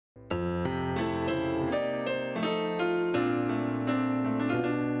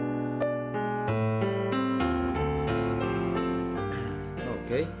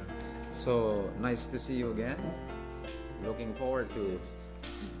So nice to see you again. Looking forward to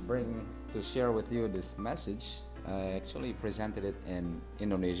share with you this message. I actually presented it in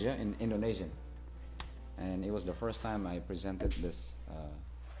Indonesian, and it was the first time I presented this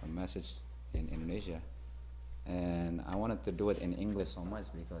message in Indonesia. And I wanted to do it in English so much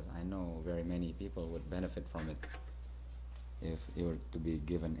because I know very many people would benefit from it if it were to be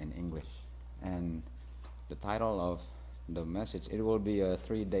given in English. And the title of the message, it will be a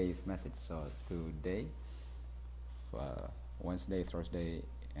 3 days message. So today, Wednesday, Thursday,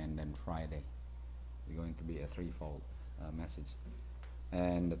 and then Friday is going to be a threefold message.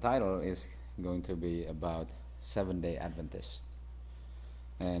 And the title is going to be about Seventh-day Adventist.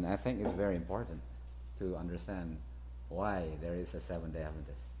 And I think it's very important to understand why there is a Seventh-day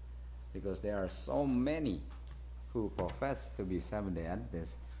Adventist, because there are so many who profess to be Seventh-day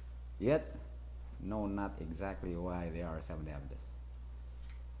Adventists, yet know not exactly why they are Seventh-day Adventists.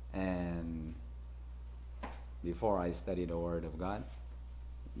 And before I studied the Word of God,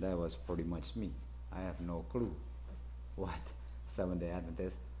 that was pretty much me. I have no clue what Seventh-day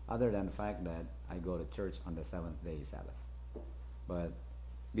Adventist, other than the fact that I go to church on the seventh-day Sabbath. But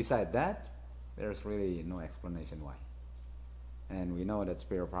beside that, there's really no explanation why. And we know that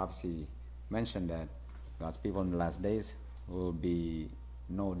Spirit of Prophecy mentioned that God's people in the last days will be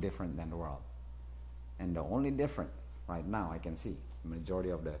no different than the world. And the only different right now I can see, the majority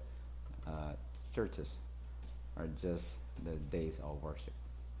of the churches are just the days of worship.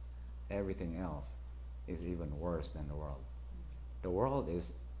 Everything else is even worse than the world. The world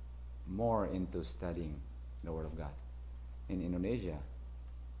is more into studying the Word of God. In Indonesia,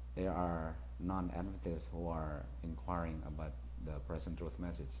 there are non-Adventists who are inquiring about the present truth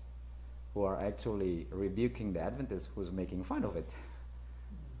message, who are actually rebuking the Adventists who's making fun of it.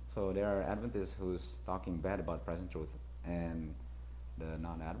 So there are Adventists who's talking bad about present truth, and the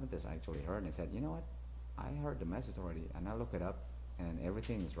non-Adventists actually heard and said, you know what, I heard the message already, and I looked it up, and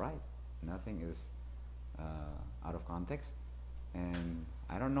everything is right. Nothing is out of context, and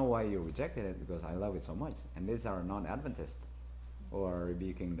I don't know why you rejected it, because I love it so much. And these are non-Adventists who are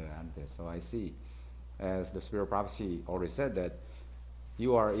rebuking the Adventists. So I see, as the Spirit of Prophecy already said, that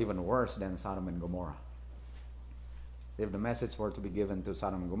you are even worse than Sodom and Gomorrah. If the message were to be given to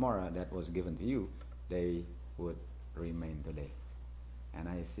Sodom and Gomorrah that was given to you, they would remain today. And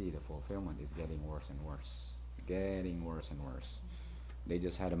I see the fulfillment is getting worse and worse. Getting worse and worse. They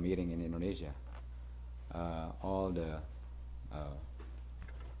just had a meeting in Indonesia. All the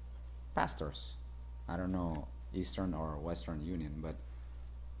pastors, I don't know Eastern or Western Union, but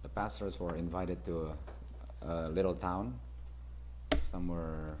the pastors were invited to a little town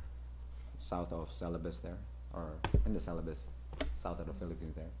somewhere south of Celebes there, or in the Celebes, south of the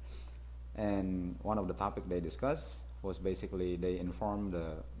Philippines there. And one of the topics they discussed was basically they informed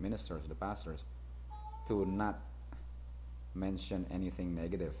the ministers, the pastors, to not mention anything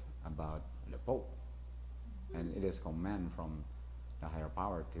negative about the Pope. And it is command from the higher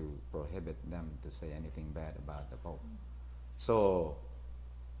power to prohibit them to say anything bad about the Pope. So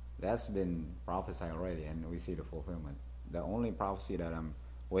that's been prophesied already, and we see the fulfillment. The only prophecy that I'm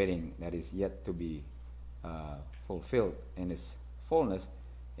waiting that is yet to be fulfilled in its fullness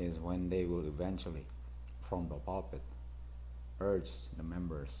is when they will eventually, from the pulpit, urge the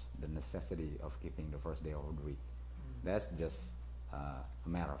members the necessity of keeping the first day of the week. That's just a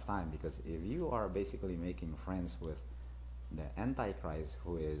matter of time, because if you are basically making friends with the Antichrist,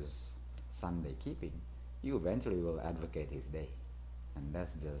 who is Sunday keeping, you eventually will advocate his day. And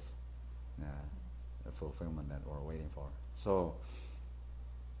that's just the fulfillment that we're waiting for. So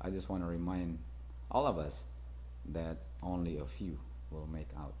I just want to remind all of us that only a few will make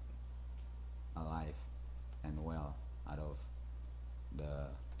out alive and well out of the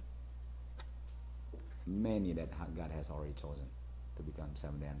many that God has already chosen to become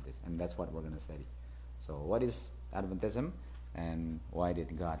Seventh-day Adventists. And that's what we're going to study. So what is Adventism, and why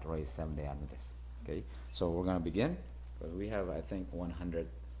did God raise Seventh-day Adventists? Okay, so we're going to begin. We have, I think,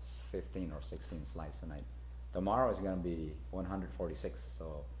 115 or 16 slides tonight. Tomorrow is going to be 146,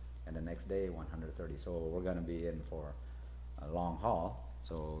 so, and the next day 130. So we're going to be in for a long haul,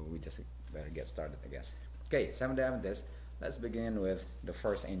 so we just better get started, I guess. Okay, Seventh-day Adventists. Let's begin with the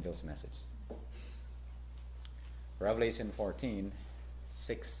first angel's message. Revelation 14,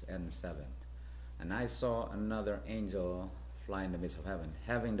 6 and 7. And I saw another angel fly in the midst of heaven,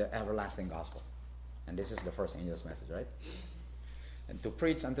 having the everlasting gospel. And this is the first angel's message, right? And to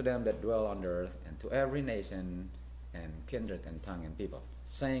preach unto them that dwell on the earth, and to every nation and kindred and tongue and people,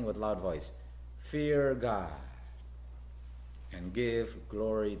 saying with loud voice, fear God, and give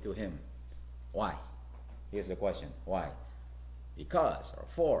glory to him. Why? Here's the question. Why? because or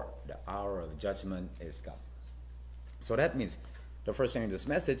for the hour of judgment is come. So that means the first angel's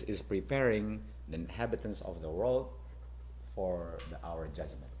message is preparing the inhabitants of the world for the hour of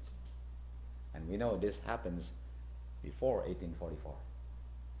judgment. And we know this happens before 1844.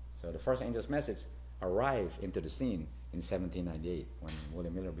 So the first angel's message arrived into the scene in 1798 when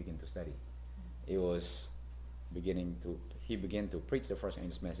William Miller began to study. He began to preach the first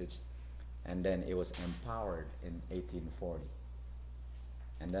angel's message, and then it was empowered in 1840.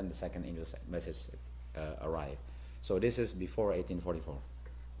 And then the second angel's message arrived. So this is before 1844.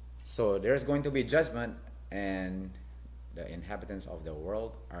 So there's going to be judgment, and the inhabitants of the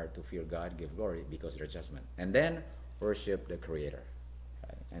world are to fear God, give glory because of their judgment, and then worship the Creator.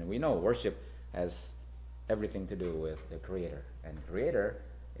 Right? And we know worship has everything to do with the Creator, and Creator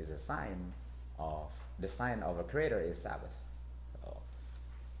is the sign of a Creator is Sabbath.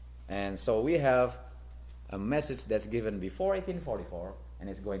 And so we have a message that's given before 1844, and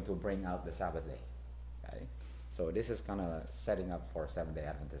it's going to bring out the Sabbath day. Okay? So this is kind of setting up for Seventh-day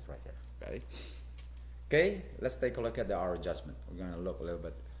Adventists right here. Okay? Okay, let's take a look at the hour of judgment. We're going to look a little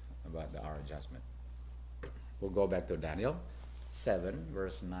bit about the hour of judgment. We'll go back to Daniel 7,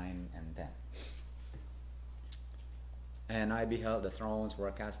 verse 9 and 10. And I beheld the thrones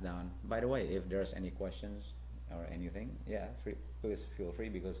were cast down. By the way, if there's any questions or anything, please feel free,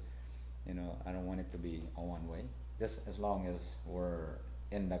 because I don't want it to be a one way. Just as long as we're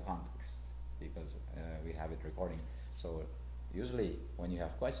in the context, because we have it recording. So usually when you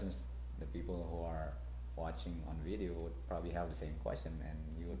have questions, the people who are watching on video would probably have the same question, and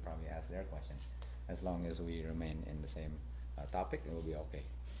you would probably ask their question. As long as we remain in the same topic, it will be okay.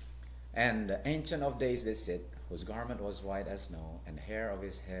 And the Ancient of Days did sit, whose garment was white as snow, and the hair of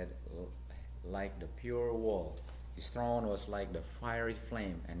his head like the pure wool. His throne was like the fiery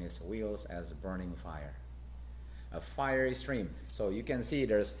flame, and his wheels as burning fire. A fiery stream. So you can see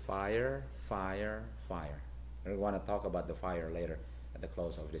there's fire, fire, fire. We're going to talk about the fire later at the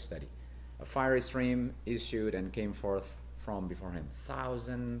close of this study. A fiery stream issued and came forth from before him.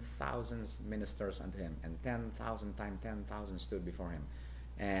 Thousands ministers unto him, and 10,000 times 10,000 stood before him.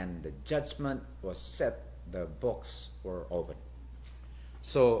 And the judgment was set, the books were opened.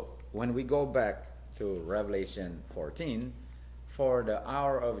 So when we go back to Revelation 14, for the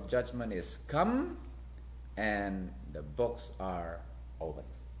hour of judgment is come, and the books are open.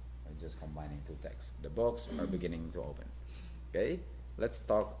 I'm just combining two texts. The books are beginning to open. Okay, let's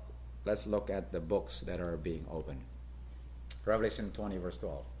look at the books that are being opened. Revelation 20, verse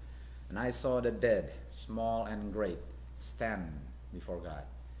 12. And I saw the dead, small and great, stand before God,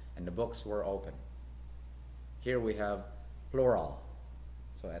 and the books were open. Here we have plural,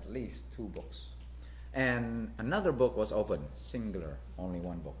 so at least two books. And another book was opened, singular, only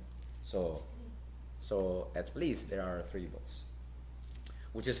one book. So at least there are three books,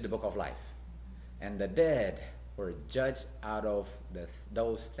 which is the book of life. And the dead were judged out of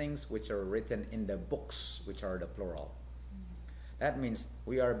those things which are written in the books, which are the plural. That means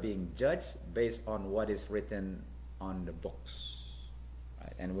we are being judged based on what is written on the books.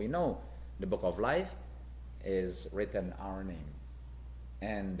 Right? And we know the book of life is written our name,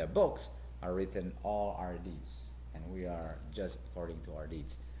 and the books are written all our deeds, and we are judged according to our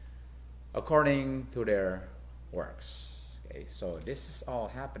deeds, according to their works. Okay, so this is all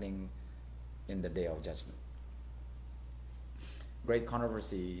happening in the day of judgment. Great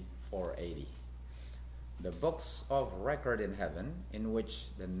controversy 480. The books of record in heaven, in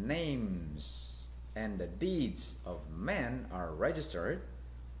which the names and the deeds of men are registered,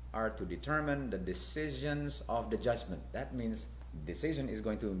 are to determine the decisions of the judgment. That means decision is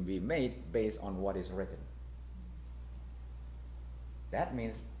going to be made based on what is written. That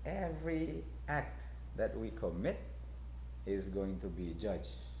means every act that we commit is going to be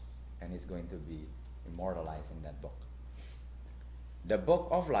judged, and is going to be immortalized in that book. The book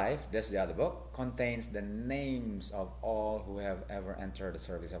of life, that's the other book, contains the names of all who have ever entered the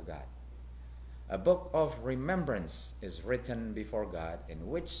service of God. A book of remembrance is written before God, in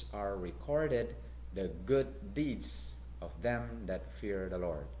which are recorded the good deeds of them that fear the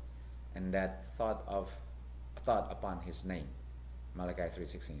Lord, and that thought upon his name. Malachi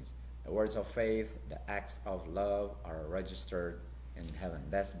 3:16. The words of faith, the acts of love are registered in heaven.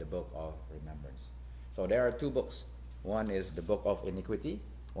 That's the book of remembrance. So there are two books. One is the book of iniquity.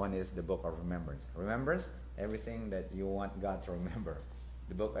 One is the book of remembrance. Remembrance, everything that you want God to remember.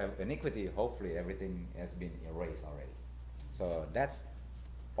 The book of iniquity, hopefully everything has been erased already. So that's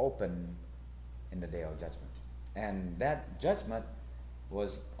open in the day of judgment. And that judgment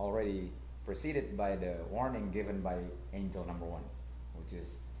was already preceded by the warning given by angel number 1, which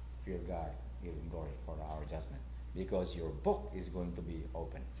is fear God, give him glory for our judgment. because your book is going to be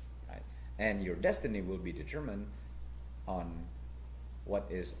open, right? And your destiny will be determined on what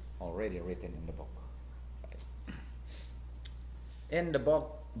is already written in the book. Right? In the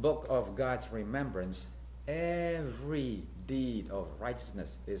book of God's remembrance, every deed of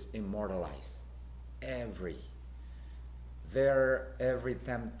righteousness is immortalized. Every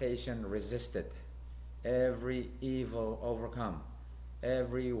temptation resisted, every evil overcome,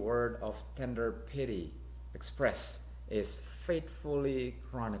 every word of tender pity expressed is faithfully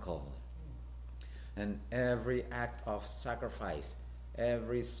chronicled, and every act of sacrifice,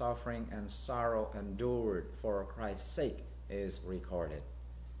 every suffering and sorrow endured for Christ's sake is recorded.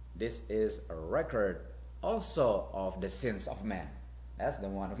 This is a record also of the sins of man. That's the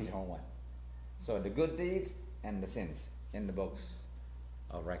one we don't want. So the good deeds and the sins in the books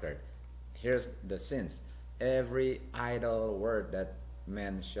of record. Here's the sins. Every idle word that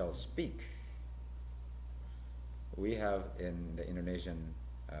man shall speak. We have in the Indonesian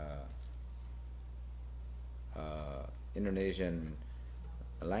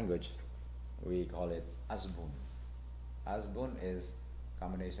language, we call it asbun. Asbun is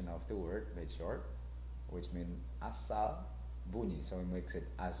combination of two words, made short, which means asal bunyi. So we makes it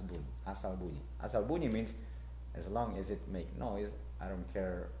asbun, asal bunyi. Asal bunyi means as long as it make noise, I don't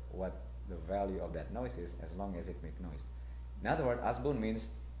care what the value of that noise is, as long as it make noise. In other words, asbun means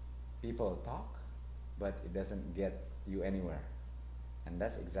people talk, but it doesn't get you anywhere. And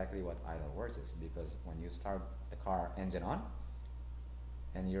that's exactly what idle words is, because when you start the car engine on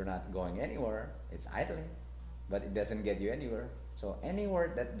and you're not going anywhere, it's idling, but it doesn't get you anywhere. So any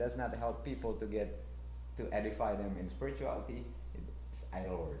word that does not help people to edify them in spirituality, it's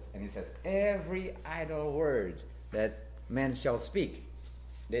idle words. And it says, every idle word that man shall speak,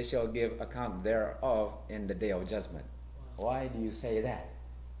 they shall give account thereof in the day of judgment. Why do you say that?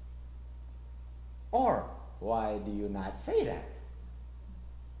 Or why do you not say that?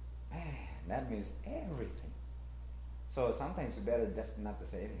 Man, that means everything. So sometimes it's better just not to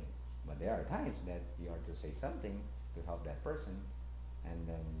say anything. But there are times that you are to say something to help that person, and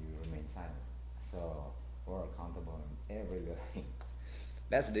then you remain silent. So we're accountable in every little thing.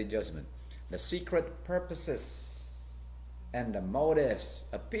 That's the judgment. The secret purposes and the motives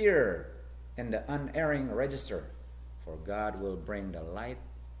appear in the unerring register. For God will bring the light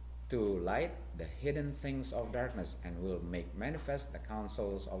to light the hidden things of darkness, and will make manifest the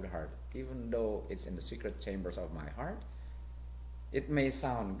counsels of the heart. Even though it's in the secret chambers of my heart, it may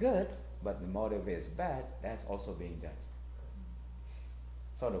sound good, but the motive is bad, that's also being judged.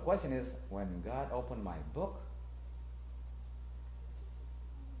 So the question is, when God opened my book,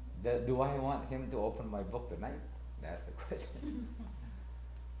 do I want him to open my book tonight? That's the question.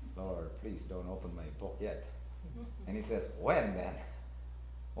 Lord, please don't open my book yet. And he says, when then?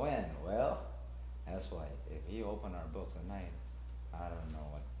 When? Well, that's why if he opened our books tonight, I don't know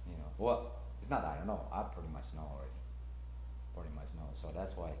what, well, it's not I don't know, I pretty much know already. Pretty much know. So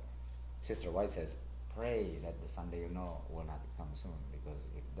that's why Sister White says, pray that the Sunday will not come soon, because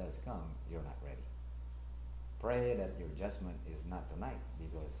if it does come, you're not ready. Pray that your judgment is not tonight,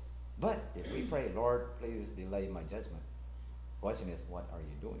 but if we pray, Lord, please delay my judgment, question is, what are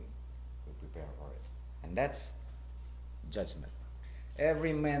you doing to prepare for it? And that's judgment.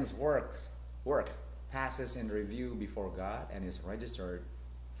 Every man's work passes in review before God and is registered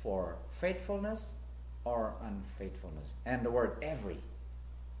for faithfulness or unfaithfulness. And the word every,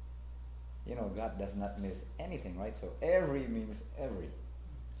 God does not miss anything, right? So every means every.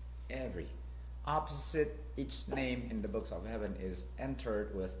 Every. Opposite each name in the books of heaven is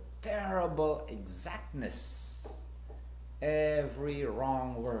entered with terrible exactness. Every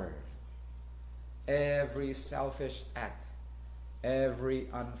wrong word, every selfish act, every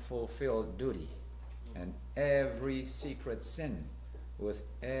unfulfilled duty, and every secret sin, with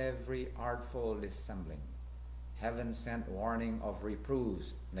every artful dissembling. Heaven sent warning of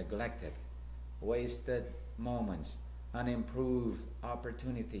reproofs, neglected, wasted moments, unimproved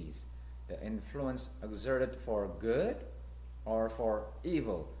opportunities, the influence exerted for good or for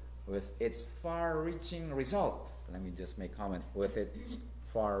evil, with its far-reaching result. Let me just make comment, with its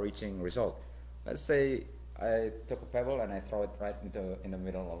far-reaching result. Let's say I took a pebble and I throw it right in the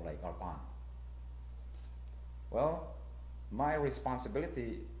middle of our pond. Well, my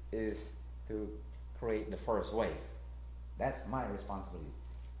responsibility is to create the first wave. That's my responsibility.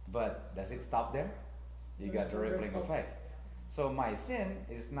 But does it stop there? You got the rippling effect. So my sin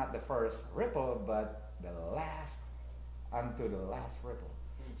is not the first ripple, but the last, unto the last ripple.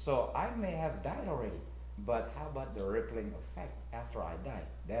 So I may have died already, but how about the rippling effect after I die?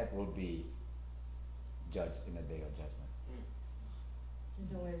 That will be judged in the day of judgment.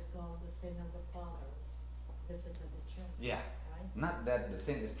 It's always called the sin of the fathers. visited the church. Yeah. Right? Not that the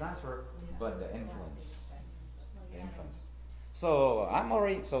sin is transferred, Yeah. but the influence. The Yeah. influence. So I'm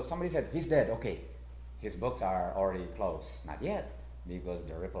already. So somebody said he's dead. Okay, his books are already closed. Not yet, because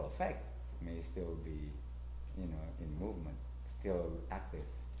the ripple effect may still be, in movement, still active.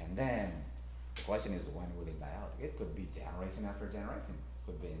 And then the question is, when will it die out? It could be generation after generation.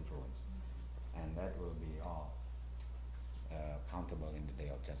 Could be influence, and that will be all countable in the day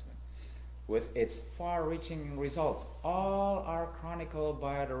of judgment. With its far-reaching results, all are chronicled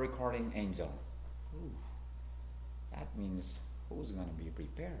by the recording angel. Ooh, that means who's going to be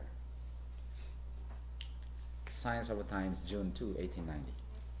prepared? Science of the Times, June 2, 1890.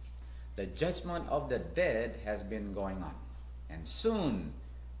 The judgment of the dead has been going on, and soon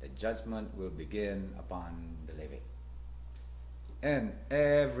the judgment will begin upon the living. And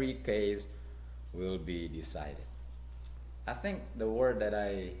every case will be decided. I think the word that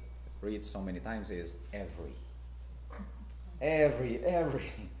I read so many times is every. Every.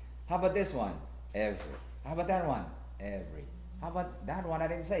 How about this one? Every. How about that one? Every. How about that one I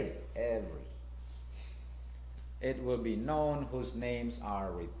didn't say? Every. It will be known whose names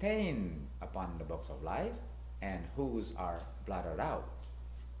are retained upon the books of life and whose are blotted out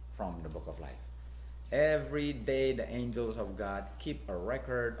from the book of life. Every day the angels of God keep a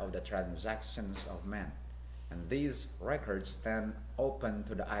record of the transactions of men. And these records stand open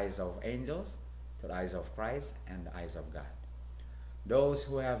to the eyes of angels, to the eyes of Christ, and the eyes of God. Those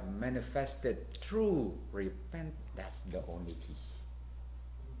who have manifested true repentance, that's the only key.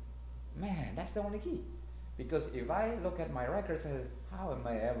 Man, that's the only key. Because if I look at my records and say, how am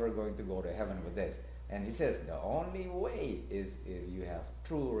I ever going to go to heaven with this? And he says, the only way is if you have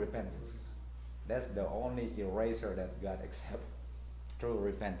true repentance. That's the only eraser that God accepts. True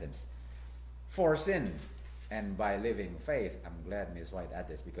repentance. For sin and by living faith. I'm glad Ms. White added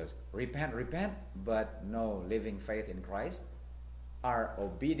this, because repent, but no living faith in Christ, are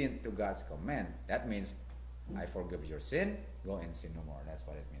obedient to God's command. That means, I forgive your sin, go and sin no more. That's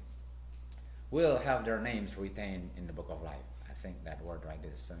what it means. Will have their names retained in the book of life. I think that word right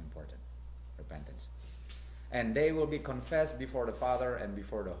there is so important. Repentance. And they will be confessed before the Father and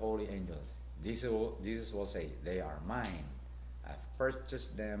before the holy angels. Jesus will say, they are mine. I've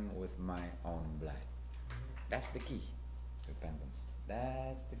purchased them with my own blood. That's the key. Repentance.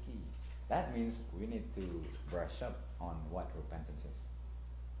 That's the key. That means we need to brush up on what repentance is.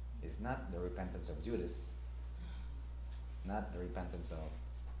 It's not the repentance of Judas, not the repentance of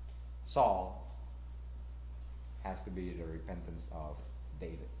Saul. Has to be the repentance of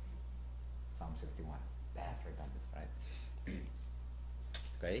David. Psalm 51. That's repentance, right?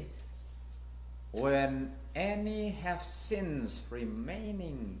 Okay. When any have sins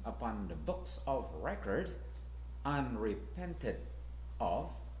remaining upon the books of record, unrepented of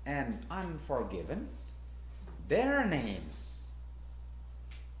and unforgiven, their names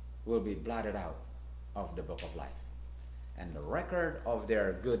will be blotted out of the book of life, and the record of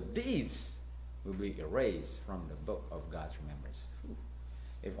their good deeds will be erased from the book of God's remembrance. Whew.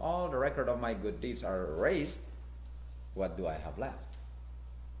 If all the record of my good deeds are erased, what do I have left?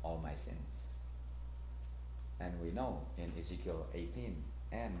 All my sins. And we know in Ezekiel 18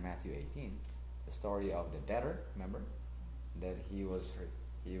 and Matthew 18, the story of the debtor, remember? That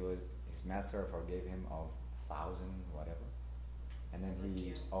his master forgave him of 1,000 whatever. And then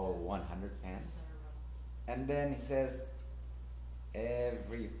he owed 100 pence. And then he says,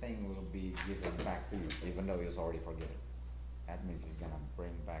 everything will be given back to you, even though he was already forgiven. That means he's going to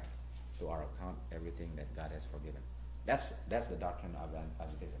bring back to our account everything that God has forgiven. That's the doctrine of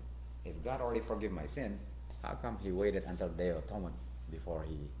Adventism. If God already forgave my sin, how come he waited until the Day of Atonement before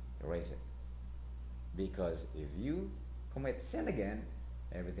he erased it? Because if you commit sin again,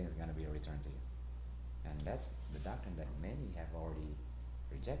 everything's going to be returned to you. And that's the doctrine that many have already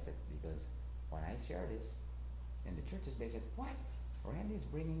rejected, because when I share this in the churches, they said, what? Randy's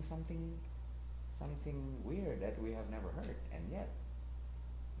bringing something weird that we have never heard. And yet,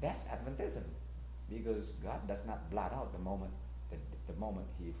 that's Adventism, because God does not blot out the moment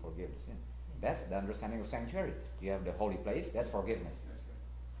he forgives the sin. That's the understanding of sanctuary. You have the holy place, that's forgiveness.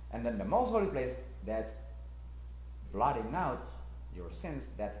 And then the most holy place, that's blotting out your sins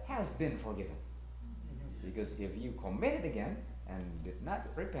that has been forgiven. Because if you commit it again and did not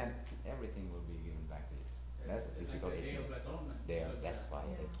repent, everything will be given back to you. That's Ezekiel 18. Day of Atonement. That's why.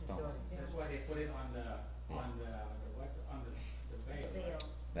 That's why they put it on the veil.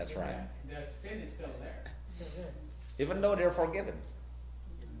 That's right. The sin is still there. Even though they're forgiven.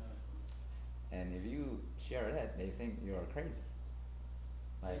 And if you share that, they think you're crazy.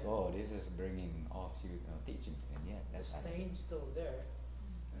 Like, oh, this is bringing offshoot teaching, and yet The that's stain's still there.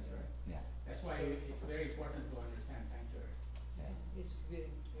 That's right. Yeah. That's why it's very important to understand sanctuary. Yeah. It's very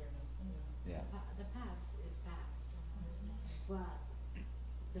important. Yeah. The past is past, but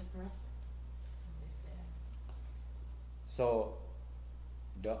the present is there. So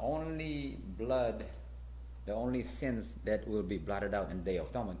the only blood, the only sins that will be blotted out in the Day of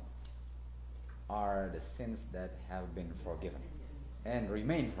Atonement are the sins that have been forgiven and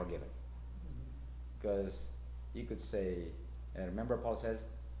remain forgiven. Because you could say, remember Paul says,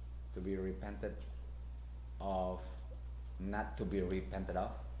 to be repented of, not to be repented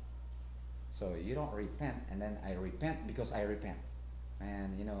of. So you don't repent and then I repent because I repent.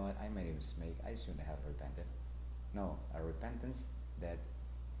 Man, you know what, I made a mistake, I shouldn't have repented. No, a repentance that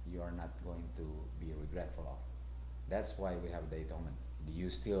you are not going to be regretful of. That's why we have the atonement.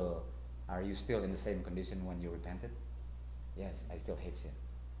 Are you still in the same condition when you repented? Yes, I still hate sin.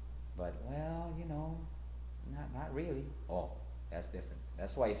 But well, you know, not really. Oh, that's different.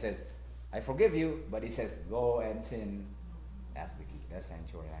 That's why he says, I forgive you, but he says, go and sin. That's the key. That's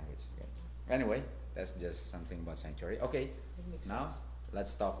sanctuary language. Okay. Anyway, that's just something about sanctuary. Okay, now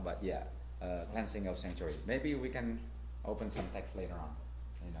let's talk about cleansing of sanctuary. Maybe we can open some text later on.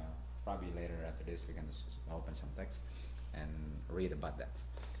 You know, probably later after this we can just open some text and read about that.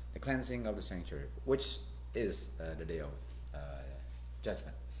 The cleansing of the sanctuary, which is the day of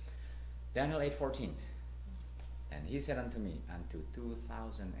judgment. Daniel 8:14. And he said unto me, unto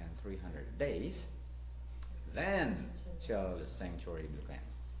 2,300 days, then shall the sanctuary be cleansed.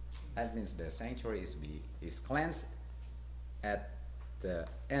 That means the sanctuary is cleansed at the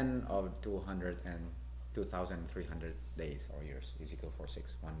end of 2,300 days or years. Ezekiel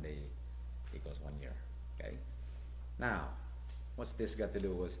 4:6. 1 day equals 1 year. Okay. Now, what's this got to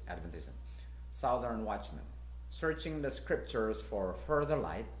do with Adventism? Southern Watchman, searching the scriptures for further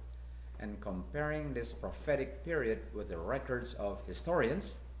light and comparing this prophetic period with the records of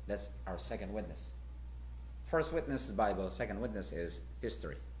historians. That's our second witness. First witness is the Bible, second witness is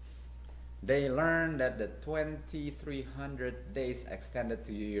history. They learned that the 2,300 days extended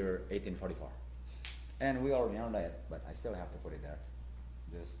to year 1844. And we already know that, but I still have to put it there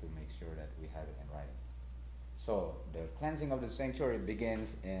just to make sure that we have it in writing. So the cleansing of the sanctuary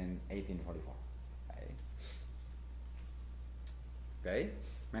begins in 1844. Okay.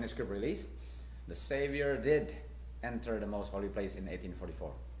 Manuscript release. The Savior did enter the most holy place in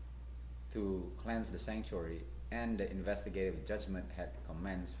 1844 to cleanse the sanctuary, and the investigative judgment had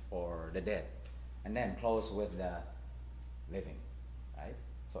commenced for the dead and then closed with the living. Right?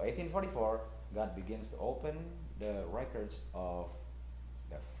 So 1844, God begins to open the records of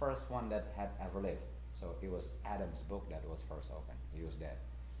the first one that had ever lived. So it was Adam's book that was first opened. He was dead.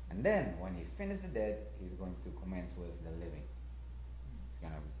 And then when he finished the dead, he's going to commence with the living.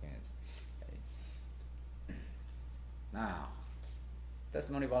 Gonna be finished. Okay. Now,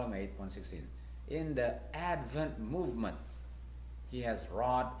 Testimony Volume 8, 116. In the Advent movement, he has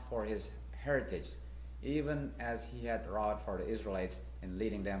wrought for his heritage, even as he had wrought for the Israelites in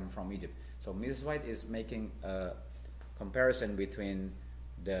leading them from Egypt. So Mrs. White is making a comparison between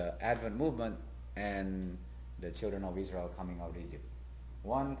the Advent movement and the children of Israel coming out of Egypt.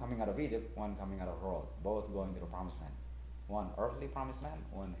 One coming out of Egypt, one coming out of the world, both going to the promised land. One earthly promised land,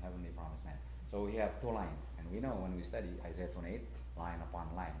 one heavenly promised land. So we have two lines. And we know when we study Isaiah 28, line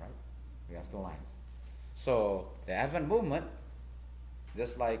upon line, right? We have two lines. So the Advent movement,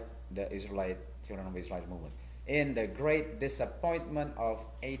 just like the Israelite, children of Israel movement, in the great disappointment of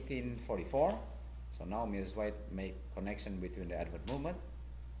 1844, so now Ms. White make connection between the Advent movement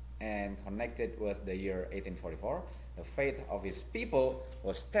and connected with the year 1844, the faith of his people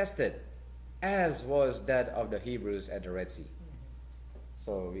was tested, as was that of the Hebrews at the Red Sea.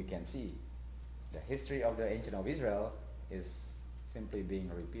 So we can see the history of the ancient of Israel is simply being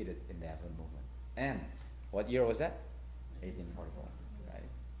repeated in the Advent movement. And what year was that? 1844, right?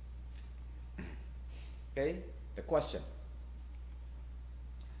 Okay, the question.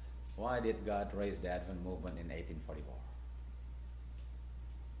 Why did God raise the Advent movement in 1844?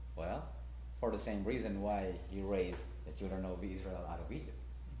 Well, for the same reason why he raised the children of Israel out of Egypt.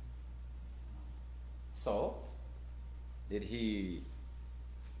 So, did he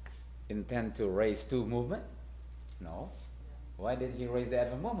intend to raise two movements? No. Why did he raise the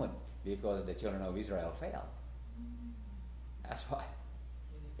Advent movement? Because the children of Israel failed. That's why.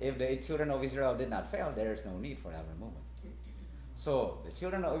 If the children of Israel did not fail, there is no need for the Advent movement. So, the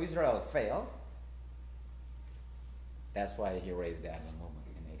children of Israel failed. That's why he raised the Advent movement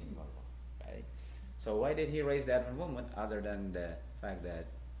in 1844. Right? So, why did he raise the Advent movement other than the fact that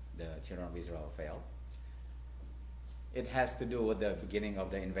the children of Israel failed? It has to do with the beginning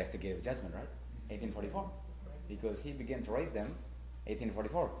of the investigative judgment, right? 1844. Because he began to raise them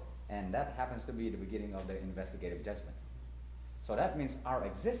 1844. And that happens to be the beginning of the investigative judgment. So that means our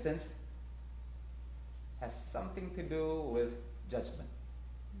existence has something to do with judgment,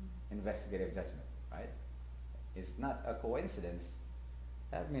 investigative judgment, right? It's not a coincidence.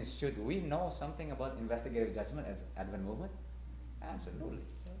 That means, should we know something about investigative judgment as Advent movement? Absolutely.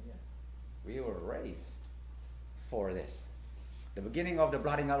 We were raised for this. The beginning of the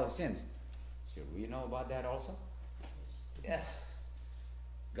blotting out of sins. Should we know about that also? Yes.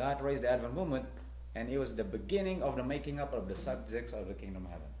 God raised the Advent movement, and it was the beginning of the making up of the subjects of the kingdom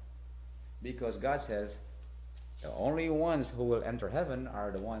of heaven. Because God says, the only ones who will enter heaven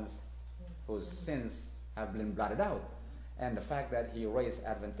are the ones whose sins have been blotted out. And the fact that he raised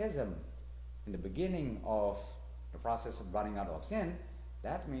Adventism in the beginning of the process of blotting out of sin,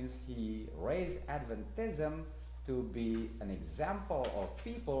 that means he raised Adventism to be an example of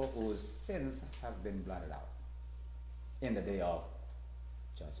people whose sins have been blotted out in the day of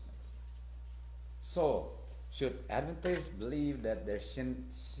judgment. So, should Adventists believe that their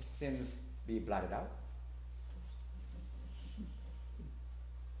sins be blotted out?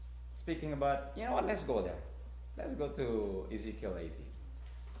 Speaking about, you know what, let's go there. Let's go to Ezekiel 18.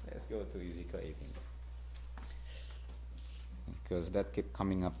 Let's go to Ezekiel 18. Because that kept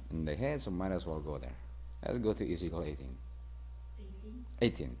coming up in the head, so might as well go there. Let's go to Ezekiel 18.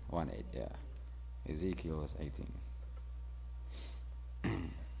 18? 1-8, yeah. Ezekiel 18.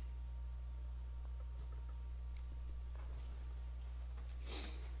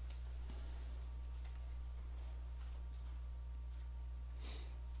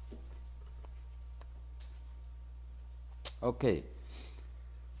 Okay,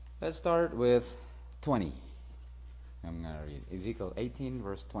 let's start with 20. I'm going to read Ezekiel 18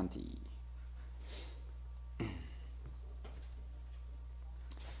 verse 20.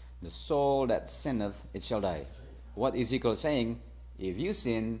 The soul that sinneth, it shall die. What Ezekiel is saying, if you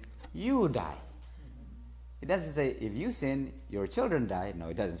sin, you die. It doesn't say, if you sin, your children die. No,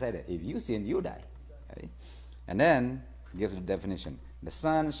 it doesn't say that. If you sin, you die. Okay? And then, gives the definition. The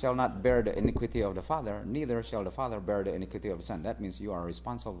son shall not bear the iniquity of the father, neither shall the father bear the iniquity of the son. That means you are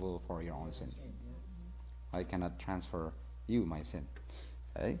responsible for your own sin. I cannot transfer you my sin.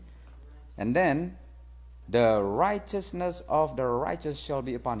 Okay? And then, the righteousness of the righteous shall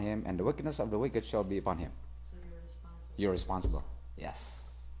be upon him, and the wickedness of the wicked shall be upon him. So You're responsible.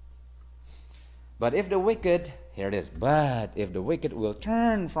 Yes. But if the wicked, here it is, but if the wicked will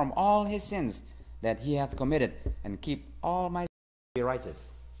turn from all his sins that he hath committed, and keep all my be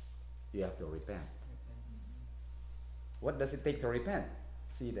righteous, you have to repent. What does it take to repent?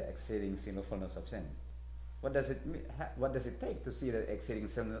 See the exceeding sinfulness of sin. What does it take to see the exceeding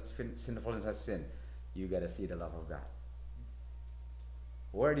sinfulness of sin? You got to see the love of God.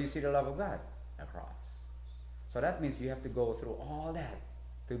 Where do you see the love of God? The cross. So that means you have to go through all that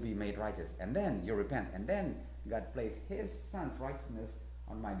to be made righteous, and then you repent, and then God placed his son's righteousness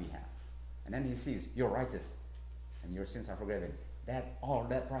on my behalf, and then he sees you're righteous and your sins are forgiven. That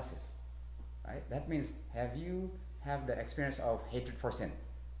process, right? That means, have you have the experience of hatred for sin?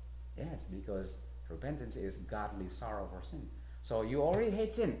 Yes, because repentance is godly sorrow for sin. So you already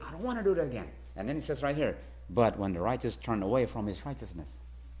hate sin. I don't want to do that again. And then it says right here, but when the righteous turn away from his righteousness,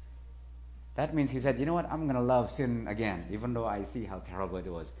 that means he said, you know what, I'm going to love sin again, even though I see how terrible it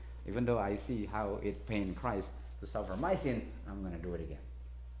was, even though I see how it pained Christ to suffer my sin, I'm going to do it again.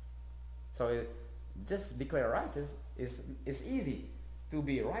 So just declare righteous is easy. To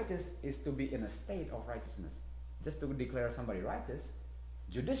be righteous is to be in a state of righteousness. Just to declare somebody righteous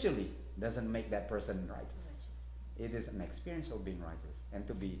judicially doesn't make that person righteous. It is an experience of being righteous. And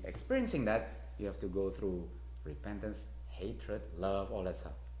to be experiencing that, you have to go through repentance, hatred, love, all that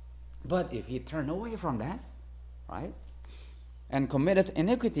stuff. But if he turn away from that, right, and committeth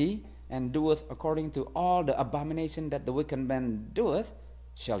iniquity, and doeth according to all the abomination that the wicked man doeth,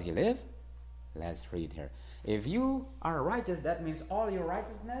 shall he live? Let's read here. If you are righteous, that means all your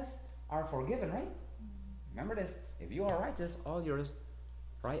righteousness are forgiven, right? Remember this. If you are righteous, all your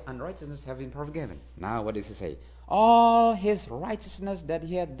unrighteousness have been forgiven. Now what does he say? All his righteousness that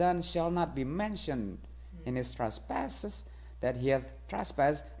he had done shall not be mentioned in his trespasses that he hath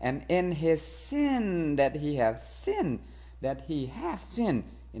trespassed, and in his sin that he hath sinned,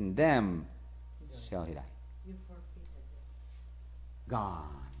 in them shall he die. You forfeited it. Gone.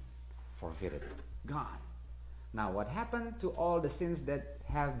 Forfeited. Gone. Now what happened to all the sins that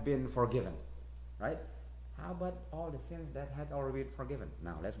have been forgiven? Right? How about all the sins that had already been forgiven?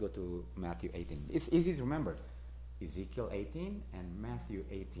 Now let's go to Matthew 18. It's easy to remember. Ezekiel 18 and Matthew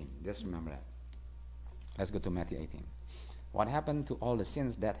 18. Just remember that. Let's go to Matthew 18. What happened to all the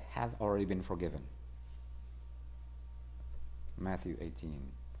sins that have already been forgiven? Matthew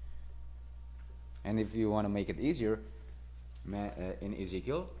 18. And if you want to make it easier, in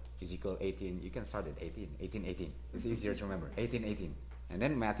Ezekiel 18, you can start at 18. It's easier to remember. 18. And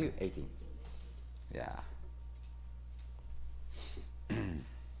then Matthew 18. Yeah.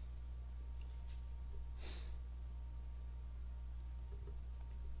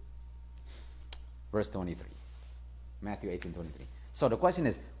 Verse 23. Matthew 18:23. So the question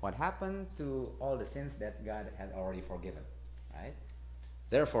is, what happened to all the sins that God had already forgiven? Right?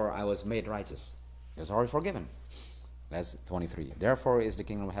 Therefore, I was made righteous. It was already forgiven. That's 23. Therefore is the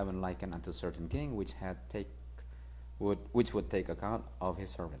kingdom of heaven likened unto a certain king which would take account of his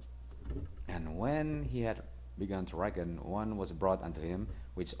servants. And when he had begun to reckon, one was brought unto him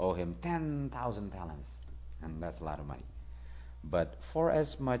which owed him 10,000 talents. And that's a lot of money. But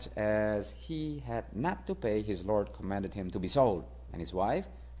forasmuch as he had not to pay, his Lord commanded him to be sold, and his wife,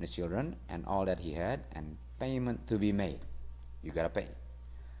 and his children, and all that he had, and payment to be made. You gotta pay.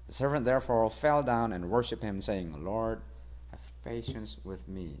 The servant therefore fell down and worshipped him, saying, Lord, have patience with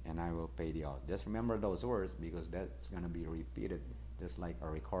me, and I will pay thee all. Just remember those words, because that's gonna be repeated, just like a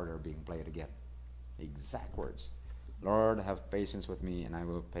recorder being played again. Exact words. Lord, have patience with me, and I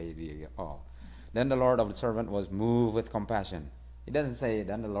will pay thee all. Then the Lord of the servant was moved with compassion. It doesn't say,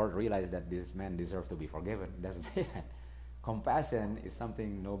 then the Lord realized that this man deserved to be forgiven. It doesn't say that. Compassion is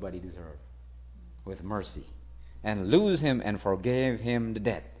something nobody deserves. With mercy. And loose him and forgave him the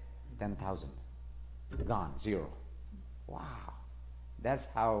debt. 10,000. Gone. 0. Wow. That's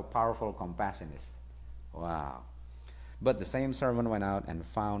how powerful compassion is. Wow. But the same servant went out and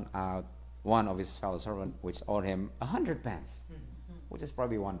found out one of his fellow servants which owed him 100 pence, which is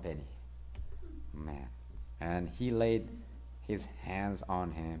probably 1 penny. Man. And he laid his hands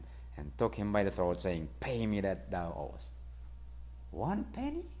on him and took him by the throat, saying, pay me that thou owest. 1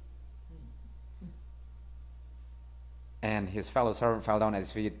 penny? And his fellow servant fell down at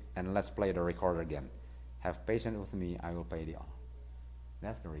his feet, and let's play the recorder again. Have patience with me, I will pay thee all.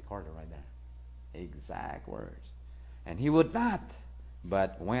 That's the recorder right there. Exact words. And he would not,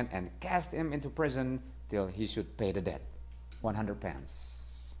 but went and cast him into prison till he should pay the debt. 100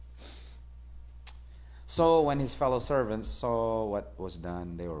 pence. So when his fellow servants saw what was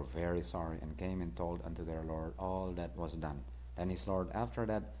done, they were very sorry, and came and told unto their Lord all that was done. And his Lord, after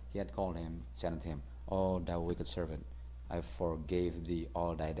that he had called him, said unto him, O thou wicked servant, I forgave thee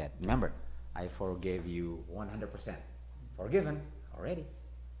all thy debt. Remember, I forgave you 100%. Forgiven already.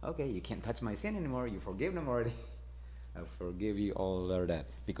 Okay, you can't touch my sin anymore. You forgive them already. I forgive you all their debt,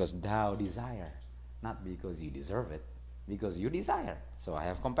 because thou desire, not because you deserve it, because you desire. So I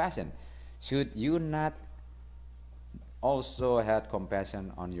have compassion. Should you not also have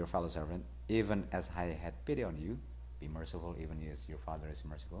compassion on your fellow servant, even as I had pity on you? Be merciful, even as your Father is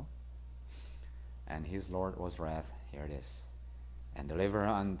merciful. And his Lord was wrath, here it is, and deliver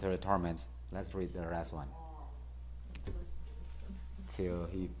unto the torments. Let's read the last one. Till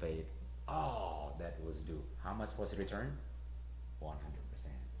he paid all that was due. How much was returned? 100%.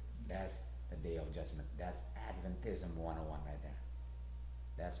 That's the day of judgment. That's Adventism 101 right there.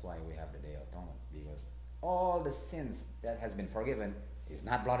 That's why we have the Day of Atonement, because all the sins that has been forgiven is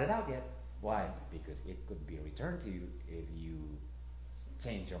not blotted out yet. Why? Because it could be returned to you if you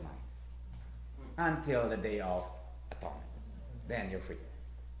change your mind. Until the Day of Atonement. Then you're free.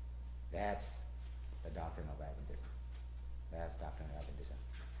 That's the doctrine of Adventism. That's doctrine of Adventism.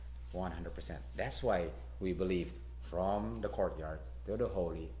 100%. That's why we believe from the courtyard to the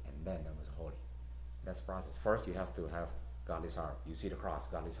holy, and then the most holy. That's the process. First, you have to have godly sorrow. You see the cross,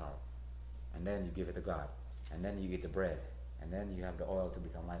 godly sorrow. And then you give it to God. And then you get the bread. And then you have the oil to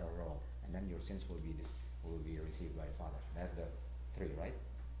become light or roll. And then your sins will be received by the Father. That's the 3, right?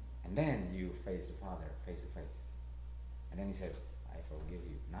 And then you face the Father face to face. And then he says, I forgive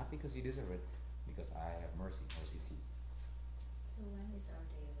you. Not because you deserve it, because I have mercy seat. So when is our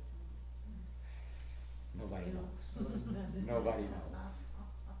Day of Atonement? Nobody knows. Nobody knows.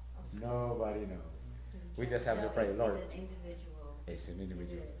 Nobody knows. We just have to pray, it's, Lord. It's an individual. It's an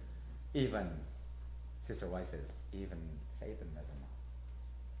individual. It is. Even, Sister White says, even Satan doesn't know.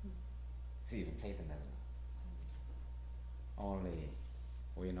 See, even Satan doesn't know. Only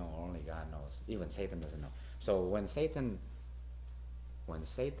we know, only God knows. Even Satan doesn't know. So when Satan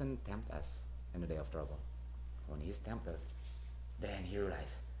tempts us in the day of trouble, when he tempts us, then he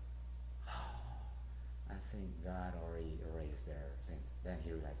realizes, oh, I think God already erased their sin. Then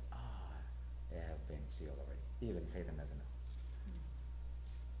he realizes, they have been sealed already. Even Satan doesn't know.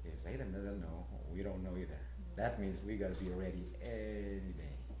 If Satan doesn't know, we don't know either. That means we gotta be ready any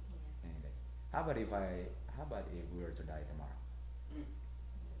day. Any day. How about if we were to die tomorrow?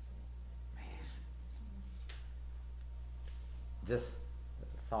 Man. Just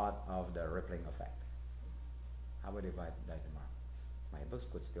thought of the rippling effect. How about if I die tomorrow? My books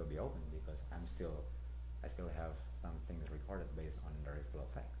could still be open because I still have some things recorded based on the ripple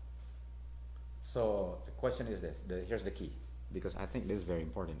effect. So the question is this, here's the key, because I think this is very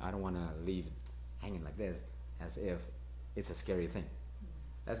important. I don't want to leave it hanging like this as if it's a scary thing.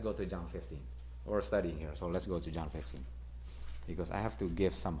 Let's go to John 15. We're studying here, so let's go to John 15. Because I have to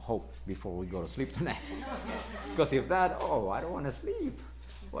give some hope before we go to sleep tonight. Because if that, I don't want to sleep.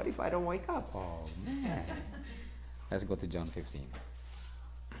 What if I don't wake up? Oh, man. Let's go to John 15.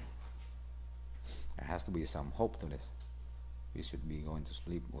 There has to be some hope to this. We should be going to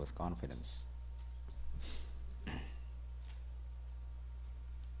sleep with confidence.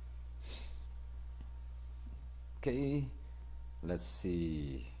 Okay, let's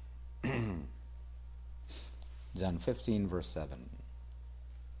see. John 15 verse 7.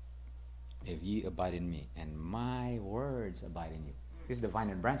 If ye abide in me, and my words abide in you. This is the vine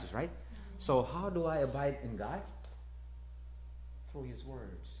and branches, right? So how do I abide in God? Through His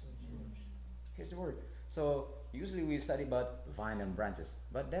words. Here's the word. So usually we study about vine and branches,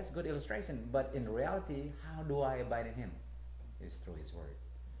 but that's good illustration. But in reality, how do I abide in Him? It's through His word.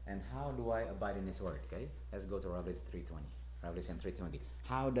 And how do I abide in His word? Okay, let's go to Revelation 3:20. Revelation 3:20.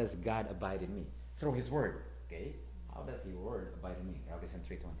 How does God abide in me? Through His word. Okay, how does His word abide in me? Revelation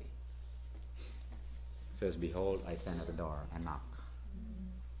 3:20 says, "Behold, I stand at the door and knock.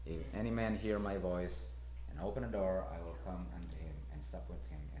 If any man hear my voice and open the door, I will come unto him and sup with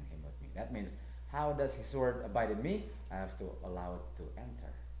him and him with me." That means, how does His word abide in me? I have to allow it to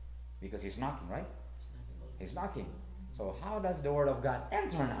enter, because He's knocking, right? He's knocking. So how does the word of God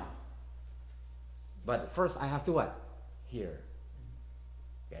enter now? But first I have to what? Hear.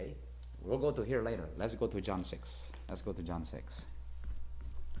 Okay? We'll go to here later. Let's go to John 6. Let's go to John 6.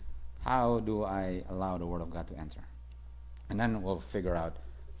 How do I allow the word of God to enter? And then we'll figure out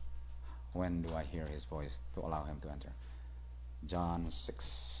when do I hear His voice to allow Him to enter. John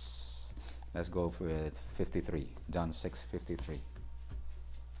 6. Let's go with 53. John 6:53.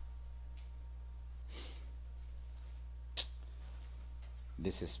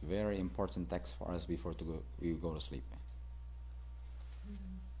 This is very important text for us before we go to sleep.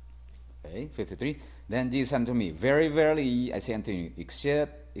 Okay, 53. Then Jesus said unto me, "Very verily I say unto you,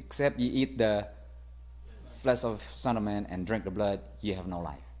 except ye eat the flesh of Son of Man and drink the blood, ye have no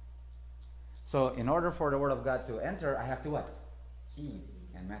life." So in order for the word of God to enter, I have to what? Eat.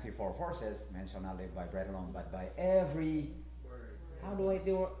 And Matthew 4:4 says, "Man shall not live by bread alone, but by every word." How do I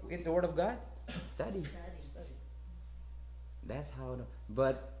eat the word of God? Study. That's how.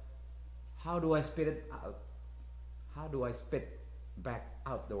 But how do I spit it out? How do I spit back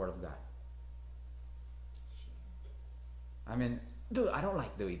out the word of God? I mean, I don't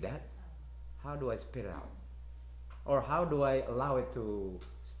like doing that. How do I spit it out? Or how do I allow it to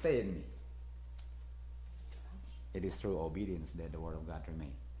stay in me? It is through obedience that the word of God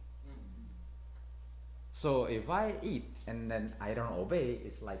remains. So if I eat and then I don't obey,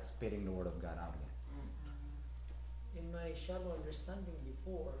 it's like spitting the word of God out again. In my shallow understanding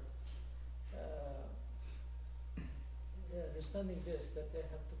before, understanding this, that they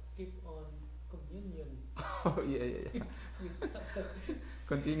have to keep on communion. Oh, yeah.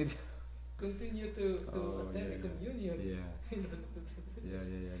 Continue to attend the communion. Yeah. You know, to do this.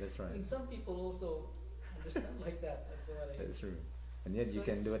 Yeah, that's right. And some people also understand like that. That's what I. That's true. And yet So you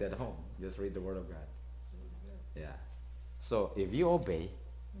can it's- do it at home. Just read the word of God. Yeah. So if you obey,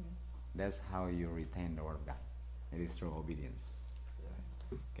 that's how you retain the word of God. It is through obedience.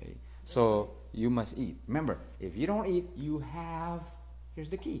 Okay. So you must eat. Remember, if you don't eat, you have, here's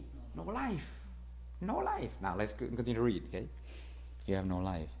the key, no life. No life. Now let's continue to read, okay? You have no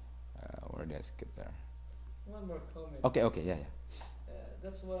life. Where did I skip there? One more comment. Okay, yeah.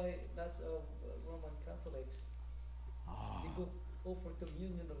 That's why Roman Catholics they go for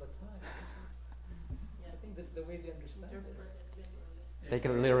communion all the time. I think that's the way they understand this. Take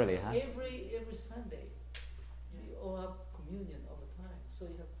it literally, huh? Every Sunday, you all have communion all the time, so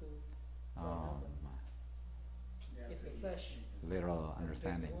you have to Oh, eat the flesh. literal and drink the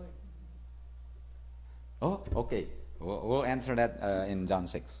understanding. wine. Oh, okay. We'll answer that in John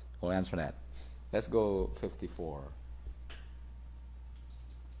 6. We'll answer that. Let's go 54.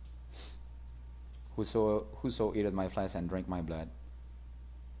 Whoso eateth my flesh and drink my blood.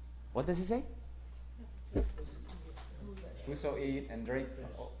 What does he say? Whoso eat and drink.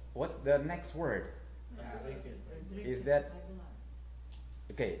 What's the next word? Is that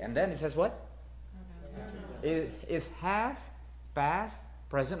okay? And then it says what? Is have, past,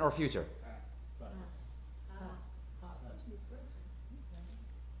 present, or future?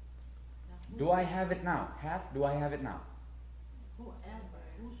 Do I have it now? Do I have it now?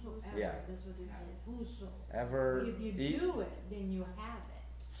 whosoever, Yeah. that's what it says, whoso. Ever If you eat. do it, then you have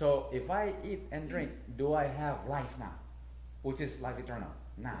it. So if I eat and drink, do I have life now? Which is life eternal?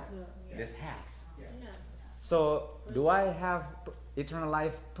 Now. So, It is half. Yeah. So do I have eternal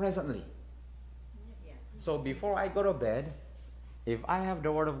life presently? yeah. So before I go to bed, if I have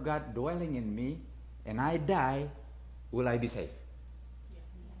the Word of God dwelling in me and I die, will I be saved?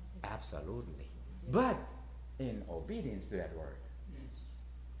 Absolutely. But in obedience to that Word.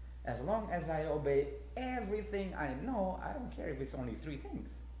 As long as I obey everything I know, I don't care if it's only 3 things.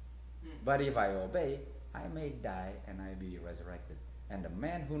 But if I obey, I may die and I be resurrected. And the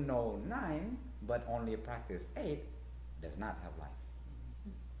man who know 9 but only practice 8 does not have life.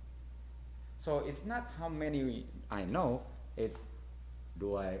 So it's not how many I know, it's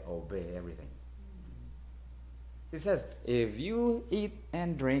do I obey everything. It says, if you eat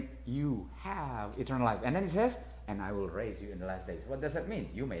and drink, you have eternal life. And then it says, and I will raise you in the last days. What does that mean?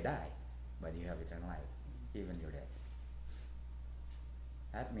 You may die, but you have eternal life, even you're dead.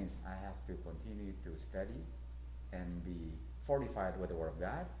 That means I have to continue to study and be fortified with the Word of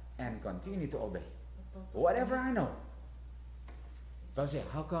God and continue to obey. Whatever I know. So I say,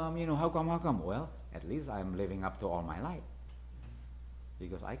 how come? Well, at least I'm living up to all my light.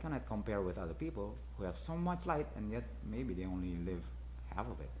 Because I cannot compare with other people who have so much light and yet maybe they only live half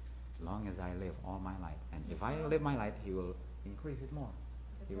of it. As long as I live all my light. And if I live my light, He will increase it more.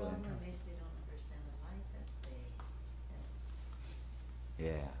 The He will problem increase. is they don't understand the light that that's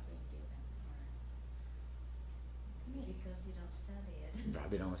Yeah. been given, or because you don't study it.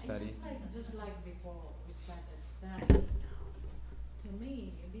 Probably don't And study. just like before we started studying now, to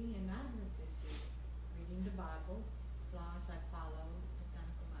me, being an Adventist is reading the Bible, as long as I follow the 10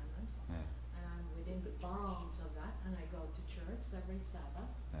 Commandments, Yeah. and I'm within the bounds of that, and I go to church every Sabbath,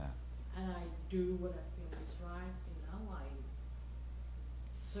 Yeah. and I do what I feel is right, I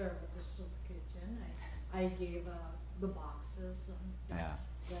serve at the soup kitchen, I give the boxes and Yeah.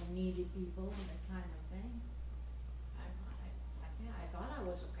 the needy people and that kind of thing. I thought I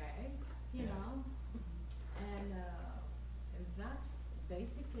was okay, you Yeah. know, and that's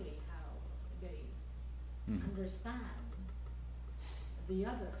basically how they Mhm. understand the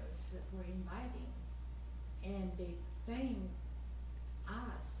others that we're inviting, and they think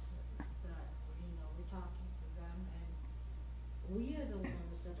us that we're talking to them, and we are the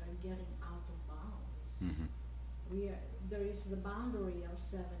ones that are getting out of bounds. Mhm. There is the boundary of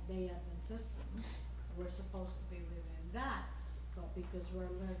Seventh-day Adventism. We're supposed to be within that, but because we're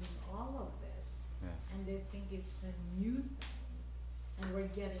learning all of this, Yeah. and they think it's a new thing, and we're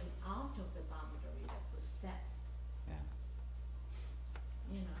getting out of the boundary that was set. Yeah.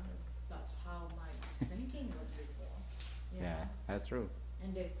 That's how my thinking was before. you Yeah. know. That's true.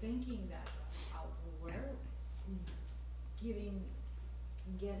 And they're thinking that we're getting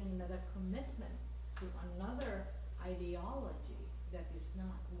another commitment to another ideology that is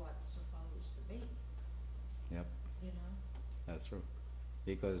not what's supposed to be, Yep. you know? That's true.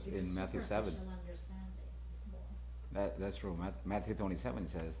 Because It's a in Matthew 7, superficial understanding. that's true. Matthew 27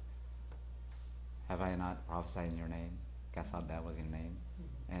 says, have I not prophesied in your name, cast out devils in your name,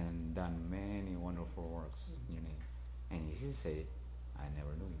 and done many wonderful works in your name? And he said, I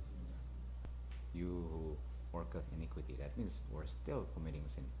never knew you. You who worketh iniquity. That means we're still committing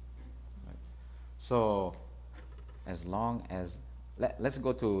sin. Right? So, as long as, let's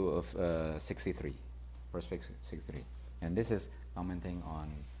go to 63, verse 63. And this is commenting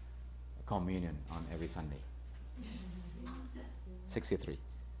on communion on every Sunday. 63.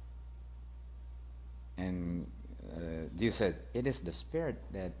 And Jesus said, it is the Spirit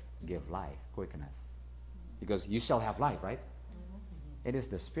that give life, quickeneth. Because you shall have life, right? It is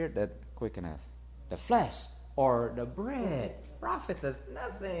the Spirit that quickeneth. The flesh or the bread profiteth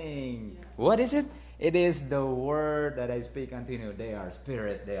nothing. Yeah. What is it? It is the word that I speak unto you. They are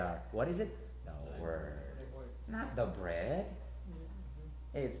spirit, they are, what is it? The word. Not the bread.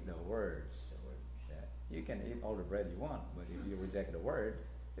 It's the words. Yeah. You can eat all the bread you want, but if you reject the word,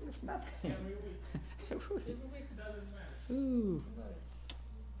 it's nothing. Every week. Every week. Every week doesn't matter. Ooh.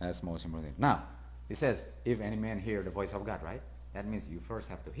 That's most important. Now, it says, if any man hear the voice of God, right? That means you first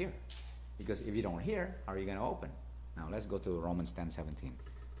have to hear. Because if you don't hear, how are you going to open? Now, let's go to Romans 10:17.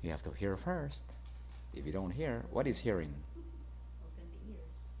 You have to hear first. If you don't hear, what is hearing? Open the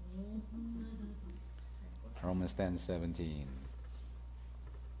ears. Romans 10:17.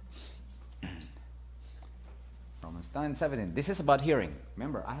 Romans 10:17. This is about hearing.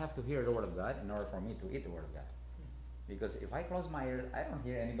 Remember, I have to hear the word of God in order for me to eat the word of God. Because if I close my ears, I don't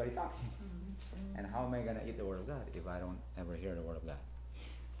hear anybody talking. And how am I going to eat the word of God if I don't ever hear the word of God?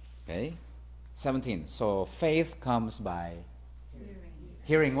 Okay? 17. So faith comes by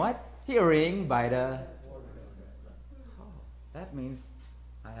Hearing what? Hearing by the... Oh, that means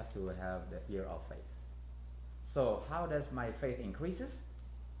I have to have the ear of faith. So how does my faith increases?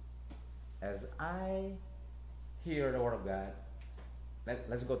 As I hear the word of God.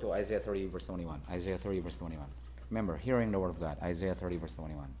 Let's go to Isaiah 30 verse 21. Isaiah 30 verse 21. Remember, hearing the word of God. Isaiah 30 verse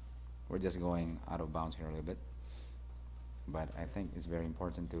 21. We're just going out of bounds here a little bit. But I think it's very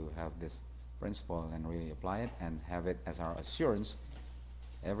important to have this principle and really apply it and have it as our assurance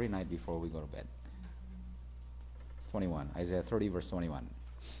every night before we go to bed. 21. Isaiah 30 verse 21.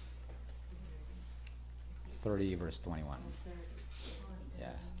 30 verse 21. Yeah,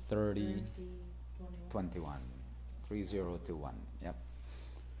 30, 21. 3021. Yep.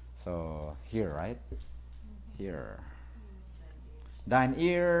 So here, right? Here. Thine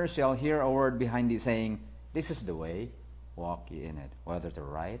ear shall hear a word behind thee saying, this is the way, walk ye in it, whether to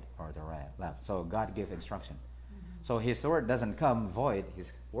right or to left. So God gave instruction. So his word doesn't come void.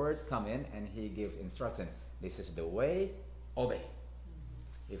 His words come in and he gives instruction. This is the way, obey.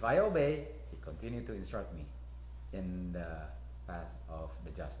 If I obey, he continues to instruct me in the path of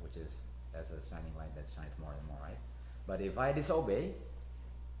the just, which is as a shining light that shines more and more, right? But if I disobey,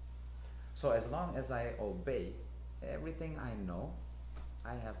 so as long as I obey everything I know,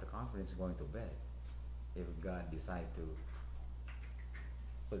 I have the confidence going to bed. If God decides to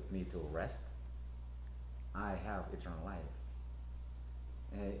put me to rest, I have eternal life.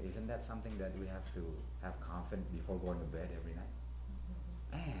 Isn't that something that we have to have confidence before going to bed every night?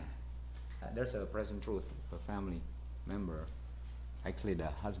 Man, there's a present truth, a family member, actually the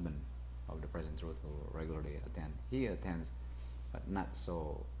husband of the present truth who regularly attend. He attends, but not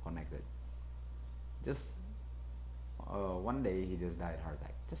so connected. Just one day he just died heart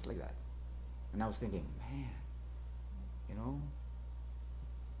attack, just like that. And I was thinking, man, you know,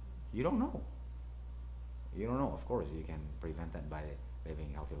 you don't know. You don't know. Of course, you can prevent that by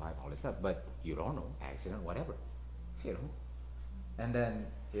living a healthy life, all this stuff, but you don't know, accident, whatever, you know. And then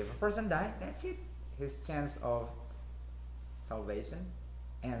if a person died, that's it. His chance of salvation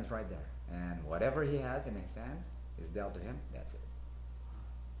ends right there. And whatever he has in his hands is dealt to him, that's it.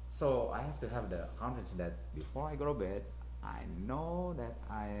 So I have to have the confidence that before I go to bed, I know that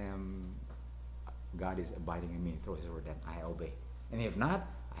God is abiding in me through his word, that I obey. And if not,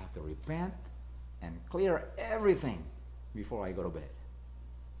 I have to repent and clear everything before I go to bed.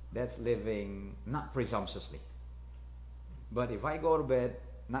 That's living not presumptuously. But if I go to bed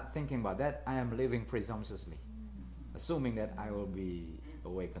not thinking about that, I am living presumptuously, assuming that I will be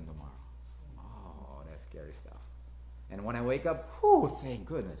awakened tomorrow. Oh, that's scary stuff. And when I wake up, whew, thank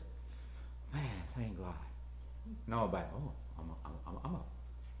goodness. Man, thank God. No, but, I'm up.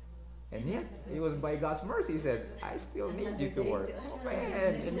 And yet, it was by God's mercy. He said, I still need you to work. Oh,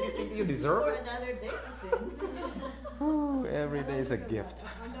 man, and you think you deserve For it? another day to sin. Whew, every day is a gift.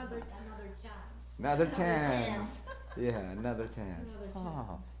 Another chance. Another Another chance. chance. Yeah, another chance. Another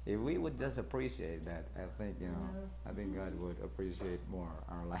Oh, if we would just appreciate that, I think, I think God would appreciate more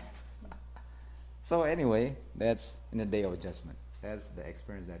our life. So anyway, that's in the day of judgment. That's the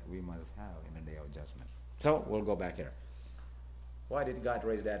experience that we must have in the day of judgment. So we'll go back here. Why did God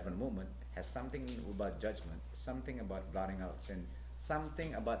raise the Advent movement? It has something about judgment, something about blotting out sin,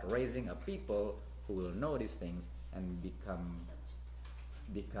 something about raising a people who will know these things and become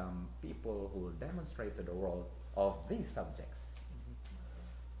people who will demonstrate to the world of these subjects.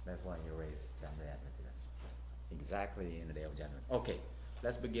 That's why he raised Seventh-day Adventism. Exactly in the day of judgment. Okay,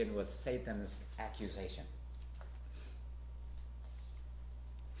 let's begin with Satan's accusation.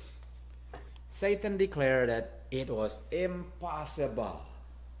 Satan declared that it was impossible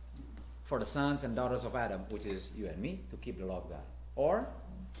for the sons and daughters of Adam, which is you and me, to keep the law of God. Or,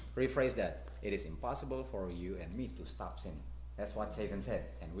 rephrase that, it is impossible for you and me to stop sinning. That's what Satan said.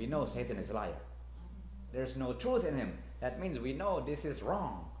 And we know Satan is a liar. There's no truth in him. That means we know this is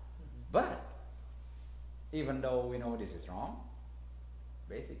wrong. But, even though we know this is wrong,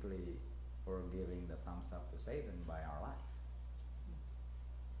 basically we're giving the thumbs up to Satan by our life.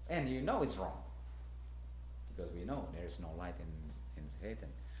 And you know it's wrong. Because we know there's no light in Satan.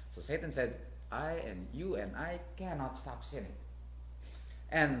 So Satan says, you and I cannot stop sinning.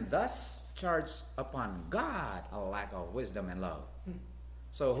 And thus charged upon God a lack of wisdom and love.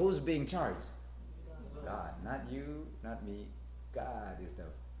 So who's being charged? God. Not you, not me. God is the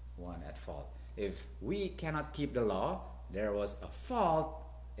one at fault. If we cannot keep the law, there was a fault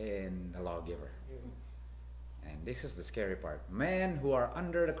in the lawgiver. And this is the scary part. Men who are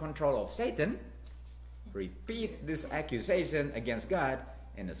under the control of Satan repeat this accusation against God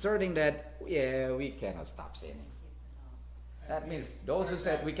and asserting that, yeah, we cannot stop sinning. That means those who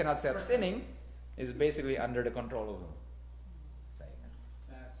said we cannot stop sinning is basically under the control of who? Satan.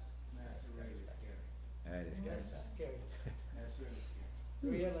 That's scary. That's really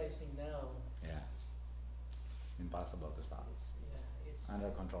scary. Realizing now, Yeah. Impossible to stop. it's Under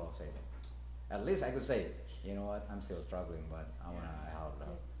control of Satan. At least I could say, you know what, I'm still struggling, but I want to help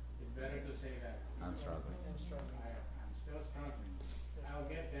out. It's better to say that. I'm struggling. I'm struggling. I'm still struggling. I'll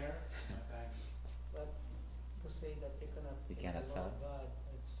get there, But to say that you cannot You take cannot the law of stop. God,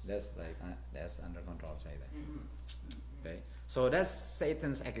 it's That's like, that's under control of Satan. Mm-hmm. Okay? So that's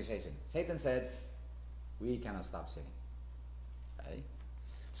Satan's accusation. Satan said, we cannot stop sinning. Okay?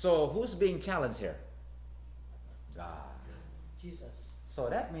 So who's being challenged here? God. Jesus. So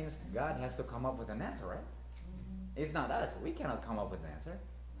that means God has to come up with an answer, right? It's not us. We cannot come up with an answer.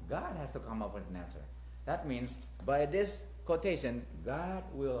 God has to come up with an answer. That means by this quotation, God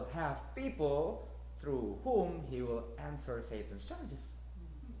will have people through whom he will answer Satan's charges.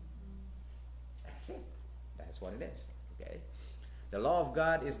 That's it. That's what it is. Okay? The law of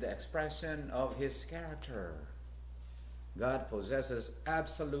God is the expression of his character. God possesses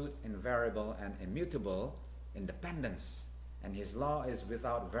absolute, invariable, and immutable independence. And his law is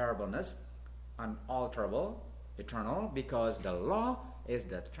without variableness, unalterable, eternal, because the law is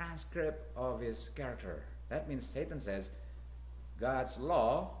the transcript of his character. That means Satan says God's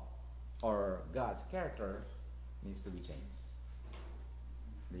law or God's character needs to be changed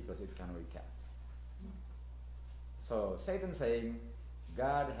because it cannot be kept. So Satan saying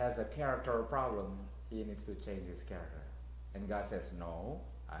God has a character problem, he needs to change his character. And God says, no,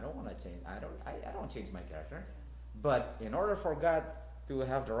 I don't want to change. I don't change my character. But in order for God to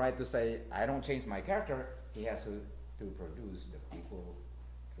have the right to say, I don't change my character, he has to produce the people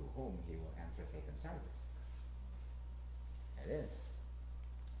through whom he will answer Satan's charges. It is.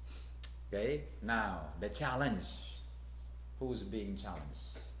 Okay, now the challenge. Who's being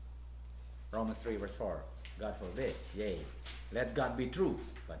challenged? Romans 3 verse 4. God forbid, yea, let God be true,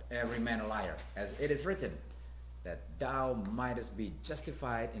 but every man a liar, as it is written, that thou mightest be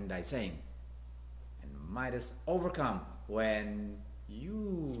justified in thy saying, and mightest overcome when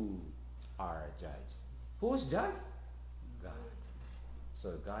you are judged. Who's judged? God.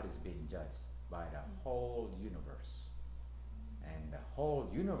 So God is being judged by the whole universe. And the whole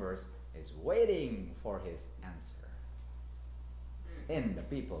universe is waiting for his answer in the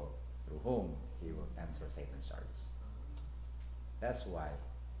people through whom he will answer Satan's charges. That's why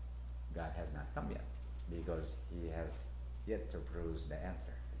God has not come yet, because he has yet to produce the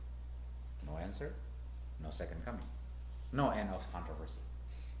answer. No answer, no second coming, no end of controversy.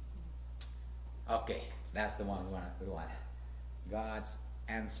 Okay, that's the one we want. God's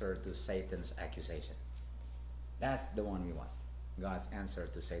answer to Satan's accusation. That's the one we want. God's answer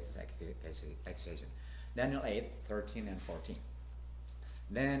to Satan's accusation. Daniel 8, 13 and 14.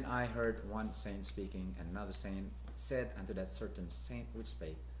 Then I heard one saint speaking, and another saint said unto that certain saint which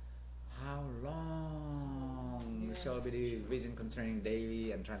spake, how long shall be the vision concerning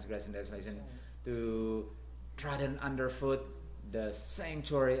daily and transgression, desolation, to trodden underfoot the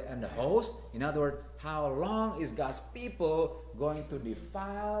sanctuary and the host? In other words, how long is God's people going to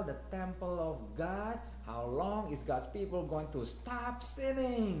defile the temple of God? How long is God's people going to stop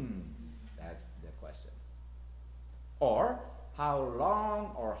sinning? That's the question. Or, how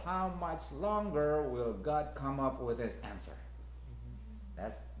long or how much longer will God come up with his answer?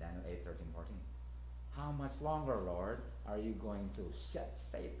 That's Daniel 8, 13, 14. How much longer, Lord, are you going to shut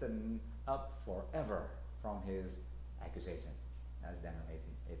Satan up forever from his accusation? That's Daniel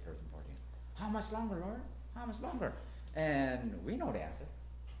 8, 13, 14. How much longer, Lord? How much longer? And we know the answer.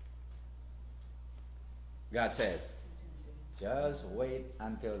 God says, just wait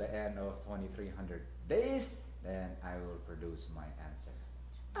until the end of 2300 days, then I will produce my answer.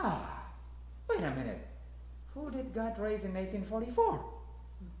 Wait a minute. Who did God raise in 1844?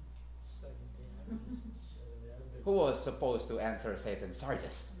 Who was supposed to answer Satan's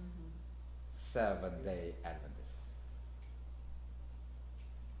charges? Seventh-day Adventists.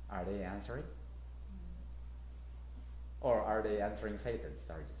 Are they answering? Or are they answering Satan's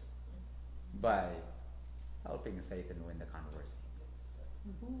charges by helping Satan win the controversy?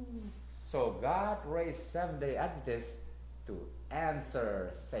 So God raised Seventh-day Adventists to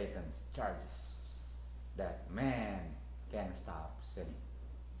answer Satan's charges that man can stop sinning.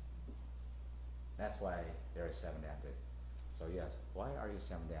 That's why there are Seventh-day Adventists. So yes, why are you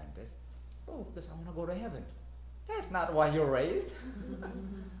Seventh-day Adventists? Oh, because I want to go to heaven. That's not why you're raised.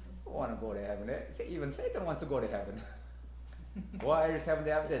 I want to go to heaven. Even Satan wants to go to heaven. Why are you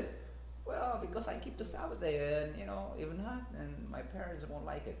Seventh-day Adventists? Well, because I keep the Sabbath day and, even not, and my parents won't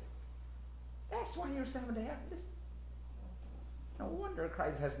like it. That's why you're Seventh-day Adventists. No wonder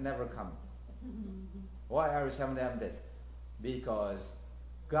Christ has never come. Why are you Seventh-day Adventists? Because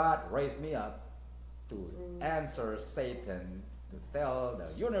God raised me up to answer Satan, to tell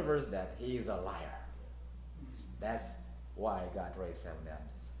the universe that he is a liar. That's why God raised Seventh-day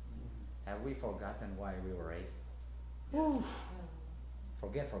Adventists. Have we forgotten why we were raised?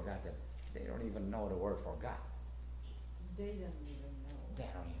 Forgotten. They don't even know the word forgot. They don't even know. They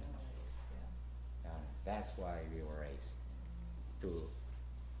don't even know. That's why we were raised.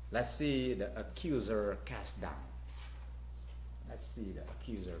 Let's see the accuser cast down. Let's see the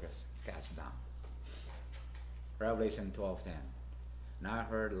accuser cast down. Revelation 12:10. Now I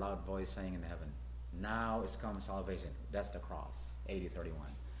heard a loud voice saying in heaven, now is come salvation. That's the cross,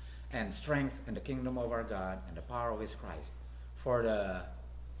 80:31. And strength and the kingdom of our God and the power of his Christ. For the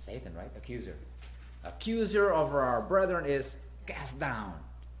Satan, right? Accuser of our brethren is cast down,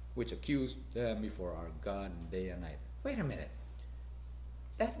 which accused them before our God day and night. Wait a minute.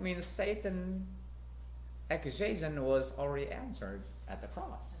 That means Satan's accusation was already answered at the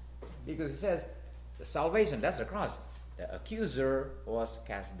cross. Because it says, the salvation, that's the cross. The accuser was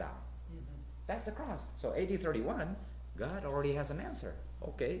cast down. That's the cross. So 80:31, God already has an answer.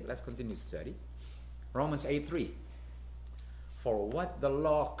 Okay, let's continue to study. Romans 8:3. For what the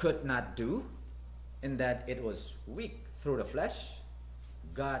law could not do, in that it was weak through the flesh,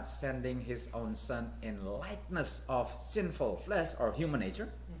 God sending his own Son in likeness of sinful flesh or human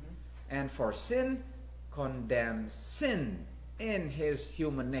nature, and for sin, condemns sin in his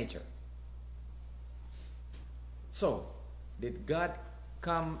human nature. So, did God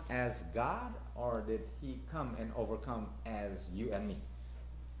come as God, or did he come and overcome as you and me?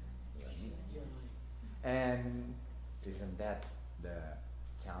 And isn't that the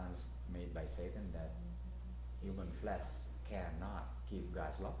challenge made by Satan, that human flesh cannot keep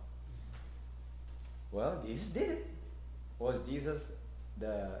God's law? Well, Jesus did it. Was Jesus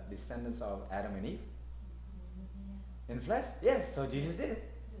the descendants of Adam and Eve? In flesh? Yes, so Jesus did it.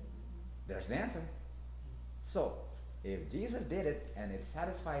 There's the answer. So, if Jesus did it and it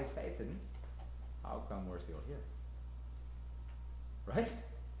satisfies Satan, how come we're still here? Right?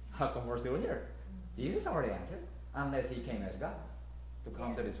 How come we're still here? Jesus already answered, unless he came as God to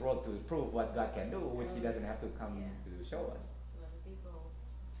come to this world to prove what God can do, which he doesn't have to come to show us. Well, people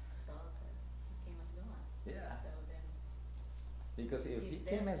thought that he came as God. Yeah. So then Because if he's he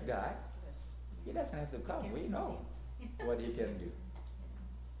dead, came as he's God, useless. he doesn't have to come. can't We know sin. what he can do.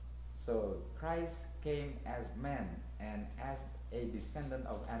 So Christ came as man, and as a descendant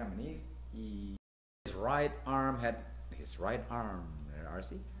of Adam and Eve, his right arm had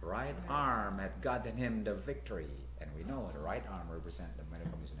gotten him the victory. And we know the right arm represents the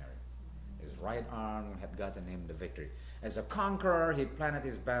medical missionary. His right arm had gotten him the victory. As a conqueror, he planted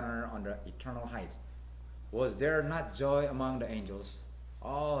his banner on the eternal heights. Was there not joy among the angels?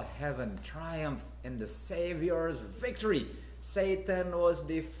 All heaven triumphed in the Savior's victory. Satan was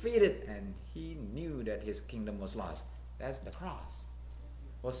defeated, and he knew that his kingdom was lost. That's the cross.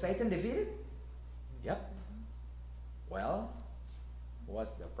 Was Satan defeated? Yep. Well,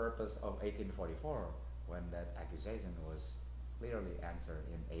 what's the purpose of 1844 when that accusation was clearly answered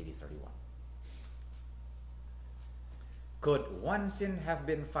in 80:31? Could one sin have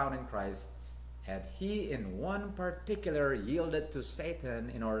been found in Christ had he in one particular yielded to Satan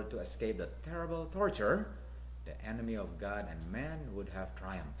in order to escape the terrible torture? The enemy of God and man would have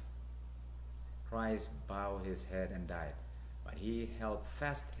triumphed. Christ bowed his head and died, but he held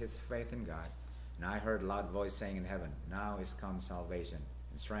fast his faith in God. And I heard a loud voice saying in heaven, now is come salvation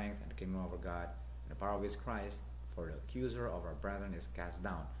and strength and the kingdom of our God and the power of his Christ, for the accuser of our brethren is cast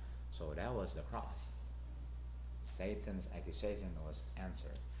down. So that was the cross. Satan's accusation was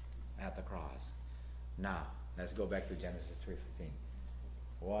answered at the cross. Now, let's go back to Genesis 3:15.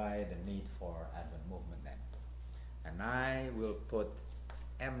 Why the need for Advent movement then? And I will put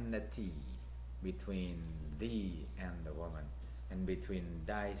enmity between thee and the woman, and between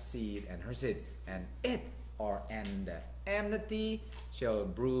thy seed and her seed, and the enmity shall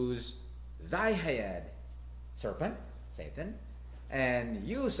bruise thy head, serpent, Satan, and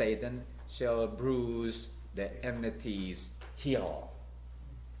you, Satan, shall bruise the enmity's heel.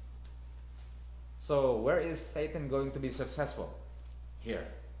 So where is Satan going to be successful? Here.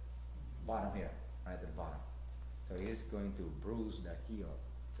 Bottom here, right at the bottom. So he's going to bruise the heel,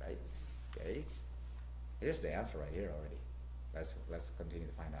 right? Okay. Here's the answer right here already. Let's continue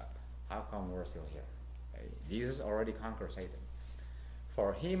to find out. How come we're still here? Okay. Jesus already conquered Satan.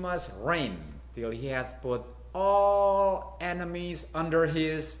 For he must reign till he hath put all enemies under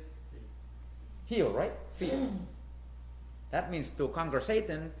his heel, right? Feet. That means to conquer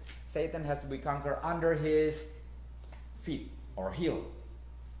Satan, Satan has to be conquered under his feet or heel.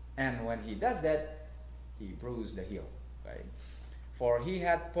 And when he does that, he bruised the heel, right? For he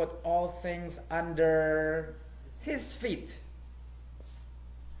had put all things under his feet.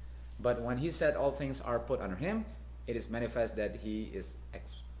 But when he said all things are put under him, it is manifest that he is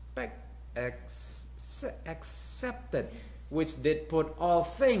accepted, which did put all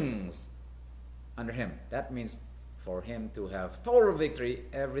things under him. That means for him to have total victory,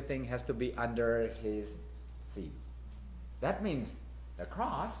 everything has to be under his feet. That means the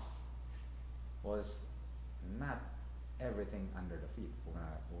cross was not everything under the feet.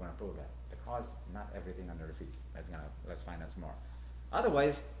 We're gonna prove that. The cross, not everything under the feet. Let's find out some more.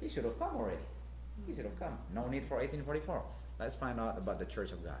 Otherwise, he should have come already. He should have come. No need for 1844. Let's find out about the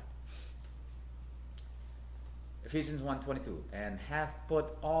church of God. Ephesians 1:22, and hath put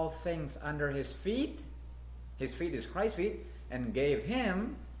all things under his feet. His feet is Christ's feet, and gave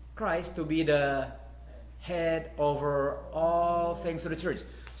him, Christ, to be the head over all things to the church.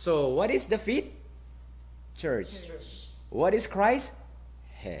 So what is the feet? Church. What is Christ?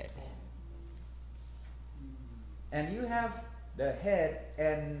 Head. And you have the head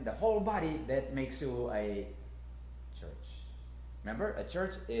and the whole body that makes you a church. Remember, a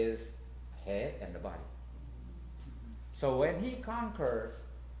church is head and the body. So when he conquered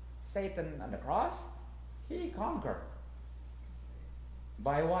Satan on the cross, he conquered.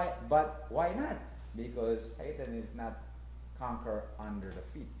 But why not? Because Satan is not conquered under the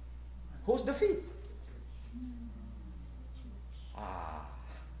feet. Who's the feet?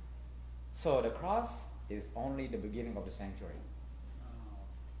 So the cross is only the beginning of the sanctuary.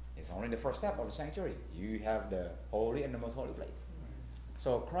 It's only the first step of the sanctuary. You have the holy and the most holy place.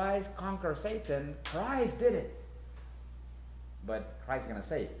 So Christ conquered Satan. Christ did it. But Christ is going to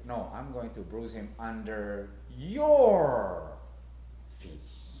say, no, I'm going to bruise him under your feet.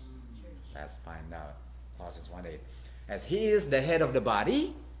 Let's find out. Colossians 1:8. As he is the head of the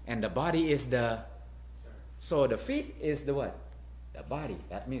body, and the body is the... So the feet is the what? The body.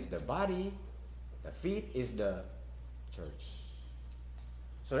 That means the body, the feet is the church.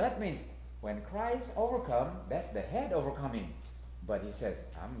 So that means when Christ overcome, that's the head overcoming. But he says,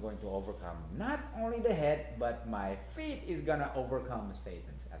 I'm going to overcome not only the head, but my feet is going to overcome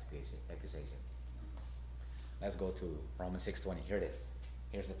Satan's accusation. Let's go to Romans 6:20. Here it is.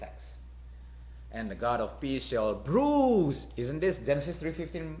 Here's the text. And the God of peace shall bruise, isn't this Genesis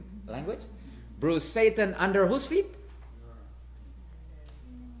 3:15 language? Bruise Satan under whose feet?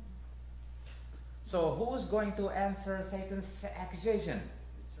 So who's going to answer Satan's accusation?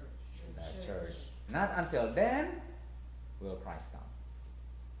 The church. Not until then will Christ come.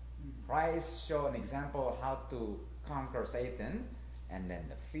 Christ showed an example of how to conquer Satan, and then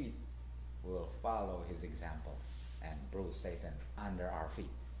the feet will follow his example and bruise Satan under our feet.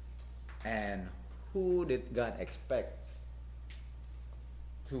 And who did God expect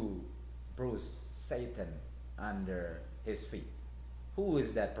to bruise Satan under his feet? Who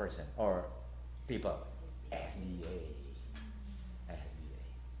is that person or people? SDA.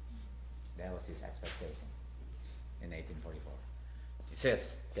 That was his expectation in 1844. It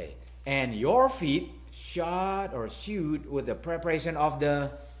says, okay, and your feet shod or shoed with the preparation of the...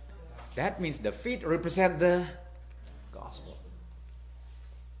 That means the feet represent the gospel.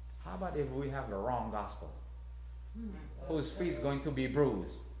 How about if we have the wrong gospel? Whose feet is going to be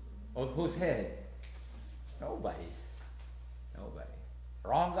bruised? Or whose head? Nobody's. Nobody.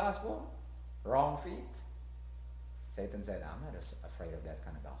 Wrong gospel? Wrong feet? Satan said, I'm not afraid of that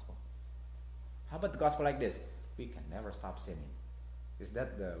kind of gospel. How about the gospel like this? We can never stop sinning. Is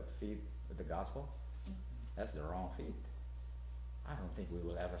that the feet with the gospel? That's the wrong feet. I don't think we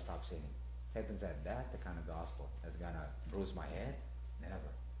will ever stop sinning. Satan said, that's the kind of gospel that's going to bruise my head?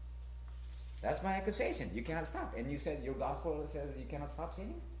 Never. That's my accusation. You cannot stop. And you said your gospel says you cannot stop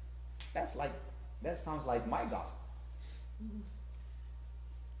sinning? That sounds like my gospel.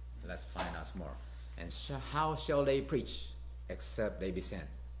 Let's find out some more. And how shall they preach except they be sent?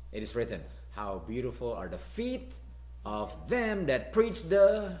 It is written, how beautiful are the feet of them that preach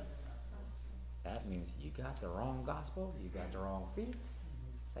the... That means you got the wrong gospel, you got the wrong feet.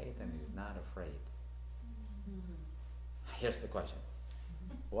 Satan is not afraid. Here's the question.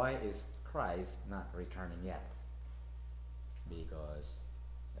 Why is Christ not returning yet? Because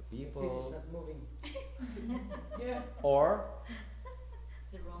the people... The feet is not moving. Yeah. Or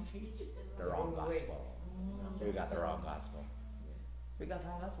It's the wrong feet. the wrong gospel. We got the wrong gospel. We got the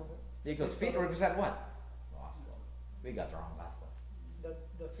wrong gospel. Because feet represent what? Gospel. We got the wrong gospel.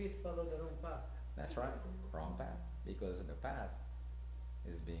 The feet follow the wrong path. That's right. Wrong path. Because the path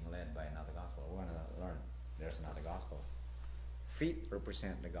is being led by another gospel. We're going to learn there's another gospel. Feet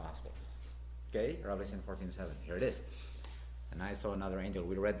represent the gospel. Okay? Revelation 14:7. Here it is. And I saw another angel.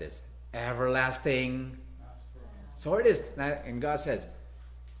 We read this. Everlasting So it is. And God says,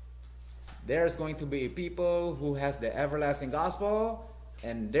 there's going to be people who has the everlasting gospel,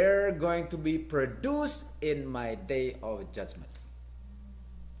 and they're going to be produced in my day of judgment.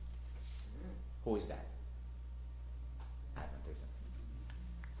 Who is that? Adventism.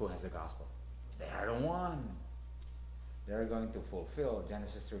 Who has the gospel? They are the one. They're going to fulfill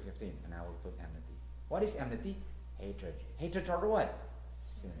Genesis 3:15, and I will put enmity. What is enmity? Hatred. Hatred toward what?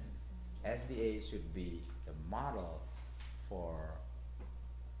 Sin. SDA should be the model for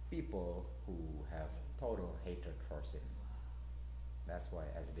people who have total hatred for sin. That's why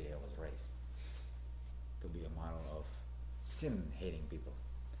SDA was raised, to be a model of sin-hating people.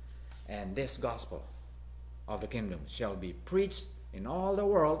 And this gospel of the kingdom shall be preached in all the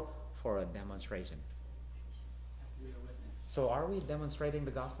world for a demonstration. Have to be a witness. So are we demonstrating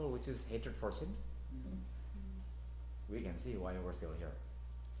the gospel, which is hatred for sin? We can see why we're still here.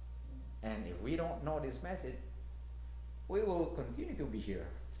 And if we don't know this message, we will continue to be here.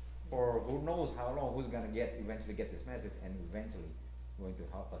 Or who knows how long, who's going to eventually get this message and eventually going to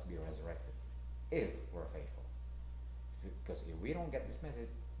help us be resurrected, if we're faithful. Because if we don't get this message,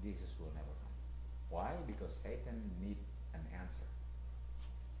 Jesus will never come. Why? Because Satan needs an answer.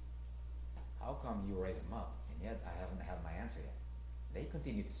 How come you raise him up and yet I haven't had my answer yet? They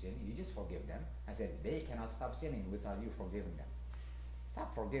continue to sin, you just forgive them. I said, they cannot stop sinning without you forgiving them.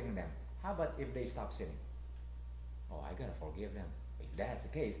 Stop forgiving them. How about if they stop sinning? Oh, I gotta forgive them. If that's the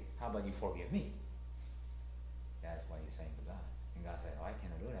case, how about you forgive me? That's what he's saying to God. And God said, oh, I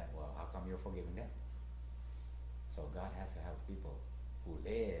cannot do that. Well, how come you're forgiving them? So God has to have people who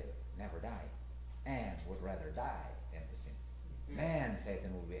live, never die, and would rather die than to sin. Then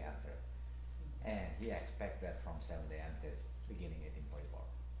Satan will be answered. And he expects that from Seventh-day Adventists beginning 1844.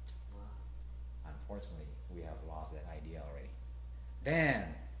 Unfortunately, we have lost that idea already. Then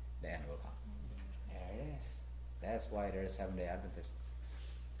the end will come. There it is. That's why there is Seventh-day Adventist.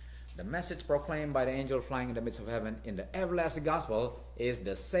 The message proclaimed by the angel flying in the midst of heaven in the everlasting gospel is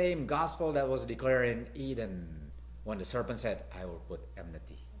the same gospel that was declared in Eden when the serpent said, I will put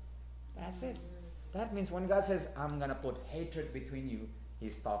enmity. That's it. That means when God says, I'm going to put hatred between you,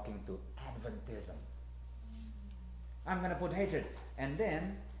 he's talking to Adventism. I'm going to put hatred. And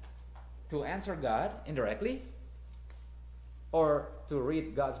then, to answer God indirectly, or to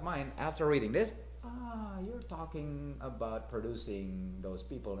read God's mind after reading this, you're talking about producing those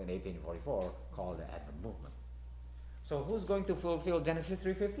people in 1844 called the Advent movement. So who's going to fulfill Genesis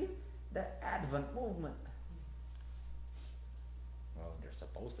 3:15? The Advent movement. Well, they're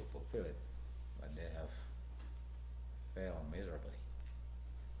supposed to fulfill it, but they have failed miserably.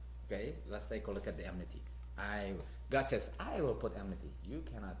 Okay, let's take a look at the enmity. God says, I will put enmity. You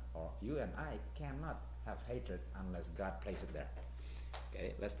cannot, or you and I cannot have hatred unless God places it there.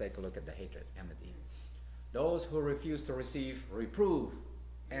 Okay, let's take a look at the hatred, enmity. Those who refuse to receive reproof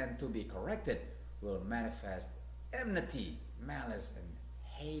and to be corrected will manifest enmity, malice, and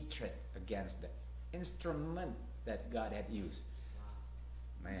hatred against the instrument that God had used.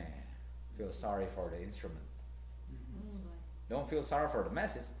 Man, feel sorry for the instrument. Don't feel sorry for the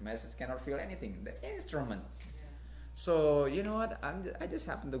message. The message cannot feel anything. The instrument. So, you know what? I just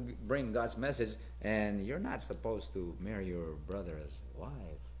happen to bring God's message, and you're not supposed to marry your brother's wife,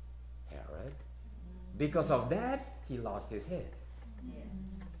 Herod. Because of that, he lost his head.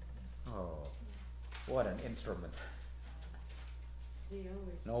 Oh, what an instrument.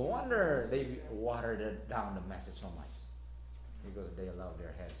 No wonder they watered it down the message so much. Because they love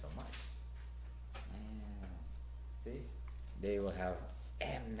their head so much. Man. See? They will have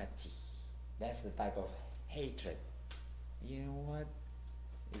enmity. That's the type of hatred. You know what?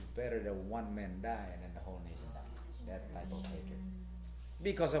 It's better that one man die and then the whole nation die. That type of hatred.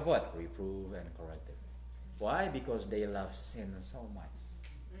 Because of what? Reprove and corrective. Why? Because they love sin so much.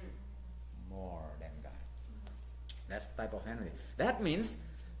 More than God. That's the type of enmity. That means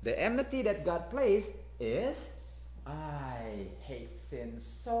the enmity that God placed is, I hate sin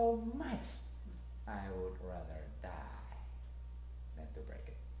so much, I would rather die than to break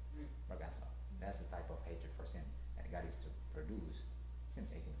it. That's the type of hatred for sin that God is to produce since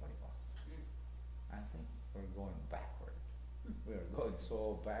 1844. I think we're going backward. We are going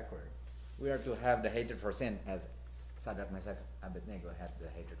so backward. We are to have the hatred for sin as Shadrach, Meshach, Abednego had the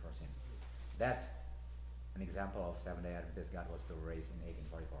hatred for sin. That's an example of Seventh-day Adventist God was to raise in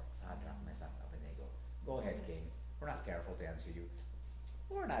 1844. Shadrach, Meshach, Abednego. Go ahead, King. We're not careful to answer you.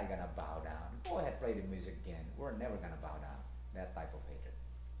 We're not going to bow down. Go ahead, play the music again. We're never going to bow down. That type of hatred.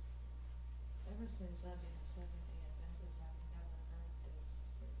 Ever since I've been a Seventh-day Adventist, I've never heard this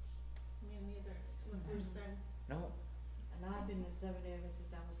preached. Me neither. It's my first time. No, And I've been a Seventh-day Adventist since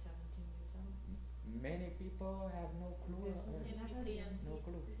I was 17 years old. many people No, I have no clue. This is another thing. No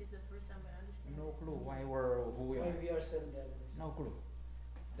clue. This is the first time I understand. No clue why we're who we Why are. we are Seventh Day Adventists. No clue.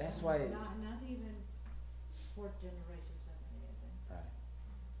 That's why. Not even fourth generation Seventh-day Adventist. Right.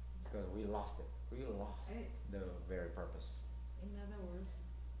 Because we lost it. We lost the very purpose. In other words,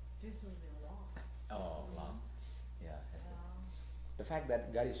 this was the lost. Oh, lost. Yeah. That's it. Um, The fact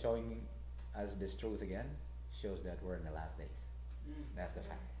that God is showing us this truth again shows that we're in the last days. That's the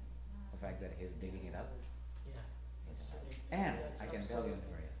fact. The fact that He's digging it up. Yeah. That's right. And Yeah, it's I can tell you,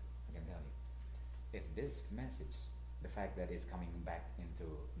 absolutely- Maria, I can tell you, if this message, the fact that it's coming back into,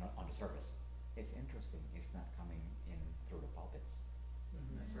 not on the surface, it's interesting. It's not coming in through the pulpits.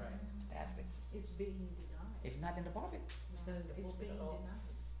 Mhm. That's right. That's it. It's being denied. It's not in the pulpit. It's not in the It's pulpit being at all. denied.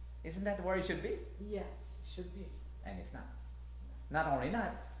 Isn't that where it should be? Yes. It should be. And it's not. Not only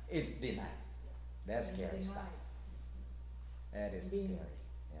not, it's denied. That's Being scary denied, stuff. That is Being scary.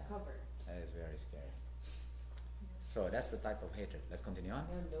 Yeah. Covered. That is very scary. So that's the type of hatred. Let's continue on.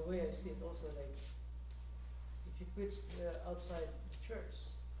 And the way I see it also, like, if you preach outside the church,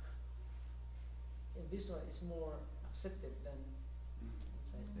 in this one is more accepted than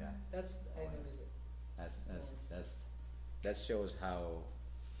inside. Yeah. That's, I notice it. That shows how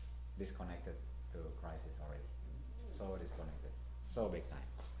disconnected to Christ is already. So disconnected. So big time.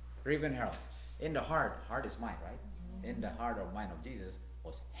 Reuben Harold. In the heart is mind, right? In the heart or mind of Jesus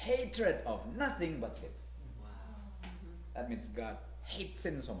was hatred of nothing but sin. Wow. That means God hates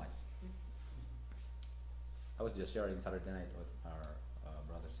sin so much. I was just sharing Saturday night with our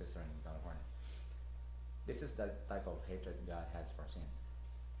brother sister in California. This is the type of hatred God has for sin.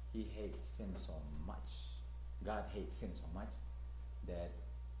 He hates sin so much. God hates sin so much that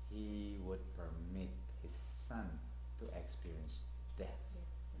He would permit His Son to experience death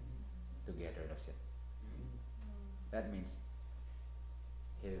to get rid of sin. That means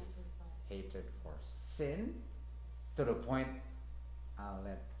His hatred for sin to the point, I'll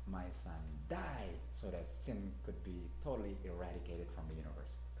let my Son die so that sin could be totally eradicated from the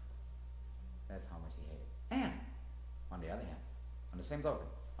universe. That's how much He hated. And on the other hand, on the same token,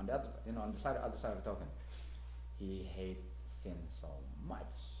 on the other, on the other side of the token, He hated sin so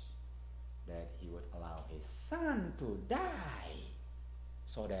much that He would allow His Son to die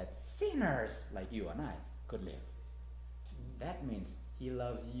so that sinners like you and I could live. That means He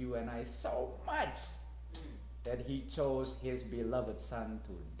loves you and I so much that He chose His beloved Son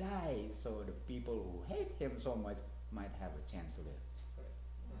to die so the people who hate Him so much might have a chance to live.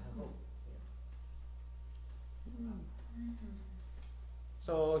 I hope.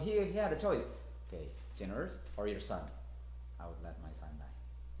 So he had a choice. Okay, sinners or your son? I would let my son die.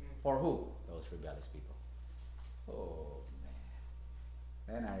 For who? Those rebellious people. Oh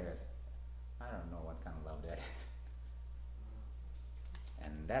man. Then I guess, I don't know what kind of love that is.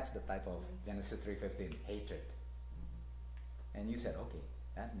 And that's the type of Genesis 3:15, hatred. And you said, okay,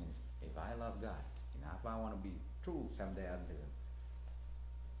 that means if I love God, if I want to be true Seventh-day Adventism,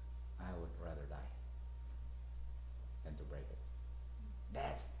 I would rather die than to break it.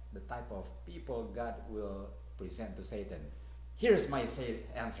 That's the type of people God will present to Satan. Here's my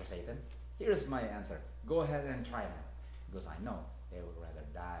answer, Satan. Here's my answer. Go ahead and try that. Because I know they would rather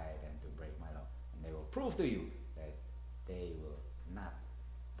die than to break my law. And they will prove to you that they will not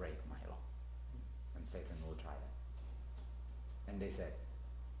break my law. And Satan will try that. And they said,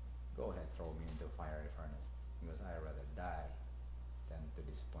 go ahead, throw me into a fiery furnace. Because I rather die than to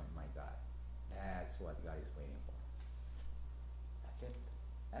disappoint my God. That's what God is waiting for. That's it.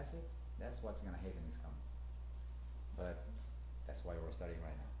 That's it. That's what's going to hasten His coming. But that's why we're studying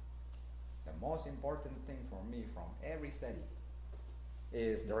right now. The most important thing for me from every study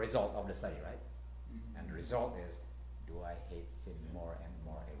is the result of the study, right? And the result is, do I hate sin more and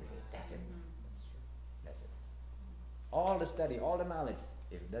more every day? That's it. That's true. That's it. All the study, all the knowledge,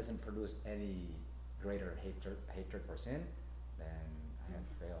 if it doesn't produce any greater hatred for sin, then I have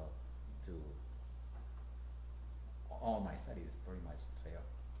failed to. All my studies pretty much fail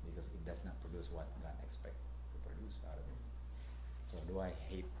because it does not produce what God expects to produce out of it. So do I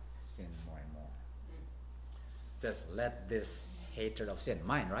hate sin more and more? It says, let this hatred of sin,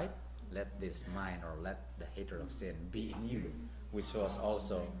 mine, right? Let this mind or let the hatred of sin be in you, which was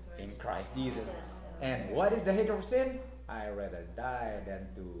also in Christ Jesus. And what is the hatred of sin? I rather die than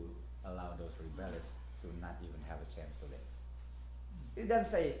to allow those rebellious to not even have a chance to live. It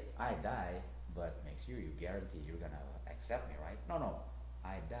doesn't say, I die, but make sure you guarantee you're going to accept me, right? No.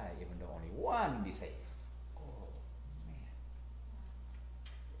 I die even though only one be saved. Oh, man.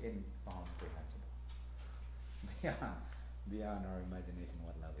 Incomprehensible. Beyond our imagination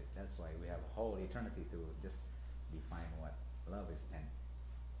what love is. That's why we have whole eternity to just define what love is. And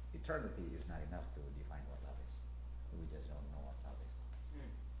eternity is not enough to define what love is. We just don't know what love is.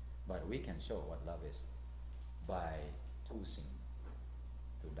 But we can show what love is by choosing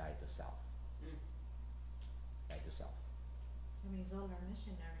to die to self. Die to self. That means all our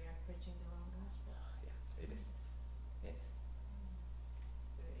missionary are preaching the wrong gospel. Yeah, it is. It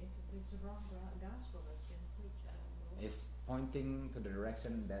is. It's the wrong gospel that's been preached. I don't know. It's pointing to the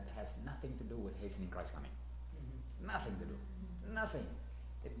direction that has nothing to do with hastening Christ's coming. Nothing to do. Nothing.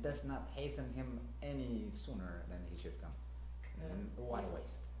 It does not hasten him any sooner than he should come. In what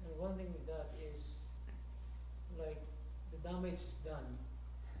ways? And one thing with that is, like, the damage is done,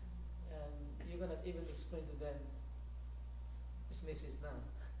 and you cannot even explain to them, this mess is done.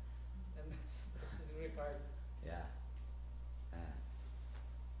 And that's really hard. Yeah.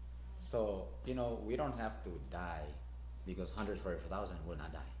 So, we don't have to die because 100 for every 1,000 will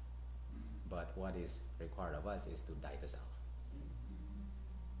not die. But what is required of us is to die to self.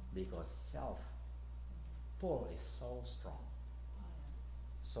 Because self pull is so strong.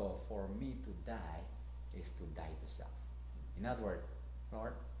 So for me to die is to die to self. In other words,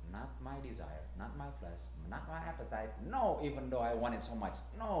 Lord, not my desire, not my flesh, not my appetite. No, even though I want it so much.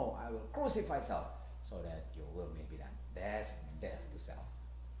 No, I will crucify self so that your will may be done. That's death to self.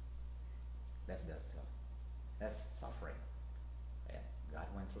 That's death to self. That's suffering. Yeah, God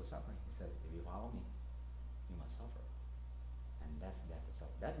went through suffering. He says, if you follow me, you must suffer. And that's death to self.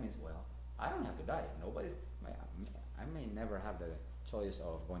 That means, well, I don't have to die. I may never have the choice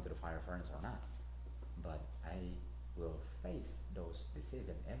of going to the fire furnace or not. But I will face those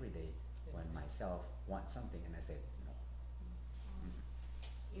decisions every day when myself wants something and I say, no.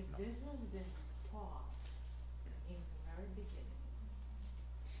 If No. this has been taught in the very beginning,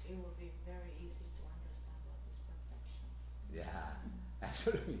 it will be very easy to understand what is perfection. Yeah,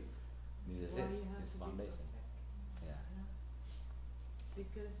 absolutely. This is Why it. you have This to be foundation. perfect, Yeah. you know?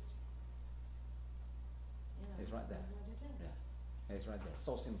 Because, It's right there. that's what it is. Yeah. It's right there.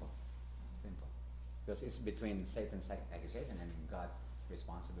 So simple. Simple. Because it's between Satan's accusation and God's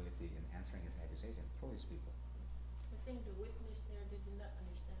responsibility in answering his accusation through his people. I think the witness there, they did not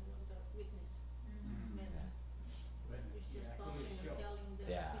understand what the witness meant. Yeah. When It's you just actually talking show, and telling them,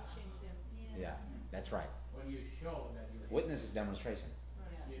 Yeah. teaching them. Yeah, that's right. when you show that you hate Witness is demonstration.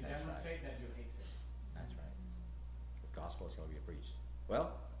 Yeah. you That's demonstrate that you hate sin. That's right. The gospel shall be preached.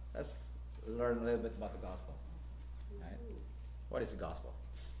 Well, let's learn a little bit about the gospel. Right? What is the gospel?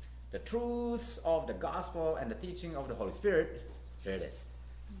 The truths of the gospel and the teaching of the Holy Spirit. There it is.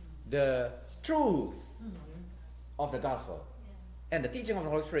 The truth of the gospel and the teaching of the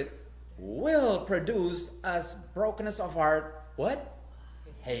Holy Spirit will produce us brokenness of heart. What?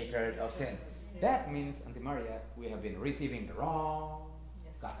 Hatred of sin. That means, Auntie Maria, we have been receiving the wrong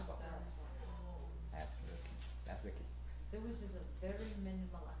gospel. That's the key. That's the key. There was just a very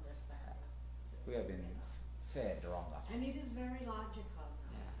minimal understanding. We have been fed the wrong gospel. And it is very logical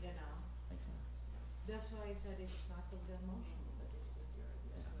now, Yeah. you know. Makes sense. That's why I said it's not of the emotional, but it's of your,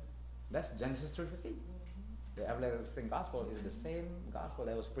 you know. That's Genesis 3:15. The everlasting gospel is the same gospel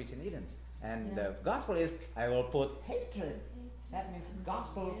that was preached in Eden. And the gospel is, I will put hatred. That means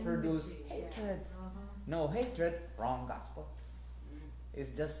gospel produce hatred. No hatred, wrong gospel.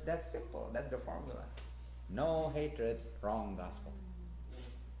 It's just that simple. That's the formula. No hatred, wrong gospel.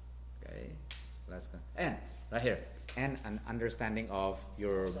 Okay, let's go. And right here, and an understanding of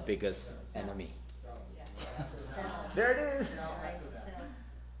your biggest enemy. There it is.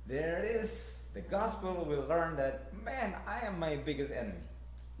 There it is. The gospel will learn that, man, I am my biggest enemy,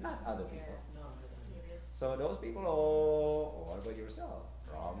 not other people. No, So those people, oh, what about yourself?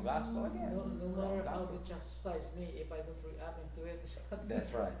 Wrong gospel again. no Wrong matter how gospel. they chastise me, if I don't react into it, it's not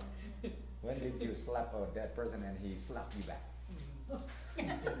That's right. When did you slap a dead person and he slapped you back?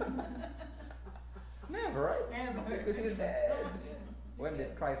 Never, right? Never. Because he's dead. Yeah. When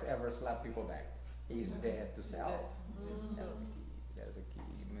did Christ ever slap people back? He's dead to self. Dead. That's the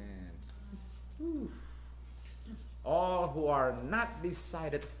key, man. Oof. All who are not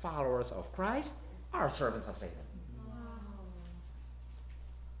decided followers of Christ are servants of Satan.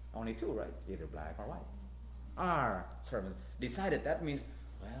 Only two, right? Either black or white. Are servants. Decided, that means,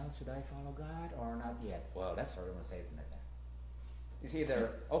 well, should I follow God or not yet? Well, that's servant of Satan right there. It's either,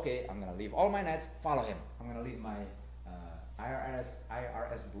 okay, I'm going to leave all my nets, follow him. I'm going to leave my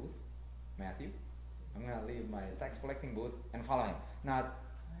IRS booth, Matthew. I'm going to leave my tax collecting booth and follow him. Not,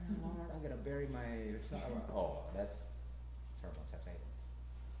 well, Lord, I'm going to bury my sorrow. Oh, that's servants of Satan.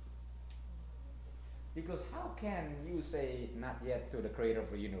 Because how can you say not yet to the creator of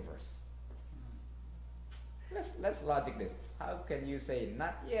the universe? Let's logic this. How can you say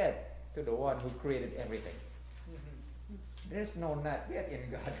not yet to the one who created everything? There's no not yet in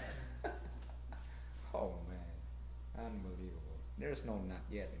God. Oh man. Unbelievable. There's no not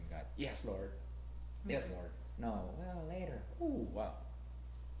yet in God. Yes, Lord. Yes, Lord. No, well, later. Ooh, wow.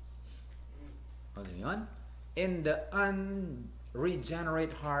 Continue on. In the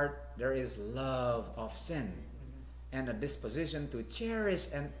unregenerate heart, there is love of sin and a disposition to cherish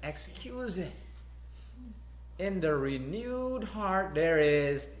and excuse it. In the renewed heart, there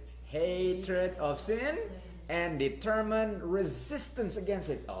is hatred of sin and determined resistance against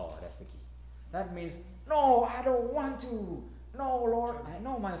it. Oh, that's the key. That means, no, I don't want to. No, Lord, I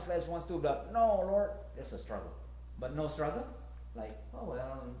know my flesh wants to, but no, Lord, there's a struggle. But no struggle? Like, oh,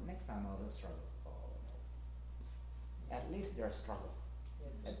 well, next time I'll struggle. Oh, no. At least there's struggle.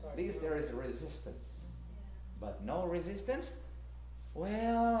 At least there is resistance. But no resistance?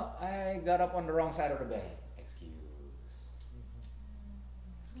 Well, I got up on the wrong side of the bed. Excuses.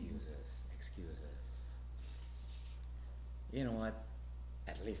 You know what?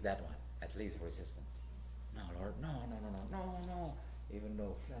 At least that one. At least resistance. No, Lord, no. Even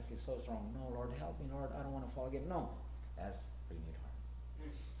though flesh is so strong. No, Lord, help me, Lord. I don't want to fall again. No. That's renewed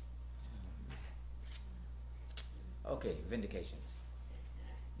heart. Okay, vindication.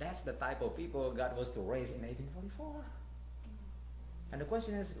 That's the type of people God was to raise in 1844. And the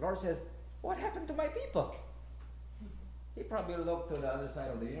question is, Lord says, what happened to my people? He probably looked to the other side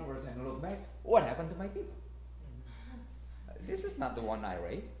of the universe and looked back, what happened to my people? This is not the one I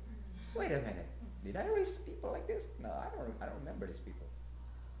raised. Wait a minute. Did I raise people like this? No, I don't remember these people.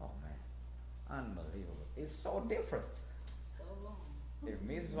 Oh man. Unbelievable. It's so different. So long. If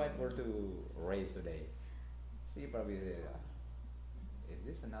Mrs. White were to raise today, she probably say, is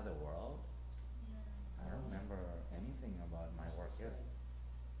this another world? I don't remember anything about my work here.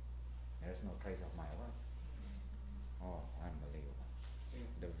 There's no trace of my work. Oh, unbelievable.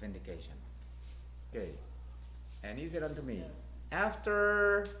 The vindication. Okay. And he said unto me,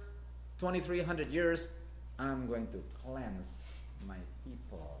 after 2300 years, I'm going to cleanse my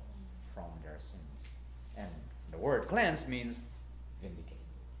people from their sins. And the word cleanse means vindicate.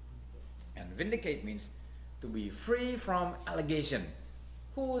 And vindicate means to be free from allegation.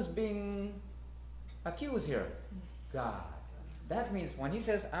 Who's being accused here? God. That means when he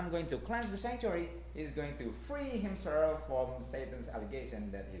says, I'm going to cleanse the sanctuary, he's going to free himself from Satan's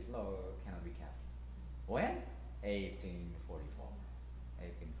allegation that his law cannot be kept. When? 1844.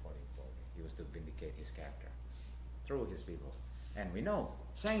 1844. He was to vindicate his character through his people. And we know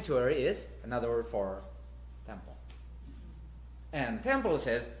sanctuary is another word for temple. And temple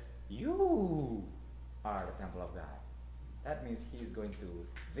says, you are the temple of God. That means he's going to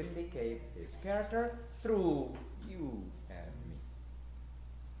vindicate his character through you and me.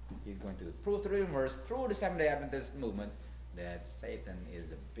 He's going to prove to the universe through the Seventh-day Adventist movement that Satan is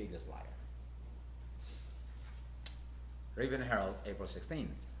the biggest liar. Raven Herald, April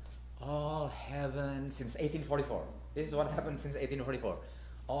 16. All heaven since 1844. This is what happened since 1844.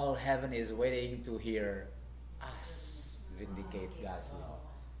 All heaven is waiting to hear us vindicate God's law.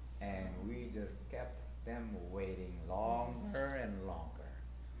 And we just kept them waiting longer and longer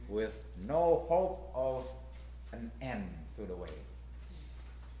with no hope of an end to the way.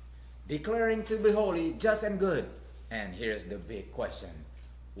 Declaring to be holy, just and good. And here's the big question.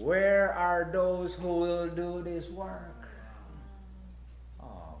 Where are those who will do this work?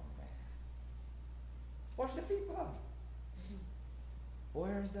 Oh man. Where's the people?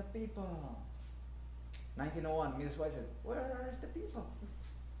 Where's the people? 1901, Mrs. White said, where's the people?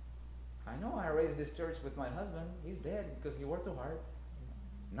 I know I raised this church with my husband. He's dead because he worked too hard.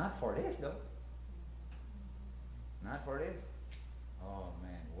 Not for this though. Not for this. Oh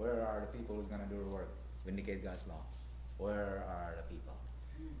man, where are the people who's going to do the work? Vindicate God's law. Where are the people?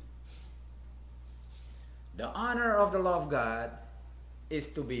 The honor of the law of God is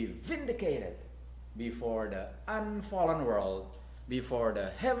to be vindicated before the unfallen world, before the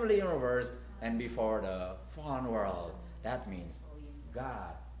heavenly universe, and before the fallen world. That means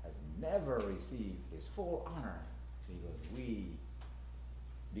God has never received his full honor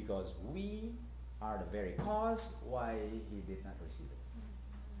because we are the very cause why he did not receive it.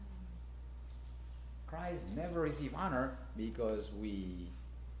 Christ never received honor because we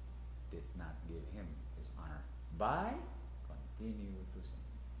did not give him his honor by continue to sin.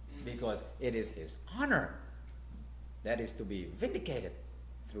 Because it is his honor that is to be vindicated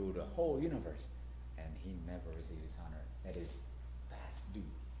through the whole universe, and he never received his honor. That is past due.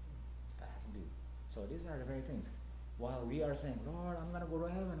 Past due. So these are the very things. While we are saying, Lord, I'm going to go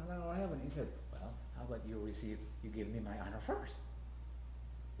to heaven, I'm going to go to heaven, he says, well, how about you give me my honor first?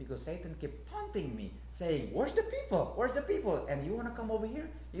 Because Satan kept taunting me, saying, where's the people? Where's the people? And you want to come over here?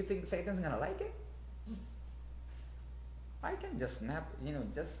 You think Satan's going to like it? I can just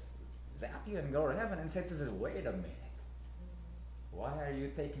just zap you and go to heaven. And Satan says, wait a minute. Why are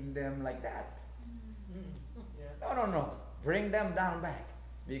you taking them like that? Yeah. No. Bring them down back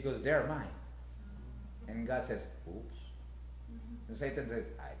because they're mine. And God says, oops. And Satan says,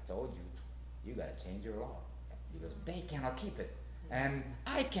 I told you, you got to change your law because they cannot keep it. And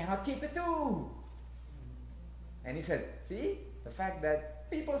I cannot keep it too. And he says, see, the fact that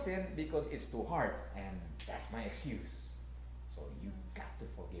people sin because it's too hard, and that's my excuse. So you got to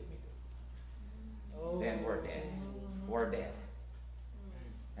forgive me too. Oh. Then we're dead. We're dead.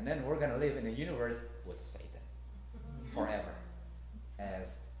 And then we're going to live in a universe with Satan forever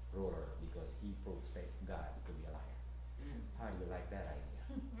as ruler because he proved God to be a liar. How do you like that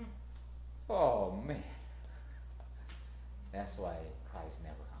idea? Oh man. That's why Christ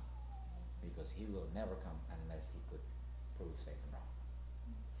never comes. Because he will never come unless he could prove Satan wrong.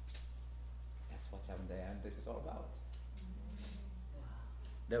 That's what Seventh-day Adventist is all about.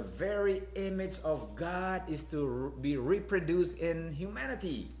 The very image of God is to be reproduced in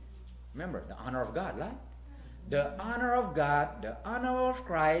humanity. Remember, the honor of God, right? The honor of God, the honor of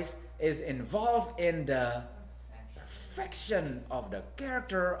Christ is involved in the perfection of the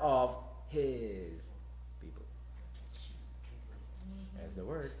character of his people. There's the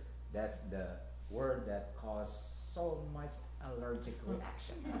word. That's the word that caused so much allergic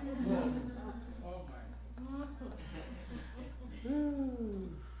reaction. Oh my.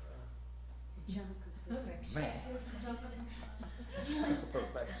 Junk of perfection. Man.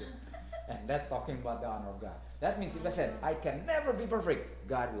 Perfection. And that's talking about the honor of God. That means if I said, I can never be perfect,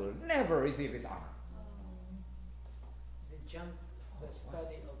 God will never receive his honor. The jump, the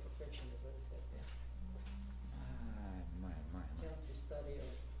study of perfection is what it said. My. Jump the study of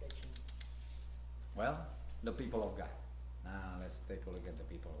perfection. Well, the people of God. Now let's take a look at the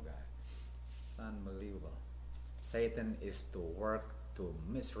people of God. It's unbelievable. Satan is to work to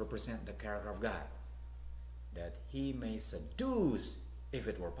misrepresent the character of God, that he may seduce, if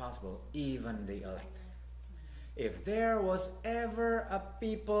it were possible, even the elect. If there was ever a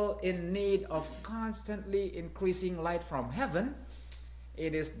people in need of constantly increasing light from heaven,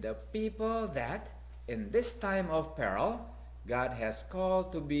 it is the people that, in this time of peril, God has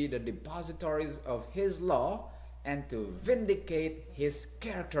called to be the depositories of his law and to vindicate his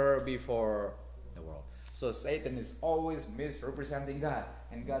character before the world. So Satan is always misrepresenting God.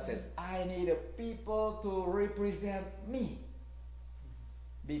 And God says, I need a people to represent me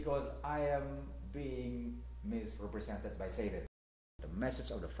because I am being misrepresented by Satan. The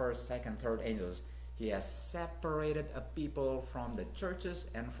message of the first, second, third angels, he has separated a people from the churches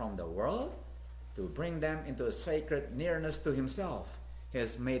and from the world to bring them into a sacred nearness to himself. He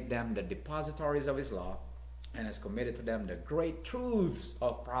has made them the depositories of his law and has committed to them the great truths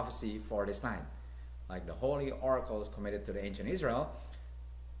of prophecy for this time. Like the holy oracles committed to the ancient Israel,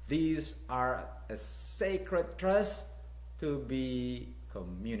 these are a sacred trust to be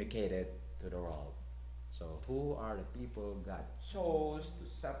communicated to the world. So who are the people God chose to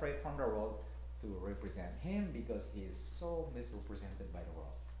separate from the world to represent him because he is so misrepresented by the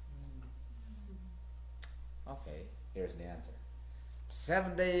world? Okay, here's the answer.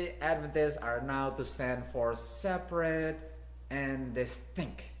 Seventh-day Adventists are now to stand for separate and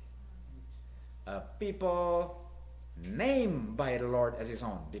distinct. A people named by the Lord as his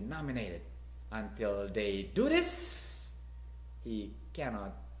own, denominated. Until they do this, he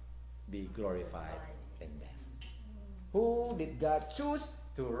cannot be glorified in them. Who did God choose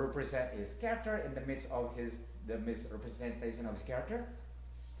to represent his character in the midst of the misrepresentation of his character?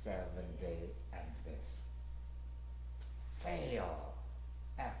 Seventh-day Adventists. Fail.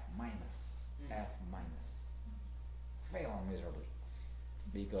 F minus. Fail miserably.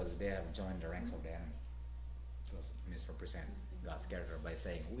 Because they have joined the ranks of the enemy. Because misrepresent God's character by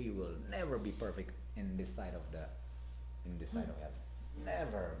saying we will never be perfect in this side of heaven.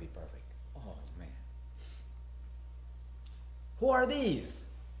 Never be perfect. Oh man. Who are these?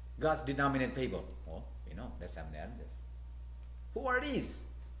 God's denominated people. Oh, that's Seventh-day Adventists. Who are these?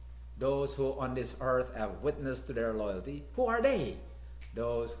 Those who on this earth have witnessed to their loyalty. Who are they?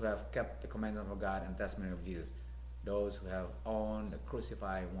 Those who have kept the commandments of God and testimony of Jesus. Those who have owned the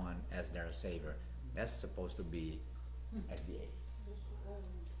crucified one as their Savior. That's supposed to be SDA.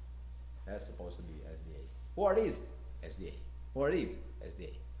 That's supposed to be SDA. Who are these? SDA. Who are these?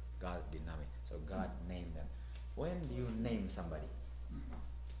 SDA. God's denominated. So God named them. When do you name somebody?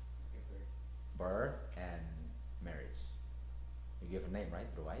 Birth and marriage. You give a name, right?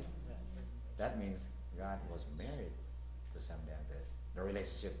 Through wife. That means God was married to Seventh-day Adventists. The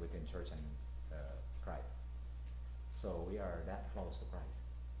relationship between church and Christ. So we are that close to Christ.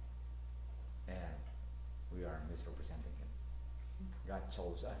 And we are misrepresenting him. God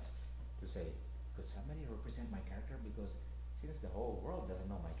chose us to say, could somebody represent my character? Because since the whole world doesn't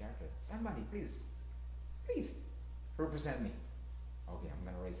know my character, somebody please represent me. Okay, I'm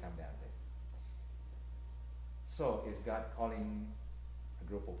going to raise Seventh-day Adventists. So is God calling a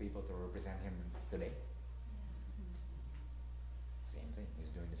group of people to represent Him today? Same thing. He's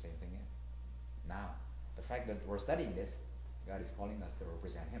doing the same thing here. Now, the fact that we're studying this, God is calling us to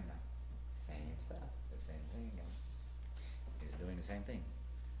represent Him now. Same stuff, the same thing again. He's doing the same thing.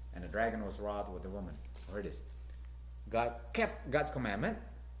 And the dragon was wroth with the woman. Hear this. God kept God's commandment,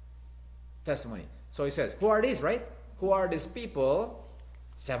 testimony. So he says, who are these, right? Who are these people?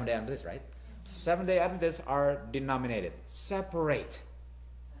 Seventh-day Adventists, right? Seventh-day Adventists are denominated, separate.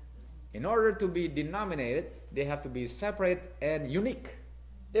 In order to be denominated, they have to be separate and unique,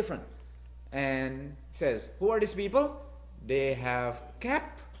 different. And it says, who are these people? They have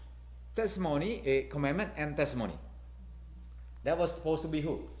kept testimony, a commandment and testimony. That was supposed to be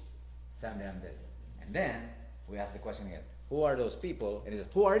who? Seventh-day Adventists. And then we ask the question again, who are those people? And he says,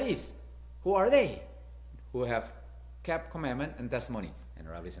 who are these? Who are they? Who have kept commandment and testimony. And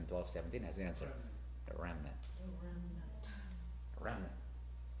Revelation 12:17 has the answer. The remnant. The remnant.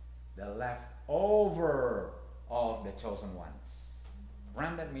 The leftover of the chosen ones.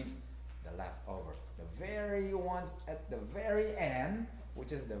 Remnant means the leftover. The very ones at the very end,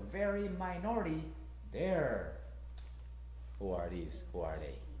 which is the very minority, there. Who are these? Who are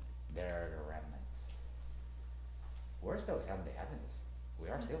they? They're the remnant. We're still Seventh-day Adventists. We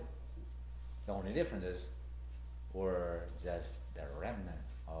are still. The only difference is we're just the remnant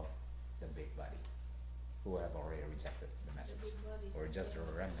of the big body who have already rejected the message. We're just a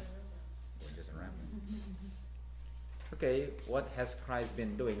remnant. We're just a remnant. Okay, what has Christ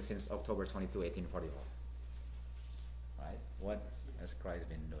been doing since October 22, 1844? Right? What has Christ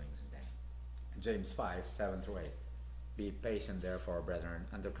been doing since then? James 5:7-8. Be patient therefore, brethren,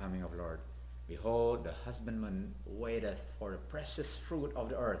 unto the coming of the Lord. Behold, the husbandman waiteth for the precious fruit of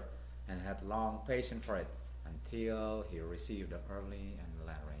the earth, and hath long patience for it, until he receive the early and the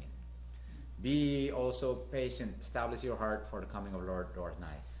latter rain. Be also patient, establish your heart, for the coming of the Lord draweth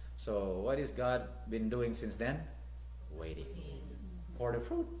nigh. So what has God been doing since then? Waiting for the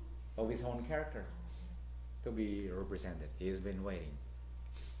fruit of His own character to be represented. He has been waiting.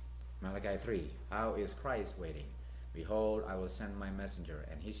 Malachi 3, how is Christ waiting? Behold, I will send my messenger,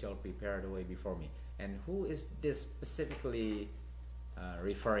 and he shall prepare the way before me. And who is this specifically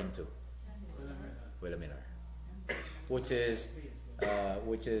referring to? William Miller, which is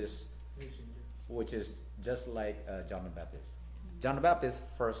just like John the Baptist. John the Baptist,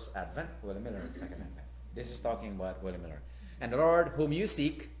 first advent. William Miller, second advent. This is talking about William Miller. And the Lord whom you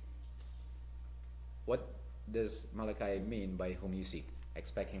seek. What does Malachi mean by whom you seek?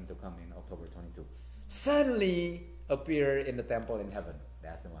 Expect Him to come in October 22. Suddenly appear in the temple in heaven.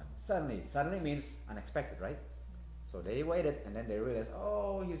 That's the one. Suddenly means unexpected, right? So they waited, and then they realized,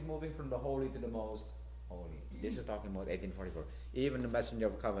 oh, He's moving from the holy to the most holy. This is talking about 1844. Even the messenger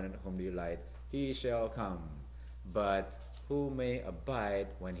of covenant whom you light, he shall come. But who may abide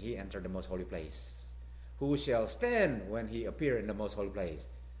when He enter the most holy place? Who shall stand when He appear in the most holy place?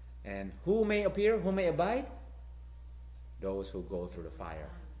 And who may appear? Who may abide? Those who go through the fire.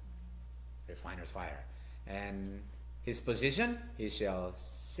 Refiner's fire. And His position, He shall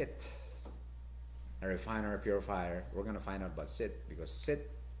sit. A refiner, a purifier. We're going to find out about sit, because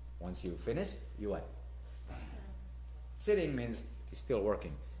sit, once you finish, you what? Stand. Sitting means He's still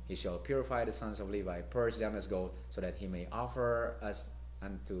working. He shall purify the sons of Levi, purge them as gold, so that He may offer us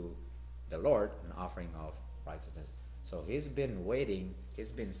unto the Lord an offering of righteousness. So He's been waiting,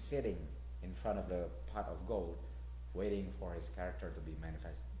 He's been sitting in front of the pot of gold, waiting for His character to be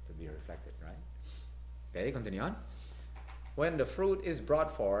manifested, to be reflected, right? Okay, continue on. When the fruit is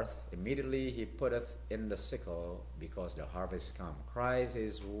brought forth, immediately He putteth in the sickle, because the harvest is come. Christ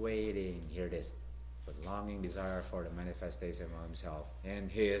is waiting, hear this, with longing desire for the manifestation of Himself in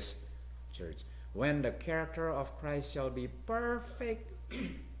His church. When the character of Christ shall be perfect,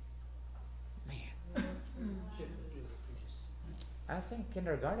 man, I think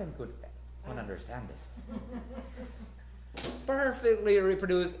kindergarten could understand this. Perfectly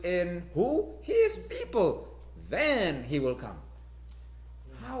reproduced in who? His people. Then He will come.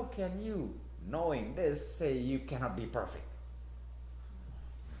 How can you, knowing this, say you cannot be perfect?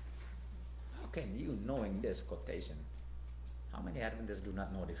 How can you, knowing this quotation? How many Adventists do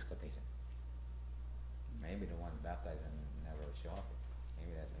not know this quotation? Maybe the ones baptized and never show up.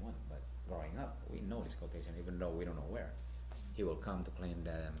 Maybe that's the one. But growing up, we know this quotation, even though we don't know where. He will come to claim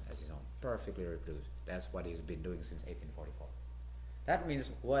them as His own. Perfectly reproduced. That's what He's been doing since 1844. That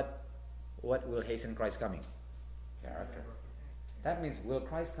means what will hasten Christ's coming? Character. That means, will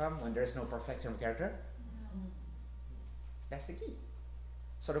Christ come when there's no perfection of character? That's the key.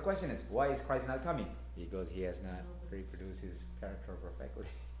 So the question is, why is Christ not coming? Because he has not reproduced his character perfectly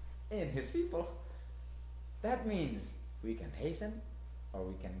in his people. That means we can hasten or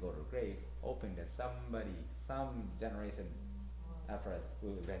we can go to the grave hoping that somebody, some generation after us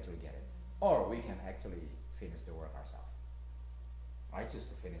will eventually get it. Or we can actually finish the work ourselves. I choose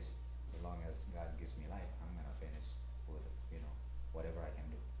to finish. As long as God gives me life, I'm going to finish with, whatever I can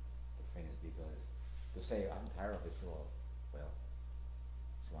do to finish. Because to say I'm tired of this world, well,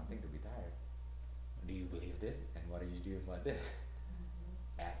 it's one thing to be tired. Do you believe this? And what are you doing about this?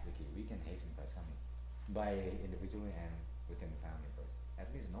 That's the key. We can hasten Christ's coming by individually and within the family first.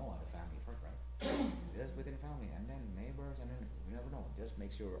 At least know the family first, right? Just within the family, and then neighbors, and then you never know. Just make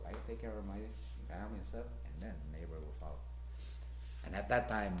sure I take care of my family and stuff, and then neighbor will follow. And at that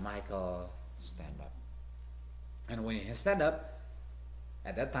time, Michael stand up. And when he stand up,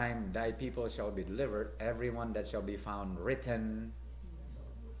 at that time, thy people shall be delivered, everyone that shall be found written.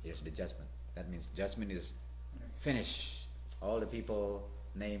 Here's the judgment. That means judgment is finished. All the people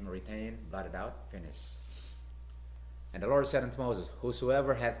named, retained, blotted out, finished. And the Lord said unto Moses,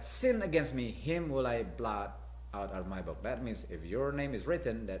 whosoever hath sinned against me, him will I blot out of my book. That means if your name is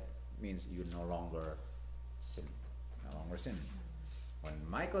written, that means you no longer sin. No longer sin. When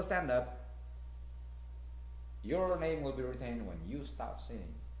Michael stand up, your name will be retained. When you stop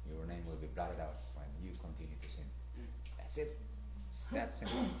sinning, your name will be blotted out when you continue to sin. That's it. It's that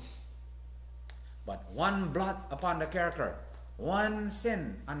simple. But one blot upon the character, one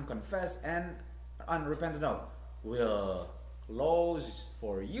sin unconfessed and unrepented of, will close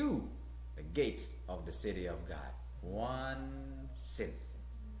for you the gates of the city of God. One sin.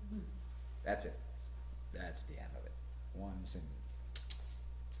 That's it. That's the end of it. One sin.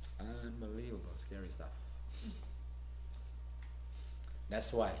 Unbelievable, scary stuff.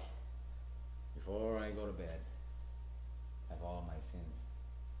 That's why, before I go to bed, have all my sins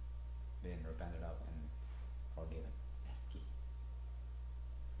been repented of and forgiven. That's the key.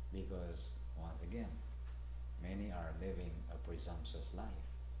 Because, once again, many are living a presumptuous life.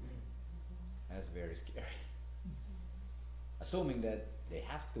 That's very scary. Assuming that they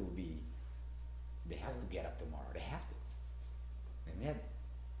have to get up tomorrow. They have to. And yet,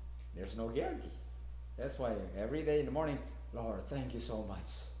 there's no guarantee. That's why every day in the morning, Lord, thank you so much.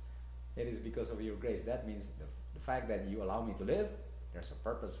 It is because of your grace. That means the fact that you allow me to live, there's a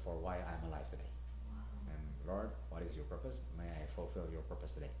purpose for why I'm alive today. And Lord, what is your purpose? May I fulfill your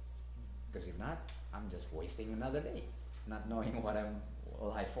purpose today. Because if not, I'm just wasting another day, not knowing what I'm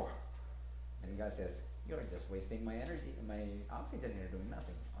alive for. And God says, you're just wasting my energy, my oxygen here doing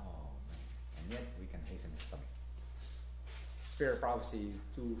nothing. Oh, man. And yet we can hasten his coming. Spirit Prophecy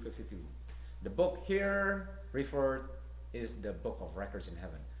 2:52. The book here referred is the book of records in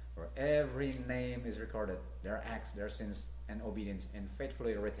heaven, where every name is recorded, their acts, their sins, and obedience, and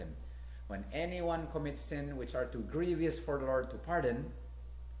faithfully written. When anyone commits sin which are too grievous for the Lord to pardon,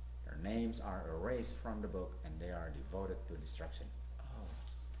 their names are erased from the book, and they are devoted to destruction. Oh,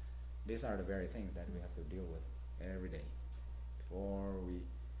 these are the very things that we have to deal with every day before we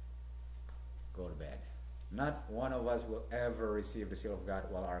go to bed. Not one of us will ever receive the seal of God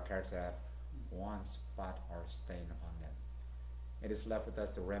while our characters have one spot or stain upon them. It is left with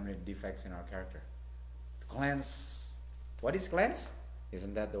us to remedy defects in our character. To cleanse. What is cleanse?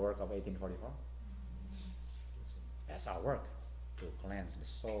 Isn't that the work of 1844? That's our work. To cleanse the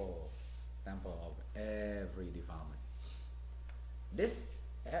soul, temple of every defilement. This,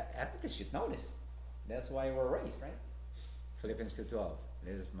 Adventists should know this. That's why we're raised, right? Philippians 2:12.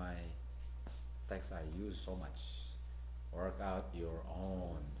 This is my text I use so much. Work out your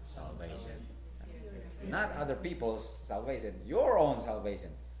own salvation. Not other people's salvation, your own salvation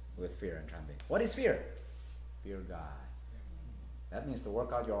with fear and trembling. What is fear? Fear God. That means to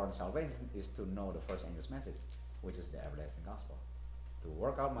work out your own salvation is to know the first English message, which is the everlasting gospel. To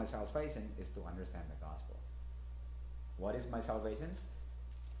work out my salvation is to understand the gospel. What is my salvation?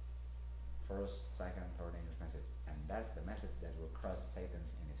 First, second, third English message. And that's the message that will crush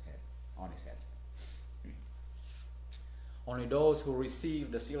Satan's in his head, on his head. Only those who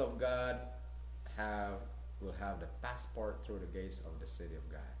receive the seal of God will have the passport through the gates of the city of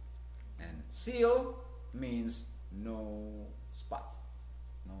God. And seal means no spot,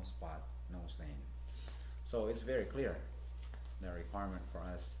 no stain. So it's very clear, the requirement for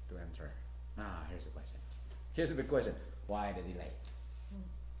us to enter. Now, here's the question. Here's the big question. Why the delay?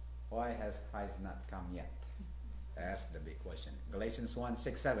 Why has Christ not come yet? That's the big question. Galatians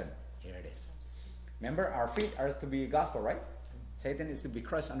 1:6-7. Here it is. Remember, our feet are to be gospel, right? Satan is to be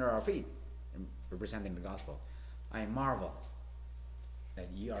crushed under our feet, representing the gospel. I marvel that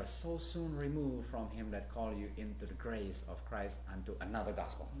ye are so soon removed from him that called you into the grace of Christ unto another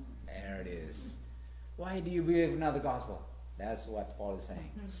gospel. There it is. Why do you believe another gospel? That's what Paul is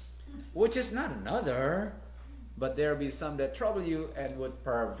saying. Which is not another, but there be some that trouble you and would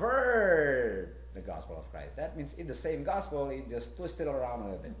pervert the gospel of Christ. That means in the same gospel, it just twisted around a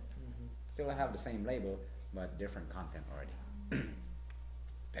little bit. Still have the same label, but different content already.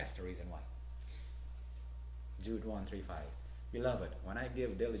 That's the reason why. Jude 1:3-5. Beloved, when I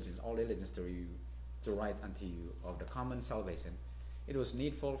give diligence, all diligence to you, to write unto you of the common salvation, it was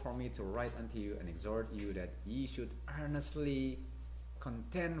needful for me to write unto you and exhort you that ye should earnestly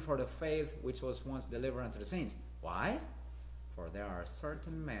contend for the faith which was once delivered unto the saints. Why? For there are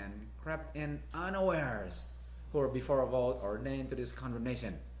certain men crept in unawares, who were before of old ordained to this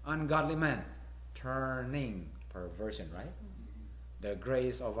condemnation, ungodly men, turning perversion, right? The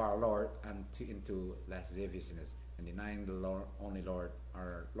grace of our Lord into lasciviousness, and denying the Lord, only Lord,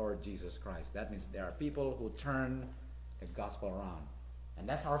 our Lord Jesus Christ. That means there are people who turn the gospel around, and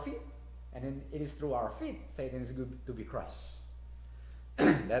that's our feet. And then it is through our feet Satan is good to be crushed.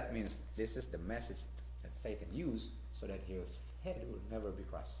 That means this is the message that Satan used so that his head will never be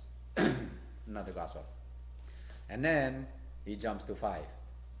crushed. Another gospel. And then he jumps to 5.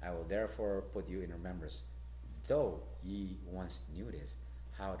 I will therefore put you in remembrance, though ye once knew this,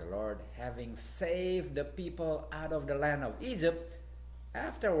 how the Lord, having saved the people out of the land of Egypt,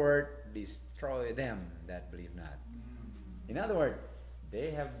 afterward destroyed them that believe not. In other words,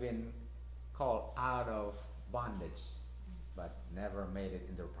 they have been called out of bondage, but never made it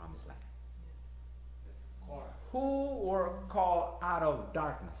into the promised land. Who were called out of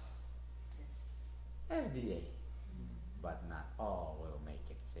darkness? SDA. But not all will make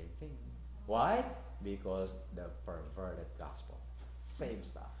it. Same thing. Why? Because the perverted gospel. Same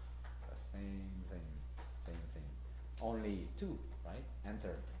stuff. The same thing. Same thing. Only 2, right?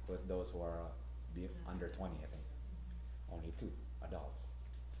 Enter with those who are under 20, I think. Only 2 adults.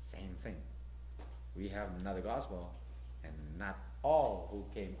 Same thing. We have another gospel, and not all who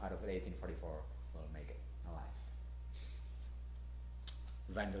came out of 1844 will make it alive.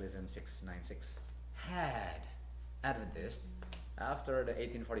 Evangelism 696. Had Adventist, after the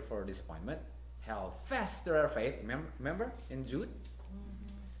 1844 disappointment, held fast to their faith. Remember in Jude?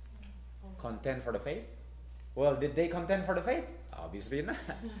 Contend for the faith. Well, did they contend for the faith? Obviously not.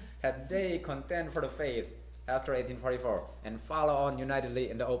 Had they contend for the faith after 1844 and follow on unitedly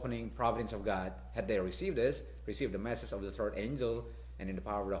in the opening providence of God, had they received the message of the third angel and in the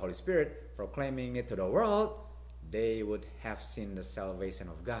power of the Holy Spirit, proclaiming it to the world, they would have seen the salvation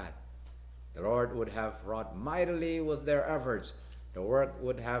of God. The Lord would have wrought mightily with their efforts. The work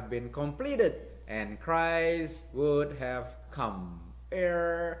would have been completed, and Christ would have come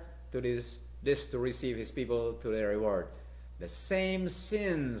ere to this to receive his people to their reward. The same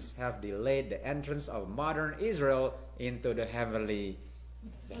sins have delayed the entrance of modern Israel into the heavenly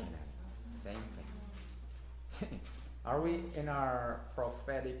Canaan. Same thing. Are we in our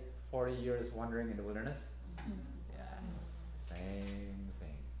prophetic 40 years wandering in the wilderness? Yeah. Same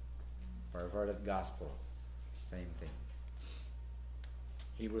thing. Perverted gospel. Same thing.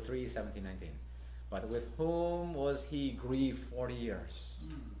 Hebrews 3:17-19. But with whom was he grieved 40 years?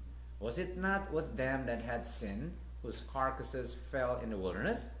 Was it not with them that had sinned, whose carcasses fell in the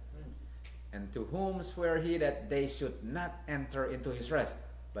wilderness? And to whom sware he that they should not enter into his rest,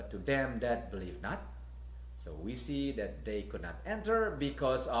 but to them that believe not? So we see that they could not enter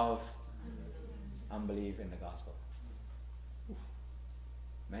because of unbelief in the gospel.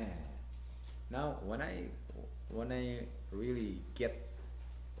 Man. Now when I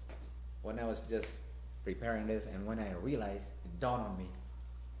was just preparing this, and when I realized, it dawned on me,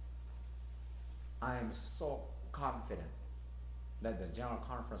 I am so confident that the General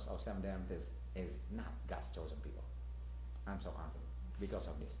Conference of Seventh-day Adventists is not God's chosen people. I'm so confident because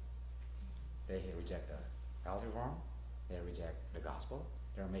of this. They reject the health reform. They reject the gospel.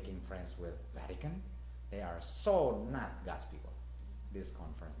 They're making friends with Vatican. They are so not God's people. This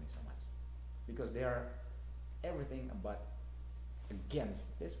confirms me so much, because they are everything but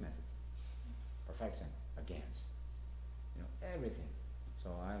against this message. Perfection against, everything. So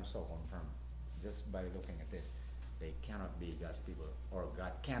I am so confirmed just by looking at this. They cannot be God's people, or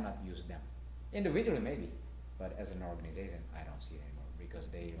God cannot use them. Individually maybe, but as an organization, I don't see it anymore, because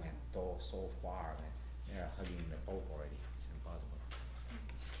they went so far that they're hugging the Pope already. It's impossible.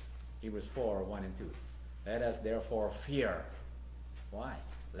 Hebrews 4:1-2. Let us therefore fear. Why?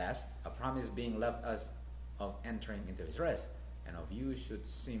 Lest a promise being left us of entering into his rest, and of you should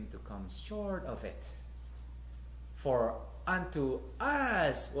seem to come short of it. For unto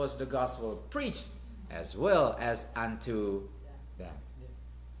us was the gospel preached, as well as unto them.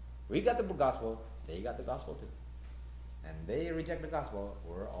 We got the gospel, they got the gospel too. And they reject the gospel,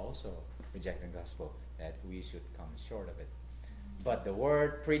 we're also rejecting the gospel, that we should come short of it. But the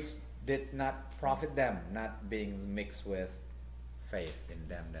word preached did not profit them, not being mixed with faith in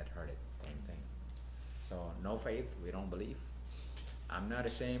them that heard it. Same thing. So no faith, we don't believe. I'm not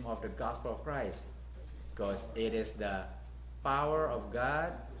ashamed of the gospel of Christ, because it is the power of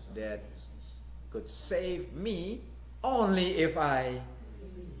God that could save me only if I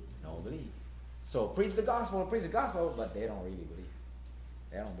don't believe. So preach the gospel, but they don't really believe.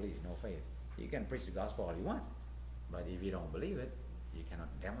 They don't believe, no faith. You can preach the gospel all you want, but if you don't believe it, you cannot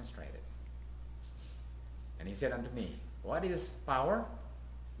demonstrate it. And he said unto me, what is power?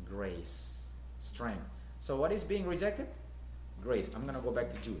 Grace, strength. So what is being rejected? Grace. I'm going to go back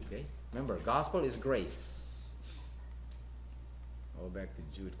to Jude, okay? Remember, gospel is grace. Go back to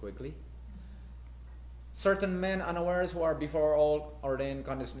Jude quickly. Certain men unawares who are before all ordained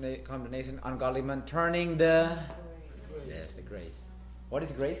condemnation, ungodly men, turning the grace. What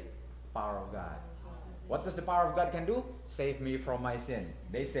is grace? Power of God. What does the power of God can do? Save me from my sin.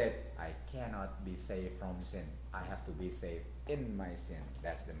 They said, I cannot be saved from sin. I have to be saved in my sin.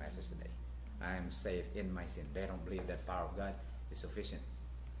 That's the message today. I am saved in my sin. They don't believe that power of God is sufficient.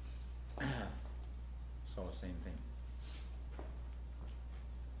 So same thing.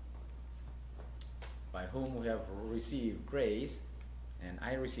 By whom we have received grace, and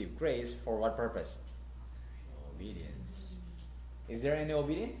I received grace for what purpose? Obedience. Is there any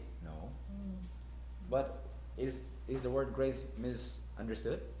obedience? No. But is the word grace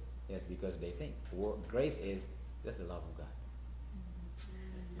misunderstood? Yes, because they think grace is just the love of God.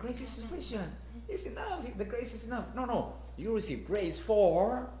 Grace is sufficient. It's enough. The grace is enough. No. You receive grace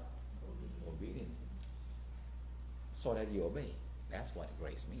for obedience. So that you obey. That's what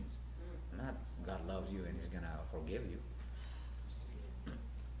grace means. Not God loves you and He's going to forgive you.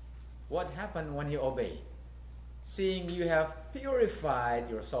 What happened when you obey? Seeing you have purified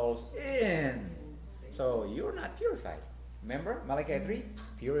your souls in. So you're not purified. Remember Malachi 3?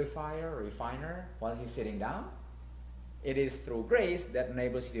 Purifier, refiner, while he's sitting down. It is through grace that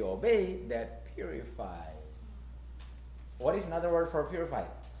enables you to obey that purify. What is another word for purify?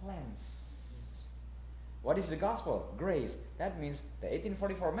 Cleanse. What is the gospel? Grace. That means the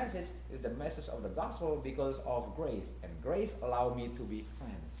 1844 message is the message of the gospel because of grace. And grace allowed me to be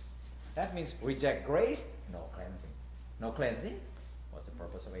cleansed. That means reject grace, no cleansing. No cleansing? What's the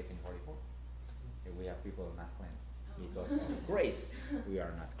purpose of 1844? If we have people not cleansed. Because of grace, we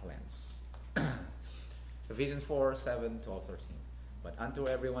are not cleansed. Ephesians 4, 7, 12, 13. But unto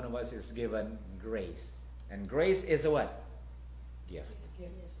every one of us is given grace. And grace is a what? Gift.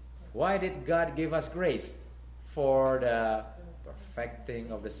 Why did God give us grace? For the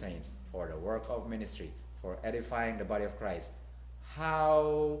perfecting of the saints, for the work of ministry, for edifying the body of Christ.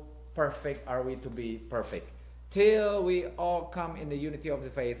 How perfect are we to be perfect? Till we all come in the unity of the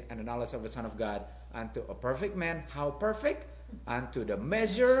faith and the knowledge of the Son of God, unto a perfect man. How perfect? Unto the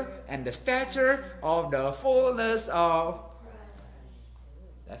measure and the stature of the fullness of Christ.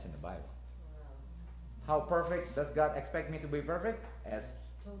 That's in the Bible. How perfect does God expect me to be perfect? As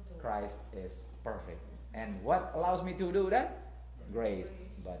Christ is perfect. And what allows me to do that? Grace.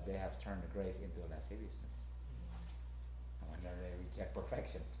 But they have turned the grace into lasciviousness. And when they reject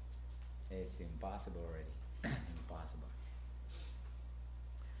perfection, it's impossible already. Impossible.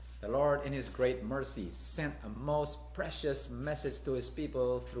 The Lord, in His great mercy, sent a most precious message to His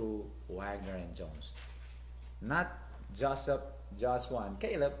people through Wagner and Jones. Not Joshua and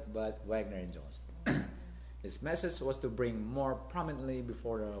Caleb, but Wagner and Jones. His message was to bring more prominently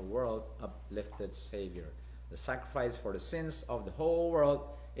before the world uplifted Savior. The sacrifice for the sins of the whole world.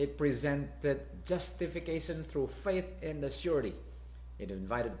 It presented justification through faith in the surety. It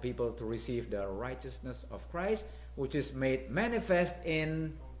invited people to receive the righteousness of Christ, which is made manifest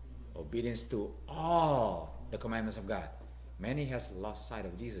in obedience to all the commandments of God. Many has lost sight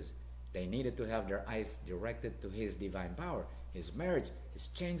of Jesus. They needed to have their eyes directed to His divine power, His marriage, His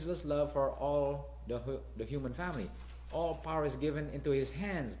changeless love for all the human family. All power is given into His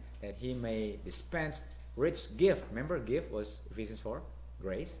hands that He may dispense rich gift. Remember, gift was Ephesians 4,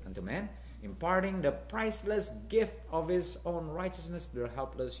 grace unto man, imparting the priceless gift of His own righteousness to the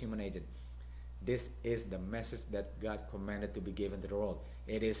helpless human agent. This is the message that God commanded to be given to the world.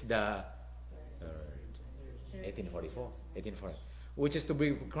 It is the third, 1844, which is to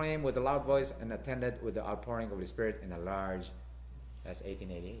be proclaimed with a loud voice and attended with the outpouring of the Spirit in a large, that's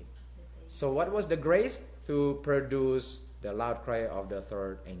 1888. So what was the grace? To produce the loud cry of the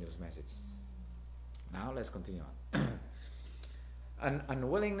third angel's message. Now let's continue on. An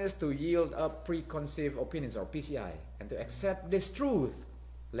unwillingness to yield up preconceived opinions, or PCI, and to accept this truth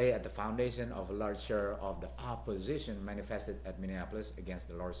lay at the foundation of a large share of the opposition manifested at Minneapolis against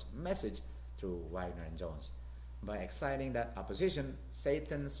the Lord's message through Wagner and Jones. By exciting that opposition,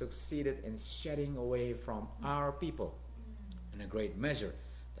 Satan succeeded in shedding away from our people, in a great measure,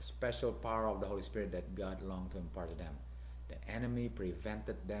 the special power of the Holy Spirit that God longed to impart to them. The enemy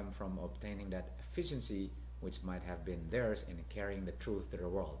prevented them from obtaining that efficiency which might have been theirs in carrying the truth to the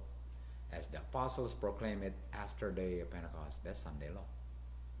world, as the apostles proclaim it after the day of Pentecost. That's Sunday law.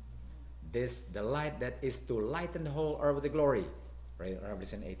 This, the light that is to lighten the whole earth with the glory, right?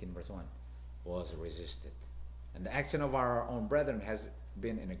 Revelation 18 verse 1, was resisted. And the action of our own brethren has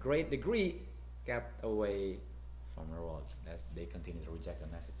been in a great degree kept away from the world. They continue to reject the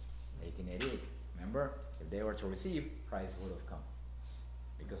message. 1888, remember, if they were to receive, Christ would have come.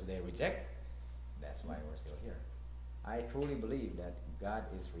 Because they reject, that's why we're still here. I truly believe that God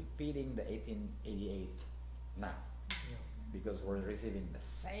is repeating the 1888 now. Because we're receiving the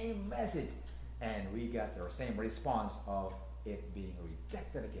same message and we got the same response of it being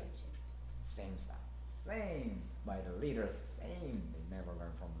rejected again. Same stuff. Same by the leaders. Same. They never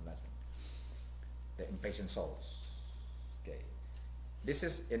learn from the lesson. The impatient souls. Okay. This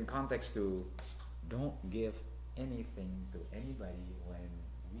is in context to don't give anything to anybody when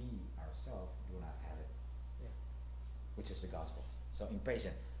we ourselves do not have it. Yeah. Which is the gospel. So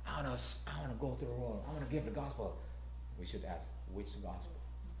impatient. I want to go to the world. I want to give the gospel. We should ask, which gospel?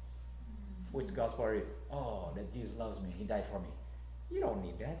 Which gospel are you? Oh, that Jesus loves me. He died for me. You don't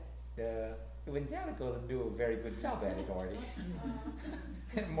need that. The evangelicals do a very good job at it already.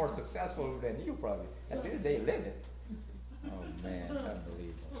 And more successful than you probably. At least they live it. Oh man, it's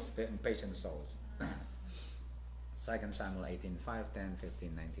unbelievable. The impatient souls. 2 Samuel 18, 5, 10,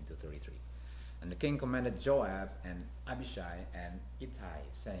 15, 19 to 33. And the king commanded Joab and Abishai and Ittai,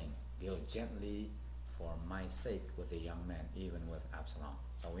 saying, deal gently for my sake with the young man, even with Absalom.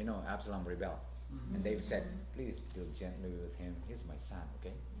 So we know Absalom rebelled. And David said, please deal gently with him. He's my son,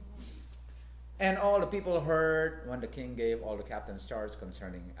 okay? And all the people heard when the king gave all the captains charge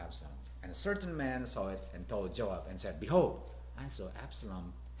concerning Absalom. And a certain man saw it and told Joab and said, behold, I saw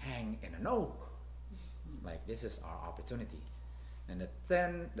Absalom hang in an oak. Like, this is our opportunity. And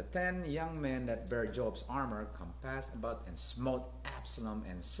the 10 young men that bare Joab's armor compassed about and smote Absalom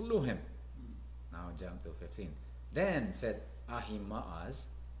and slew him. Now jump to 15. Then said Ahimaaz,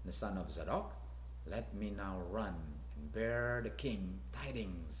 the son of Zadok, let me now run and bear the king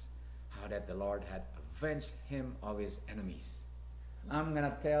tidings, how that the Lord had avenged him of his enemies. I'm going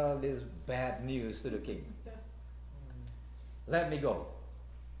to tell this bad news to the king. Let me go.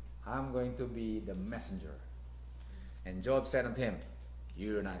 I'm going to be the messenger. And Joab said unto him,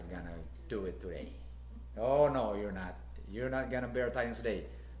 you're not going to do it today. Oh no, you're not. You're not going to bear tidings today.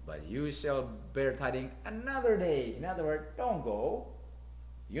 But you shall bear tidings another day. In other words, don't go.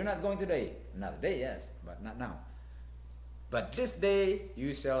 You're not going today. Another day, yes, but not now. But this day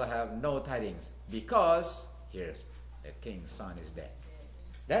you shall have no tidings, because, here's, the king's son is dead.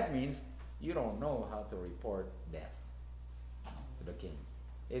 That means you don't know how to report death to the king.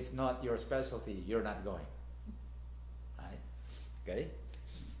 It's not your specialty. You're not going. Right? Okay?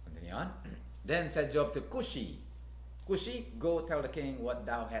 Continue on. Then said Joab to Cushi, Cushi, go tell the king what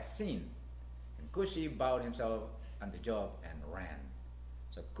thou hast seen. And Cushi bowed himself unto Joab and ran.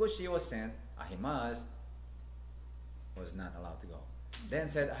 So Cushi was sent. Ahimaaz was not allowed to go. Then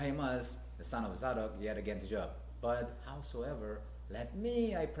said Ahimaaz, the son of Zadok, yet again to Joab, but howsoever, let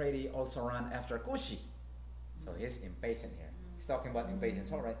me, I pray thee, also run after Cushi. So he's impatient here. He's talking about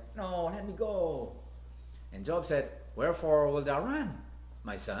impatience. All right, no, let me go. And Joab said, wherefore wilt thou run,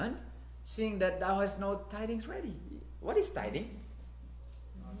 my son, seeing that thou hast no tidings ready? What is tidings?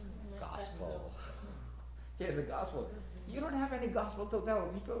 Gospel. Here's the gospel. You don't have any gospel to tell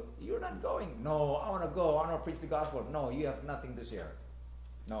people. You're not going. No, I want to go. I want to preach the gospel. No, you have nothing to share.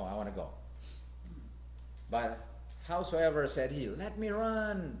 No, I want to go. But howsoever, said he, let me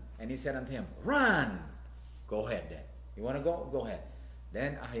run. And he said unto him, run. Go ahead then. You want to go? Go ahead.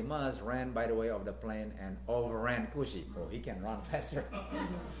 Then Ahimaaz ran by the way of the plain and overran Cushi. Oh, he can run faster.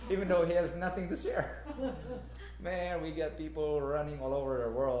 Even though he has nothing to share. Man, we got people running all over the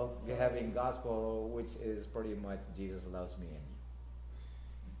world having gospel, which is pretty much Jesus loves me and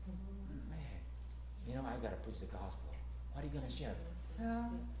you. Man, you know, I got to preach the gospel. What are you going to share?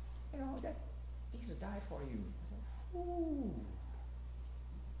 You know, that Jesus died for you. I said, ooh.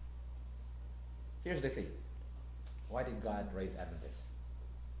 Here's the thing. Why did God raise Adventists?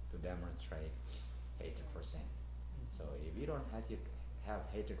 To demonstrate hatred for sin. So if you don't have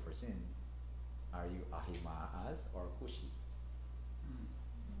hatred for sin, are you Ahimaaz or Cushi?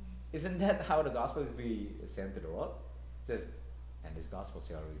 Isn't that how the gospel is being sent to the world? It says, and this gospel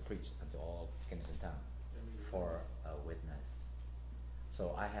shall be preached unto all kings and tongues for a witness.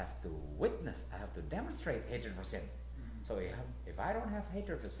 So I have to witness, I have to demonstrate hatred for sin. So if I don't have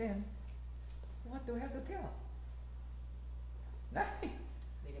hatred for sin, what do I have to tell? Nothing.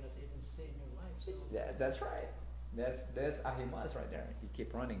 They cannot even say in your life. So Yeah, that's right. That's Ahimaaz right there. He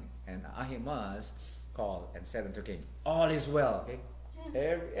kept running, and Ahimaaz called and said unto king, all is well. Okay,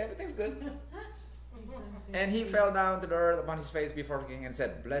 everything's good. And he fell down to the earth upon his face before the king and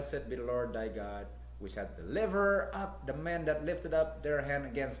said, blessed be the Lord thy God, which hath delivered up the men that lifted up their hand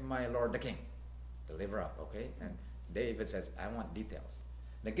against my lord the king. Deliver up, okay? And David says, I want details.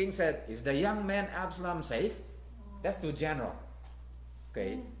 The king said, is the young man Absalom safe? That's too general.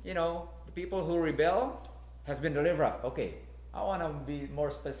 Okay, you know, the people who rebel has been delivered up. Okay, I want to be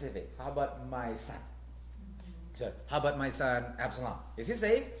more specific. How about my son? So, how about my son Absalom? Is he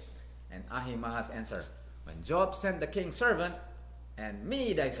safe? And Ahimaaz answered, when Joab sent the king's servant and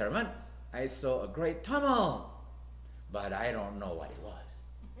me thy servant, I saw a great tumult, but I don't know what it was.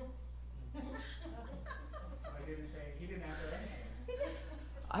 He didn't answer anything.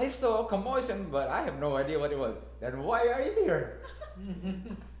 I saw a commotion, but I have no idea what it was. Then why are you here?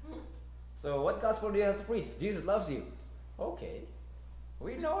 So what gospel do you have to preach? Jesus loves you. Okay,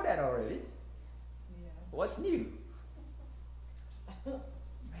 we know that already. Yeah. What's new?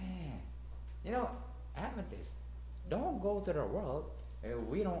 Man, you know, Adventist, don't go to the world and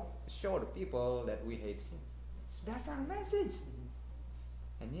we don't show the people that we hate sin. That's our message.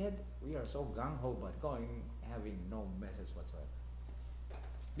 And yet we are so gung-ho about going, having no message whatsoever.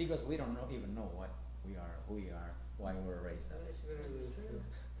 Because we don't even know what we are, who we are, why we were raised up. that's very true.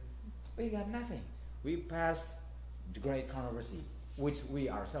 We got nothing. We passed the great controversy, which we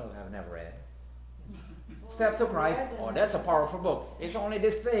ourselves have never read. Step to Christ. Oh, that's a powerful book. It's only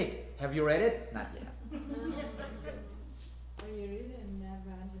this thick. Have you read it? Not yet. Well, you read it and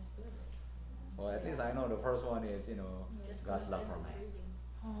never understood it. Well, at least I know the first one is, you know, Just God's love for consider man. reading.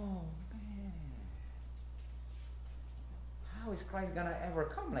 Oh, man. How is Christ gonna ever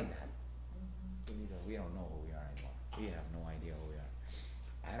come like that? We don't know who we are anymore. We have no idea who we are.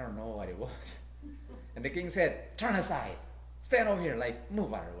 I don't know what it was. And the king said, turn aside. Stand over here, like,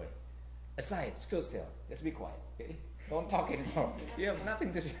 move out of the way. Aside, still. Just be quiet, okay? Don't talk anymore. You have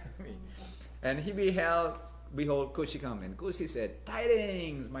nothing to share with me. And he behold, Cushi come. And Cushi said,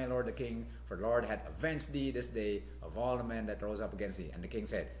 tidings, my lord the king, for the Lord hath avenged thee this day of all the men that rose up against thee. And the king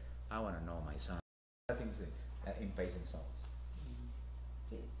said, I want to know my son. Nothing to say. Impatient souls.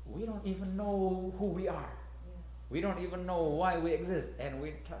 See, we don't even know who we are. Yes. We don't even know why we exist. And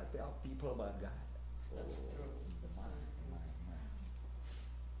we try to tell people about God. That's true. My.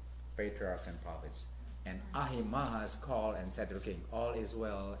 Patriarchs and prophets. And Ahimaaz called and said to the king, all is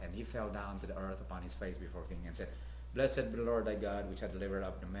well. And he fell down to the earth upon his face before the king and said, blessed be the Lord thy God, which hath delivered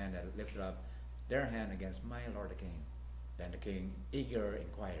up the men that lifted up their hand against my lord the king. Then the king, eager,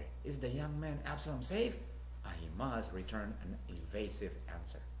 inquired, is the young man Absalom safe? Ahimaaz returned an evasive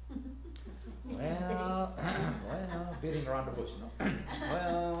answer. Well, beating around the bush, no?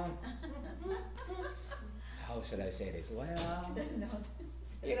 Well, how should I say this? Well,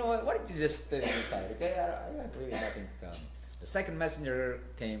 you know what? Why don't you just stay aside, okay? I have really nothing to tell you. The second messenger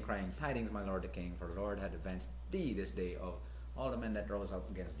came crying, tidings, my lord the king, for the Lord had avenged thee this day of all the men that rose up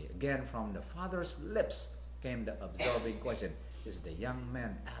against thee. Again from the father's lips came the absorbing question, is the young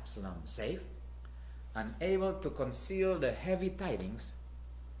man Absalom safe? Unable to conceal the heavy tidings,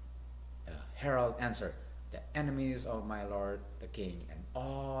 the herald answered, the enemies of my lord the king and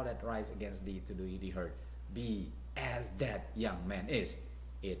all that rise against thee to do thee hurt, be as that young man is.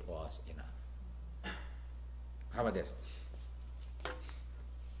 It was enough. How about this?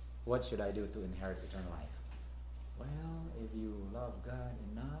 What should I do to inherit eternal life? Well, if you love God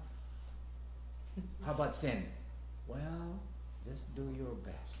enough. How about sin? Well, just do your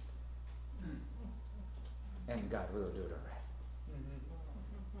best. And God will do the rest.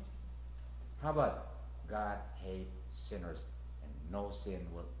 How about God hates sinners and no sin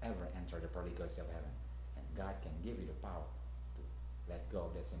will ever enter the pearly gates of heaven. And God can give you the power to let go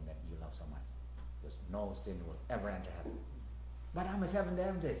of the sin that you love so much. Because no sin will ever enter heaven. But I'm a Seventh-day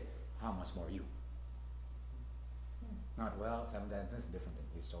Adventist. How much more you? Not well, Seventh-day Adventist is different thing.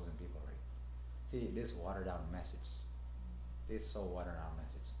 He's chosen people already. See, this watered down message. This so watered down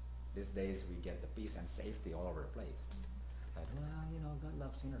message. These days we get the peace and safety all over the place. Like, well, you know, God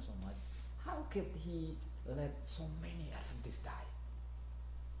loves sinners so much. How could he let so many Adventists die?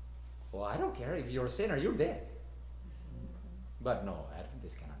 Well, I don't care. If you're a sinner, you're dead. But no,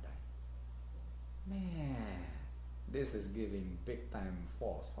 Adventists cannot die. Man, this is giving big time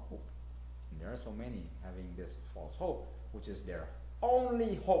false hope. And there are so many having this false hope which is their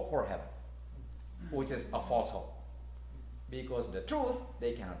only hope for heaven, which is a false hope. Because the truth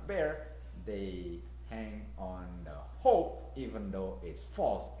they cannot bear, they hang on the hope, even though it's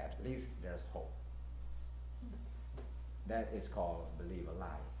false, at least there's hope. That is called believe a lie.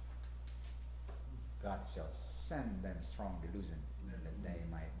 God shall send them strong delusion that they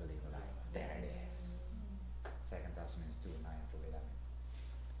might believe a lie. There it is. 2 Thessalonians 2, 9-11.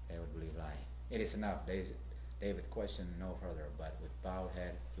 They would believe a lie. It is enough. David questioned no further, but with bowed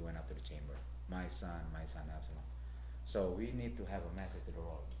head he went up to the chamber. My son, Absalom. So we need to have a message to the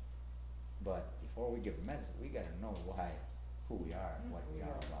world. But before we give the message, we got to know who we are, what we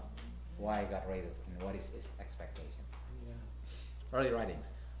are about, why God raised us, and what is His expectation. Yeah. Early writings.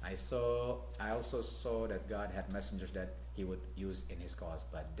 I also saw that God had messengers that He would use in His cause,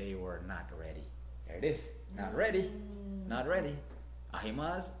 but they were not ready. There it is. Not ready. Not ready.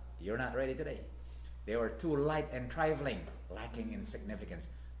 Ahimaaz, you're not ready today. They were too light and trifling, lacking in significance,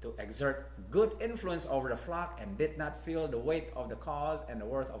 to exert good influence over the flock, and did not feel the weight of the cause and the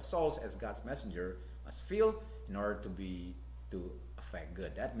worth of souls as God's messenger must feel in order to affect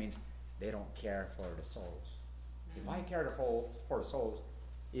good. That means they don't care for the souls. If I care for the souls,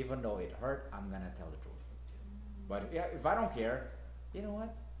 even though it hurt, I'm gonna tell the truth. But if I don't care, you know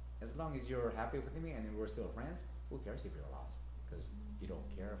what? As long as you're happy with me and we're still friends, who cares if you're lost? Because you don't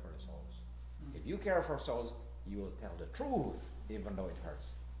care for the souls. If you care for souls, you will tell the truth, even though it hurts.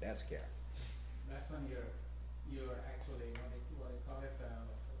 That's care. That's when you're actually what they call it,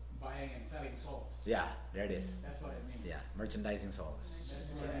 buying and selling souls. Yeah, there it is. That's what it means. Yeah, merchandising souls. That's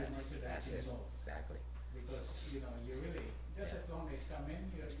what it Yes, means, that's it. souls. Exactly. Because you really just as long as come in,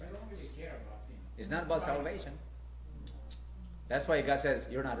 you don't really care about him. It's not about salvation. That's why God says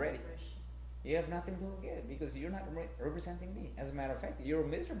you're not ready. You have nothing to give because you're not representing me. As a matter of fact, you're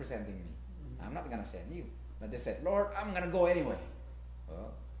misrepresenting me. I'm not gonna send you. But they said, Lord, I'm gonna go anyway.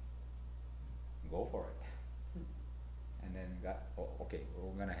 Well, go for it. And then God, okay,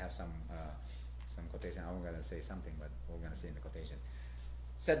 we're gonna have some quotation. I'm gonna say something, but we're gonna say in the quotation.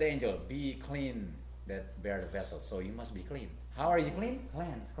 Said the angel, be clean that bear the vessel. So you must be clean. How are you clean?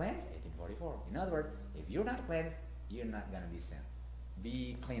 Cleanse. 1844. In other words, if you're not cleansed, you're not gonna be sent.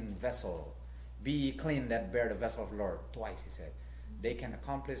 Be clean vessel. Be clean that bear the vessel of the Lord. Twice he said. They can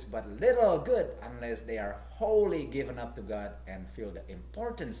accomplish but little good unless they are wholly given up to God and feel the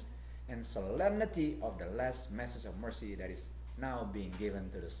importance and solemnity of the last message of mercy that is now being given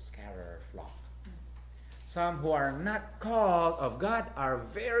to the scattered flock. Some who are not called of God are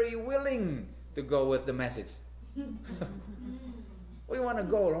very willing to go with the message. We want to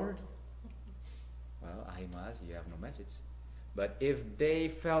go, Lord. Well, Ahimaaz, you have no message. But if they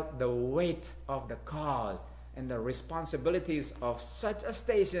felt the weight of the cause and the responsibilities of such a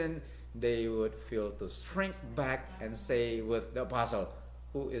station, they would feel to shrink back and say with the apostle,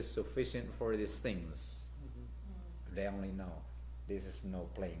 who is sufficient for these things? They only know this is no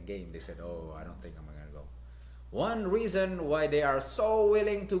playing game. They said, oh, I don't think I'm going to go. One reason why they are so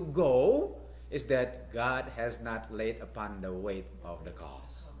willing to go is that God has not laid upon the weight of the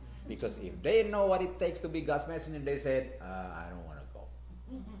cause. Because if they know what it takes to be God's messenger, they said, I don't want to go.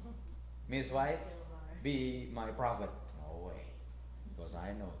 Means why? Be my prophet. No way. Because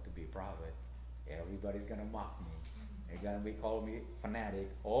I know to be prophet, everybody's going to mock me. They're going to call me fanatic.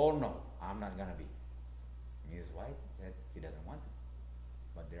 Oh no, I'm not going to be. Means why? That she doesn't want to.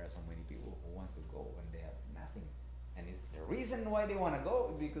 But there are so many people who wants to go when they have nothing. And it's the reason why they want to go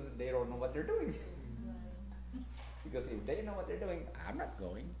is because they don't know what they're doing. Because if they know what they're doing, I'm not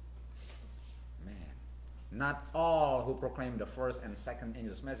going. Man, not all who proclaim the first and second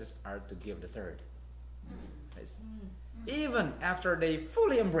angel's message are to give the third. Yes. Even after they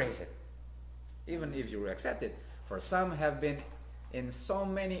fully embrace it, even if you accept it, for some have been in so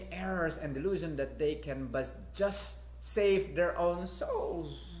many errors and delusion that they can but just save their own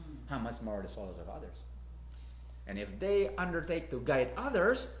souls. How much more the souls of others? And if they undertake to guide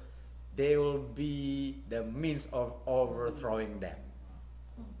others, they will be the means of overthrowing them.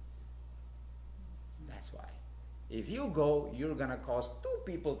 That's why. If you go, you're going to cause two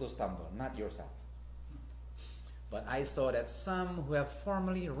people to stumble, not yourself. But I saw that some who have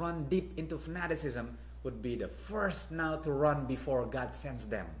formerly run deep into fanaticism would be the first now to run before God sends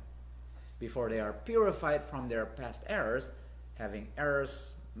them. Before they are purified from their past errors, having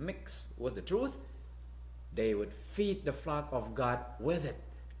errors mixed with the truth, they would feed the flock of God with it.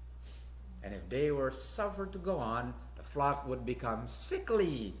 And if they were suffered to go on, the flock would become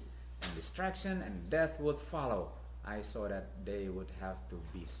sickly, and distraction and death would follow. I saw that they would have to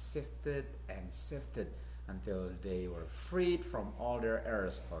be sifted and sifted until they were freed from all their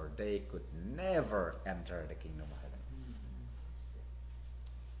errors, or they could never enter the kingdom of heaven.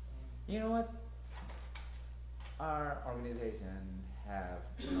 You know what? Our organization have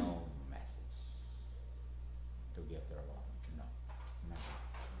no message to give to the world. No, nothing.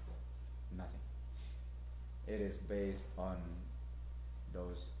 Nothing. It is based on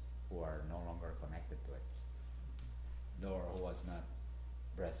those who are no longer connected to it, nor who was not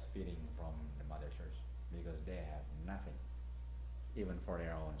breastfeeding from the mother church, because they have nothing. Even for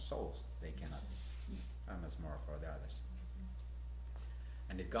their own souls, they cannot. How much more for the others?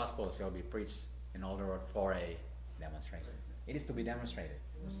 And the gospel shall be preached in all the world for a demonstration. It is to be demonstrated,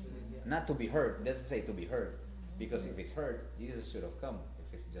 not to be heard. It doesn't say to be heard, because if it's heard, Jesus should have come.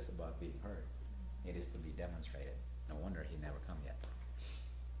 If it's just about being heard, it is to be demonstrated. No wonder he never come yet.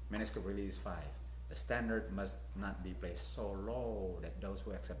 Manuscript Release 5. The standard must not be placed so low that those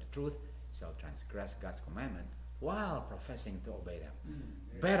who accept the truth shall transgress God's commandment while professing to obey them.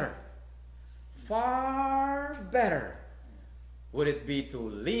 Better, far better would it be to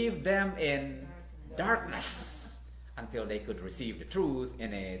leave them in darkness until they could receive the truth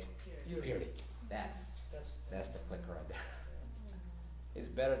in its purity. That's the clicker right there. It's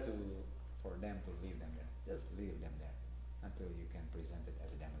better for them to leave them there. Just leave them there until you can present it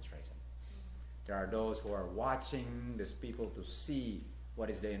as a demonstration. There are those who are watching these people to see what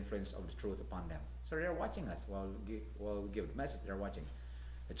is the influence of the truth upon them. So they're watching us while we give the message. They're watching.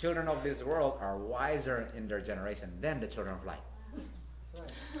 The children of this world are wiser in their generation than the children of light.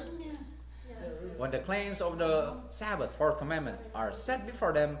 Right. When the claims of the Sabbath, fourth commandment, are set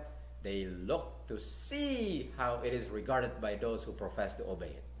before them, they look to see how it is regarded by those who profess to obey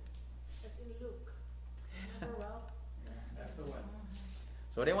it. As in Luke. Remember well? That's the one.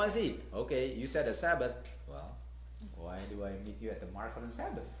 So they want to see, okay, you said a Sabbath. Well, why do I meet you at the market on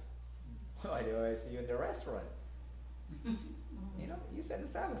Sabbath? Why do I see you in the restaurant? You know, you said the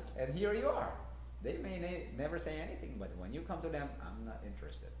Sabbath, and here you are. They may never say anything, but when you come to them, I'm not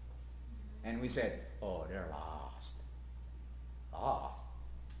interested. And we said, oh, they're lost. Lost.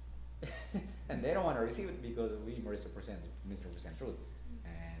 And they don't want to receive it because we misrepresent truth.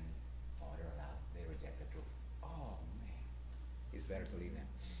 And, oh, they're lost. They reject the truth. Oh, man. It's better to leave them.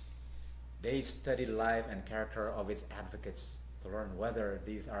 They study the life and character of its advocates to learn whether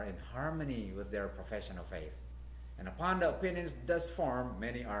these are in harmony with their profession of faith. And upon the opinions thus formed,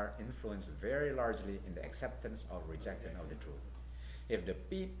 many are influenced very largely in the acceptance or rejection of the truth.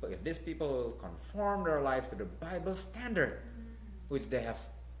 If these people conform their lives to the Bible standard, which they have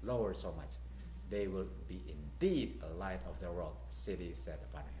lowered so much, they will be indeed a light of the world, a city set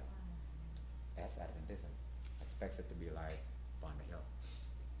upon a hill. That's Adventism, expected to be a light upon the hill.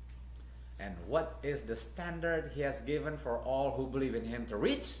 And what is the standard he has given for all who believe in him to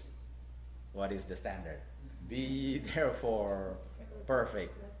reach? What is the standard? Be therefore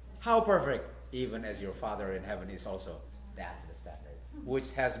perfect. How perfect? Even as your Father in heaven is also. That's the standard,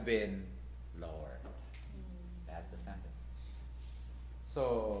 which has been lowered. That's the standard.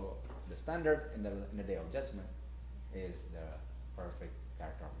 So the standard in the day of judgment is the perfect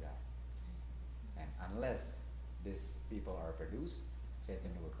character of God. And unless these people are produced,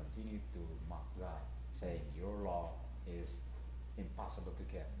 Satan will continue to mock God, saying, your law is impossible to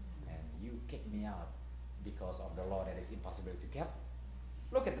keep, and you kick me out because of the law that is impossible to keep.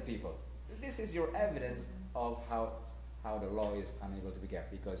 Look at the people. This is your evidence of how the law is unable to be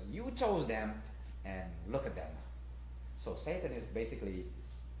kept, because you chose them, and look at them now. So Satan is basically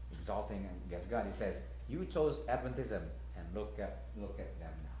exalting against God. He says, you chose Adventism, and look at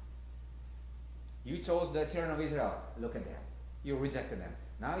them now. You chose the children of Israel, look at them. You rejected them.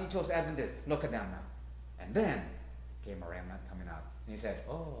 Now you chose Adventists, look at them now. And then came a remnant coming out. And he said,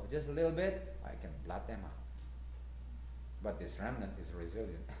 oh, just a little bit, I can blot them out. But this remnant is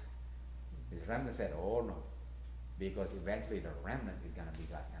resilient. This remnant said, oh no, because eventually the remnant is going to be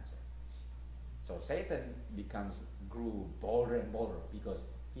God's answer. So Satan grew bolder and bolder because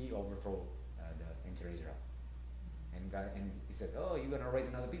he overthrew the ancient Israel. And he said, oh, you're going to raise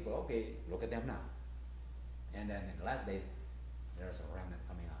another people. Okay, look at them now. And then in the last days, there's a remnant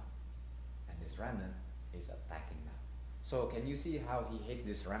coming out. And this remnant is attacking now. So can you see how he hates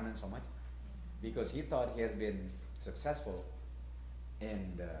this remnant so much? Because he thought he has been successful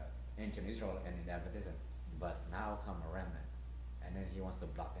in the ancient Israel and in the Adventism. But now come a remnant. And then he wants to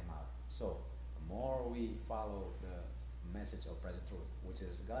blot them out. So the more we follow the message of present truth, which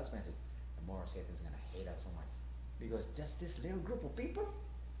is God's message, the more Satan's going to hate us so much. Because just this little group of people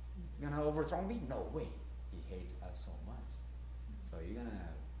is going to overthrow me? No way. He hates us so much. So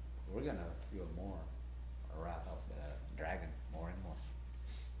we're going to feel more wrath of the dragon more and more.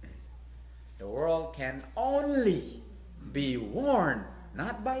 The world can only be warned,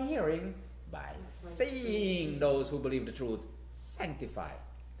 not by hearing, by seeing those who believe the truth sanctified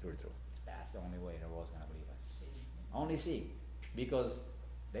through the truth. That's the only way the world's gonna believe us. See. Only see, because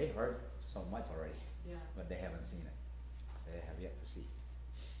they heard so much already, Yeah. but they haven't seen it. They have yet to see.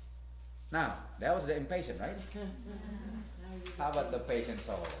 Now, that was the impatient, right? Now you How about the patient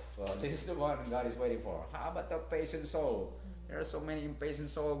soul? Well, this is the one God is waiting for. How about the patient soul? There are so many impatient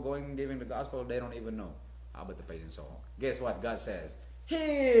souls going giving the gospel they don't even know. How about the patient soul? Guess what God says?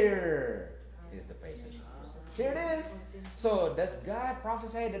 Here is the patient. Here it is. So does God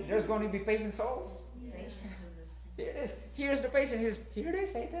prophesy that there's going to be patient souls? Here it is. Here's the patient. Here it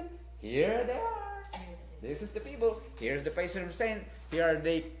is, Satan. Here they are. This is the people. Here's the patient saint. Here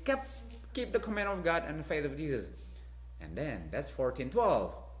they keep the command of God and the faith of Jesus. And then that's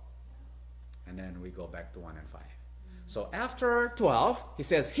 14:12. And then we go back to 1 and 5. So after 12, he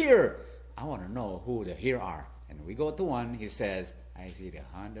says, here, I want to know who the here are. And we go to 1, he says, I see the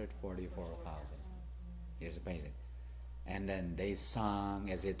 144,000. Here's the patient. And then they sung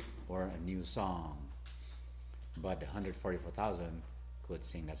as it were a new song. But the 144,000 could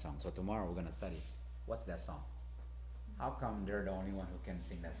sing that song. So tomorrow we're going to study. What's that song? How come they're the only one who can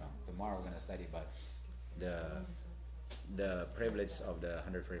sing that song? Tomorrow we're going to study about the privilege of the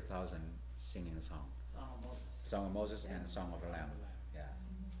 140,000 singing a song. Song of Moses and Song of the Lamb. Yeah.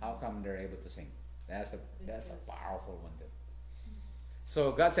 How come they're able to sing? That's a powerful one too.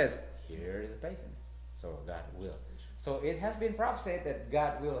 So God says, here is the patient. So God will. So it has been prophesied that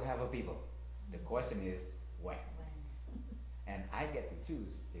God will have a people. The question is when. And I get to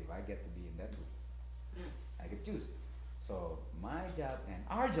choose if I get to be in that group. I get to choose. So my job and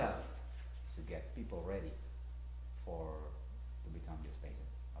our job is to get people ready to become this patient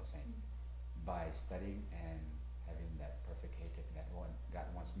of saints by studying and having that perfect hatred that God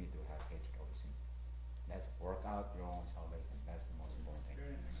wants me to have hatred over sin. That's work out your own salvation. That's the most important thing.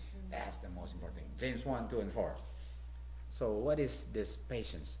 That's the most important thing. James 1, 2, and 4. So what is this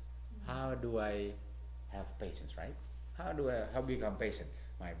patience? How do I have patience, right? How become patient?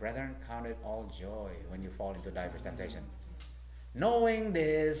 My brethren, count it all joy when you fall into diverse temptation. Knowing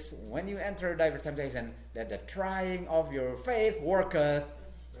this, when you enter diverse temptation, that the trying of your faith worketh.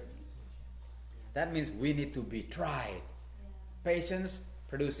 That means we need to be tried. Patience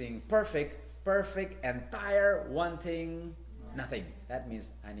producing perfect, entire, wanting nothing. That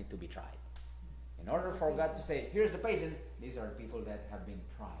means I need to be tried. In order for God to say, here's the patience, these are people that have been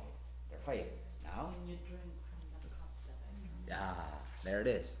tried. Their faith. Now, Can you drink from the cup that I drink? there it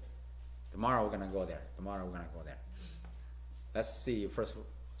is. Tomorrow we're going to go there. Let's see first.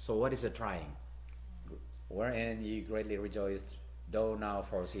 So what is the trying? Wherein ye greatly rejoiced, though now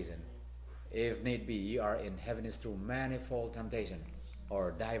for a season. If need be, ye are in heaviness through manifold temptation,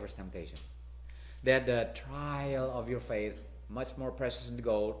 or diverse temptation. That the trial of your faith, much more precious than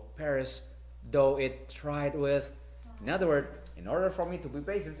gold, perish, though it tried with. In other words, in order for me to be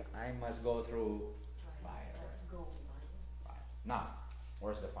patient, I must go through fire. Right. Now,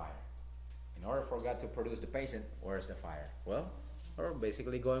 where's the fire? In order for God to produce the patient, where's the fire? Well, we're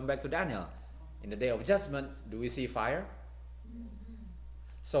basically going back to Daniel. In the day of judgment, do we see fire?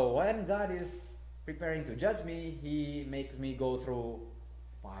 So when God is preparing to judge me, He makes me go through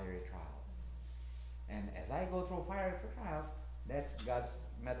fiery trials. And as I go through fiery trials, that's God's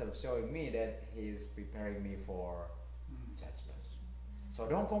method of showing me that He is preparing me for judgment. So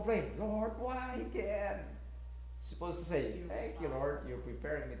don't complain, Lord, why again? Supposed to say, thank you, Lord, you're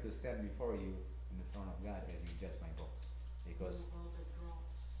preparing me to stand before you in the throne of God as you judge my books. Because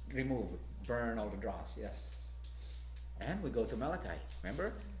burn all the dross, yes. And we go to Malachi,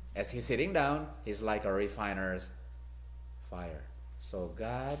 remember? As he's sitting down, he's like a refiner's fire. So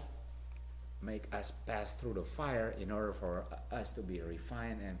God make us pass through the fire in order for us to be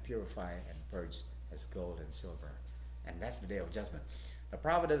refined and purified and purged as gold and silver. And that's the day of judgment. The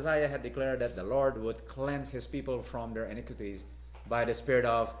prophet Isaiah had declared that the Lord would cleanse his people from their iniquities by the spirit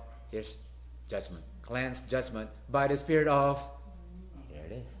of his judgment. Cleanse judgment by the spirit of, here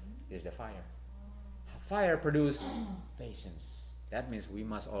it is, here's the fire. Fire produces patience. That means we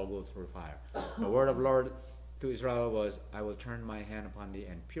must all go through fire. The word of the Lord to Israel was, I will turn my hand upon thee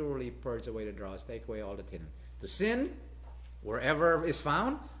and purely purge away the dross, take away all the tin. To sin, wherever is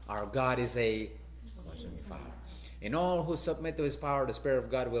found, our God is a consuming fire. In all who submit to his power, the Spirit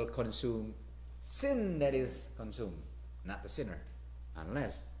of God will consume sin that is consumed, not the sinner,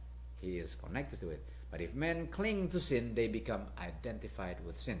 unless he is connected to it. But if men cling to sin, they become identified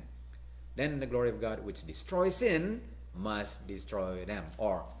with sin. Then the glory of God, which destroys sin, must destroy them,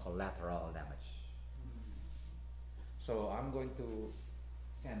 or collateral damage. So I'm going to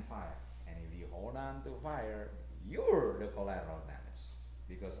send fire, and if you hold on to fire, you're the collateral damage,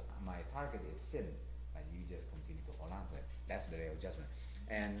 because my target is sin, but you just continue to hold on to it. That's the day of judgment.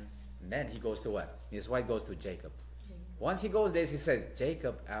 And then he goes to what? His wife goes to Jacob. Once he goes there, he says,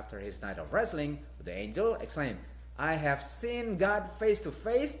 Jacob, after his night of wrestling with the angel, exclaimed, I have seen God face to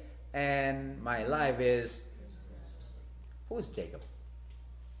face, and my life is... Who is Jacob?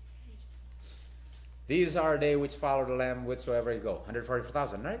 These are they which follow the Lamb whithersoever he go.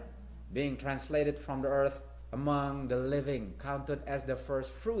 144,000, right? Being translated from the earth among the living, counted as the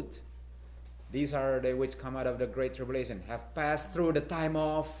first fruit. These are they which come out of the great tribulation, have passed through the time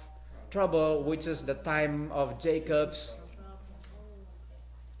of trouble, which is the time of Jacob's.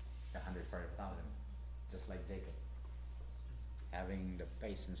 144,000, just like Jacob, having the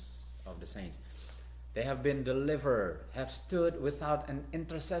patience of the saints. They have been delivered, have stood without an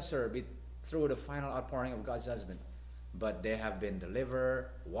intercessor through the final outpouring of God's judgment. But they have been delivered,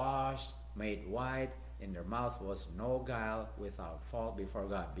 washed, made white. In their mouth was no guile, without fault before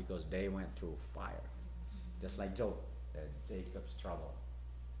God, because they went through fire. Just like Job, Jacob's trouble,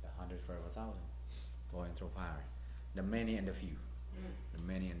 the 144,000 going through fire. The many and the few. The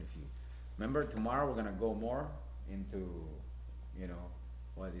many and the few. Remember, tomorrow we're going to go more into,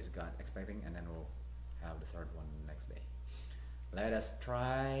 what is God expecting, and then we'll have the third one next day. Let us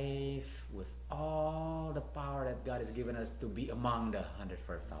strive with all the power that God has given us to be among the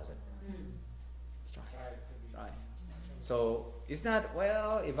 144,000. Strive. Right. So it's not,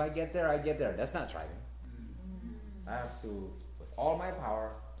 well, if I get there, I get there. That's not striving. I have to, with all my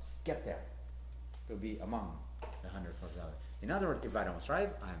power, get there to be among the 144,000. In other words, if I don't strive,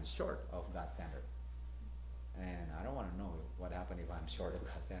 I'm short of God's standard. And I don't want to know what happened if I'm short of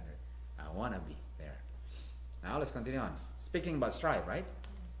God's standard. I want to be there. Now let's continue on. Speaking about strive, right?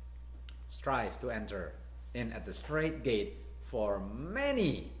 Strive to enter in at the straight gate, for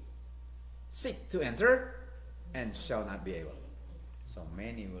many seek to enter and shall not be able. So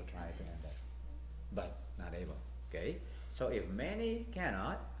many will try to enter, but not able. Okay? So if many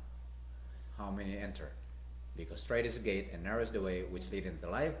cannot, how many enter? Because straight is the gate and narrow is the way which lead into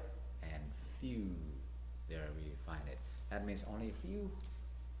life, and few there we find it. That means only a few.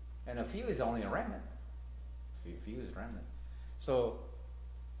 And a few is only a remnant. Few is remnant. So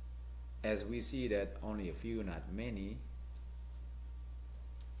as we see that only a few, not many,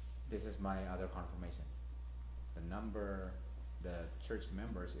 this is my other confirmation. The church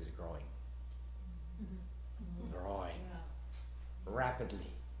members is growing. Growing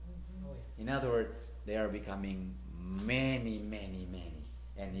rapidly. In other words, they are becoming many, many, many,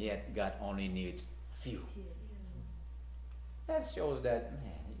 and yet God only needs few. That shows that,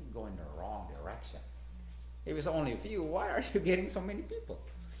 man, you're going the wrong direction. If it's only a few, why are you getting so many people?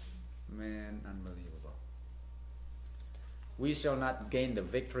 Man, unbelievable. We shall not gain the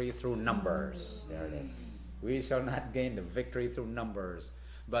victory through numbers. There it is. We shall not gain the victory through numbers,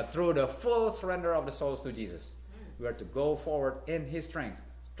 but through the full surrender of the souls to Jesus. We are to go forward in His strength,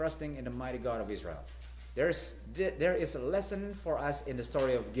 trusting in the mighty God of Israel. There is a lesson for us in the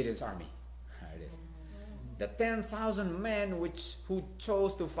story of Gideon's army. There it is. The 10,000 men who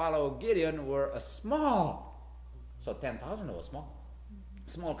chose to follow Gideon were a small. So 10,000 was small.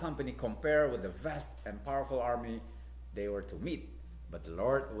 Small company compared with the vast and powerful army they were to meet. But the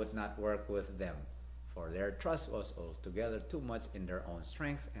Lord would not work with them, for their trust was altogether too much in their own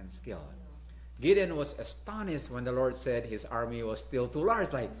strength and skill. Gideon was astonished when the Lord said his army was still too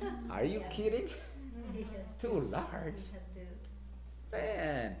large. Like, are you kidding? Too large.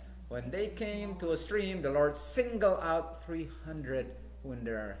 Man, when they came to a stream, the Lord singled out 300 who in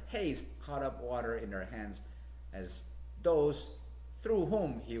their haste caught up water in their hands as those through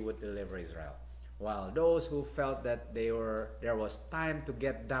whom He would deliver Israel. While those who felt that there was time to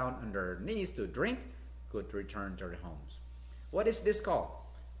get down on their knees to drink could return to their homes. What is this called?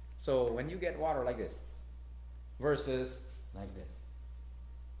 So when you get water like this versus like this.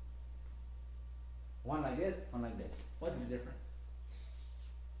 One like this, one like this. What's the difference?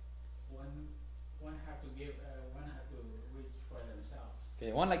 One have to give, one have to reach for themselves.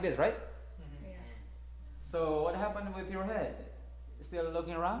 Okay, one like this, right? So what happened with your head? Still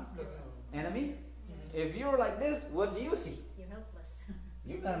looking around? Enemy? If you're like this, what do you see? You're helpless.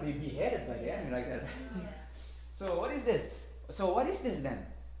 You're going to be beheaded by the enemy like that. So what is this? So what is this then?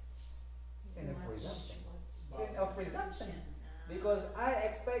 Sin of presumption. Sin of presumption. Because I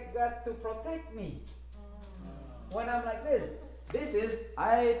expect God to protect me. When I'm like this, this is,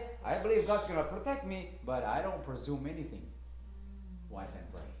 I believe God's going to protect me, but I don't presume anything. Watch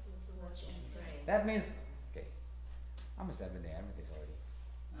and pray. Watch and pray. That means, okay, I'm a Seventh-day Adventist already.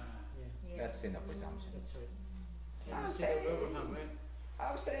 That's sin of presumption. That's right. I'm And the seed of saved. Abraham, right?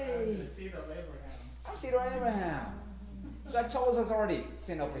 I'm The saved. seed of Abraham. I'm seed of Abraham. God chose us already.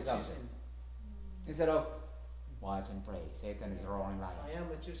 Sin of presumption. Instead of Watch and pray. Satan is a roaring lion. I am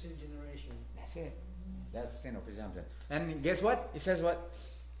a chosen generation. That's it. That's sin of presumption. And guess what? It says what?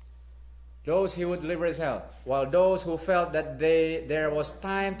 Those he would deliver is hell. While those who felt that there was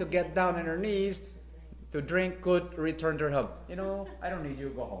time to get down on their knees to drink could return to their home. You know, I don't need you,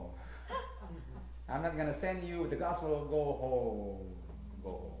 go home. I'm not going to send you the gospel, go home. Go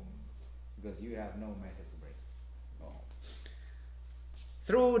home. Because you have no message to bring. Go home.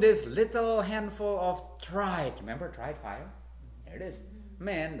 Through this little handful of tried, remember tried fire? There it is.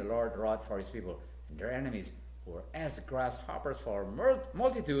 Man, the Lord wrought for his people. And their enemies, who were as grasshoppers for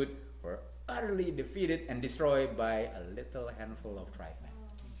multitude, were utterly defeated and destroyed by a little handful of tried men.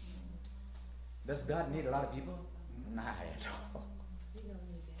 Does God need a lot of people? Not at all. We don't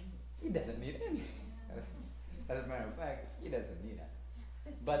need any. He doesn't need any. As a matter of fact, he doesn't need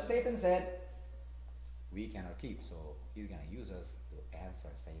us. But Satan said, we cannot keep, so he's going to use us to answer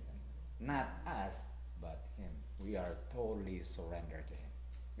Satan. Not us, but him. We are totally surrendered to him.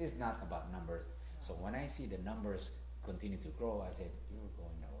 It's not about numbers. So when I see the numbers continue to grow, I said, you're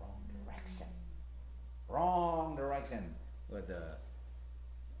going the wrong direction. Wrong direction. With the,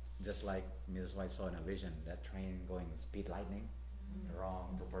 just like Mrs. White saw in a vision, that train going speed lightning,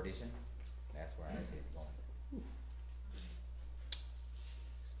 wrong to perdition. That's where I say it's going.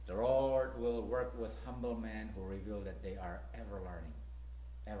 The Lord will work with humble men who reveal that they are ever learning,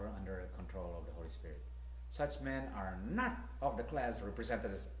 ever under control of the Holy Spirit. Such men are not of the class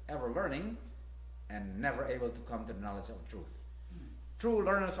represented as ever learning and never able to come to the knowledge of truth. True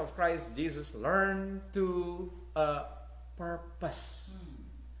learners of Christ Jesus learn to a purpose.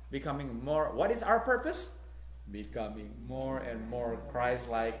 Becoming more, what is our purpose? Becoming more and more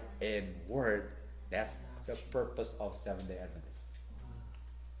Christ-like in word. That's the purpose of Seventh-day Adventists.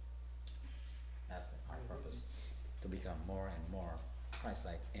 That's our purpose. To become more and more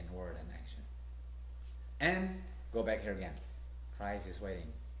Christ-like in word and action. And go back here again. Christ is waiting.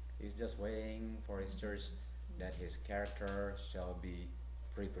 He's just waiting for his church that his character shall be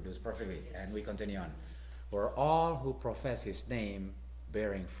reproduced perfectly. And we continue on. For all who profess his name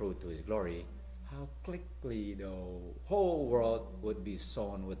bearing fruit to his glory, how quickly the whole world would be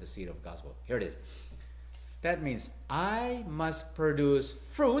sown with the seed of gospel. Here it is. That means I must produce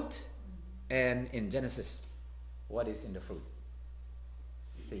fruit. And in Genesis, what is in the fruit?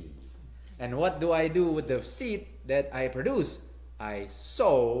 Seed. And what do I do with the seed that I produce? I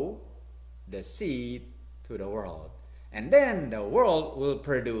sow the seed to the world. And then the world will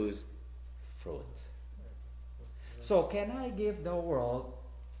produce fruit. So can I give the world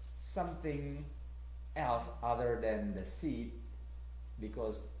something else other than the seed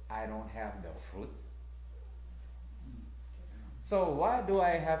because I don't have the fruit? So what do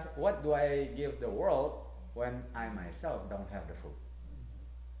I give the world when I myself don't have the fruit?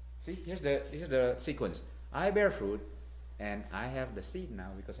 See, here's the sequence. I bear fruit, and I have the seed now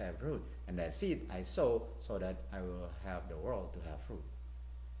because I have fruit. And that seed I sow so that I will have the world to have fruit.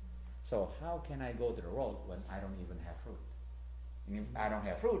 So how can I go to the world when I don't even have fruit? And if I don't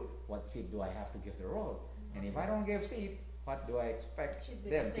have fruit, what seed do I have to give to the world? And if I don't give seed, what do I expect Should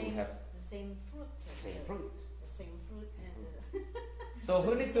be them the same, to have? the same fruit. Same fruit. The same fruit and So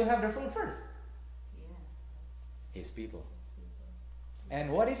who needs to have the fruit first? yeah. His people. These people.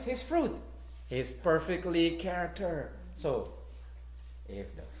 And what is his fruit? His perfectly character. So,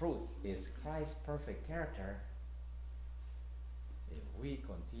 if the fruit is Christ's perfect character, if we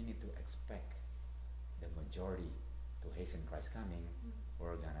continue to expect the majority to hasten Christ's coming,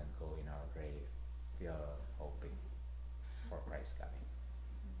 we're gonna go in our grave still hoping for Christ's coming.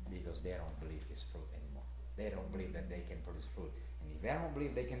 Because they don't believe his fruit anymore. They don't believe that they can produce fruit. And if they don't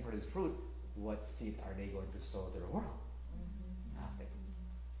believe they can produce fruit, what seed are they going to sow to the world? Nothing.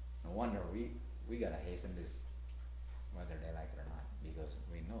 No wonder we gotta hasten this, whether they like it or not, because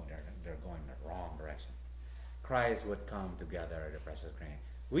we know they're going the wrong direction. Christ would come to gather the precious grain.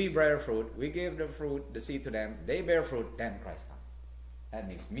 We bear fruit, we give the fruit, the seed to them, they bear fruit, then Christ comes. That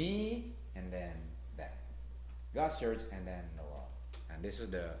means me and then them. God's church and then the world. And this is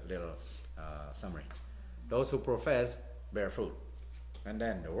the little summary. Those who profess bear fruit. And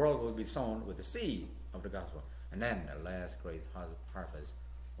then the world will be sown with the seed of the gospel. And then the last great harvest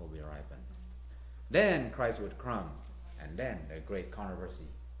will be ripened. Then Christ would come. And then the great controversy.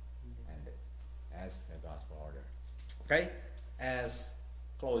 And as the gospel order. Okay? As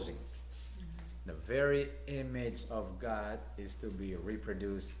closing. The very image of God is to be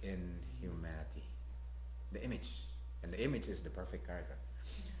reproduced in humanity. The image. And the image is the perfect character.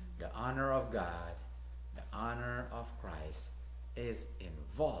 The honor of God, the honor of Christ is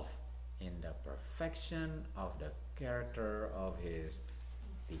involved in the perfection of the character of his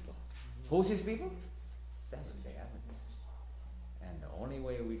people. Who's his people? Seventh-day Adventists. And the only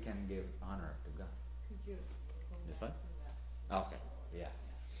way we can give honor to God. Could you go This back one? to that? Okay, yeah.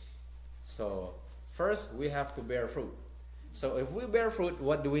 So first we have to bear fruit. So if we bear fruit,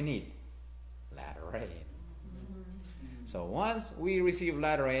 what do we need? Latter rain. So once we receive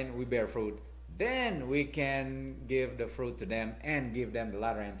latter rain, we bear fruit. Then we can give the fruit to them and give them the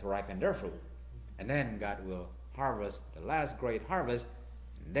latter rain to ripen their fruit. And then God will harvest the last great harvest.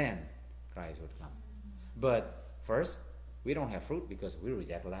 And then Christ would come. But first, we don't have fruit because we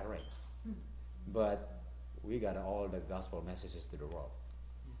reject latter rain. But we got all the gospel messages to the world.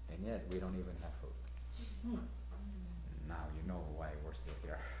 And yet we don't even have fruit. Now you know why we're still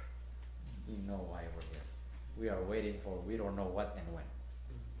here. You know why we're here. We are waiting for, we don't know what and when.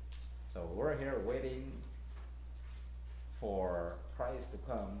 So we're here waiting for Christ to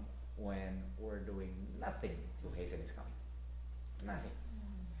come when we're doing nothing to hasten his coming. Nothing.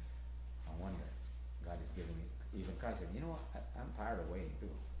 I wonder. God is giving it. Even Christ said, you know what, I'm tired of waiting too.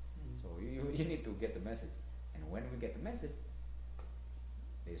 So you need to get the message. And when we get the message,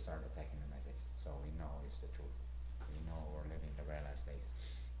 they start attacking the message. So we know it's the truth. We know we're living the very last days.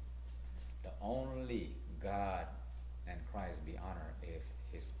 The only God and Christ be honored if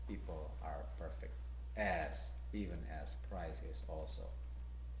his people are perfect, even as Christ is also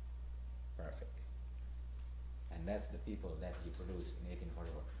perfect. And that's the people that he produced in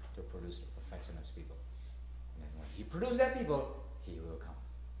 1844 to produce the perfection of his people. And then when he produced that people, he will come.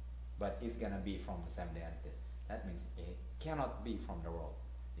 But it's gonna be from the Seventh-day Adventists. That means it cannot be from the world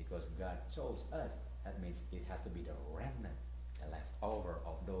because God chose us. That means it has to be the remnant, the leftover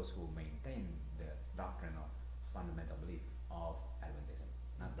of those who maintain the doctrine of fundamental belief of Adventism,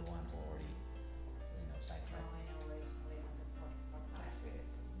 not the one who already, sidetracked. Oh, I know where it's way on the point. That's it.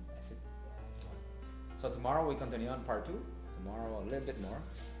 That's it. So tomorrow we continue on part 2. Tomorrow a little bit more,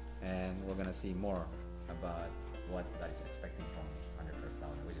 and we're gonna see more about what God is expecting from 100th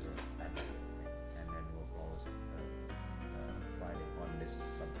Calendar, which is Adventism, and then we'll close Friday on this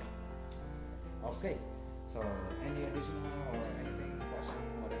subject. Okay. So any additional or any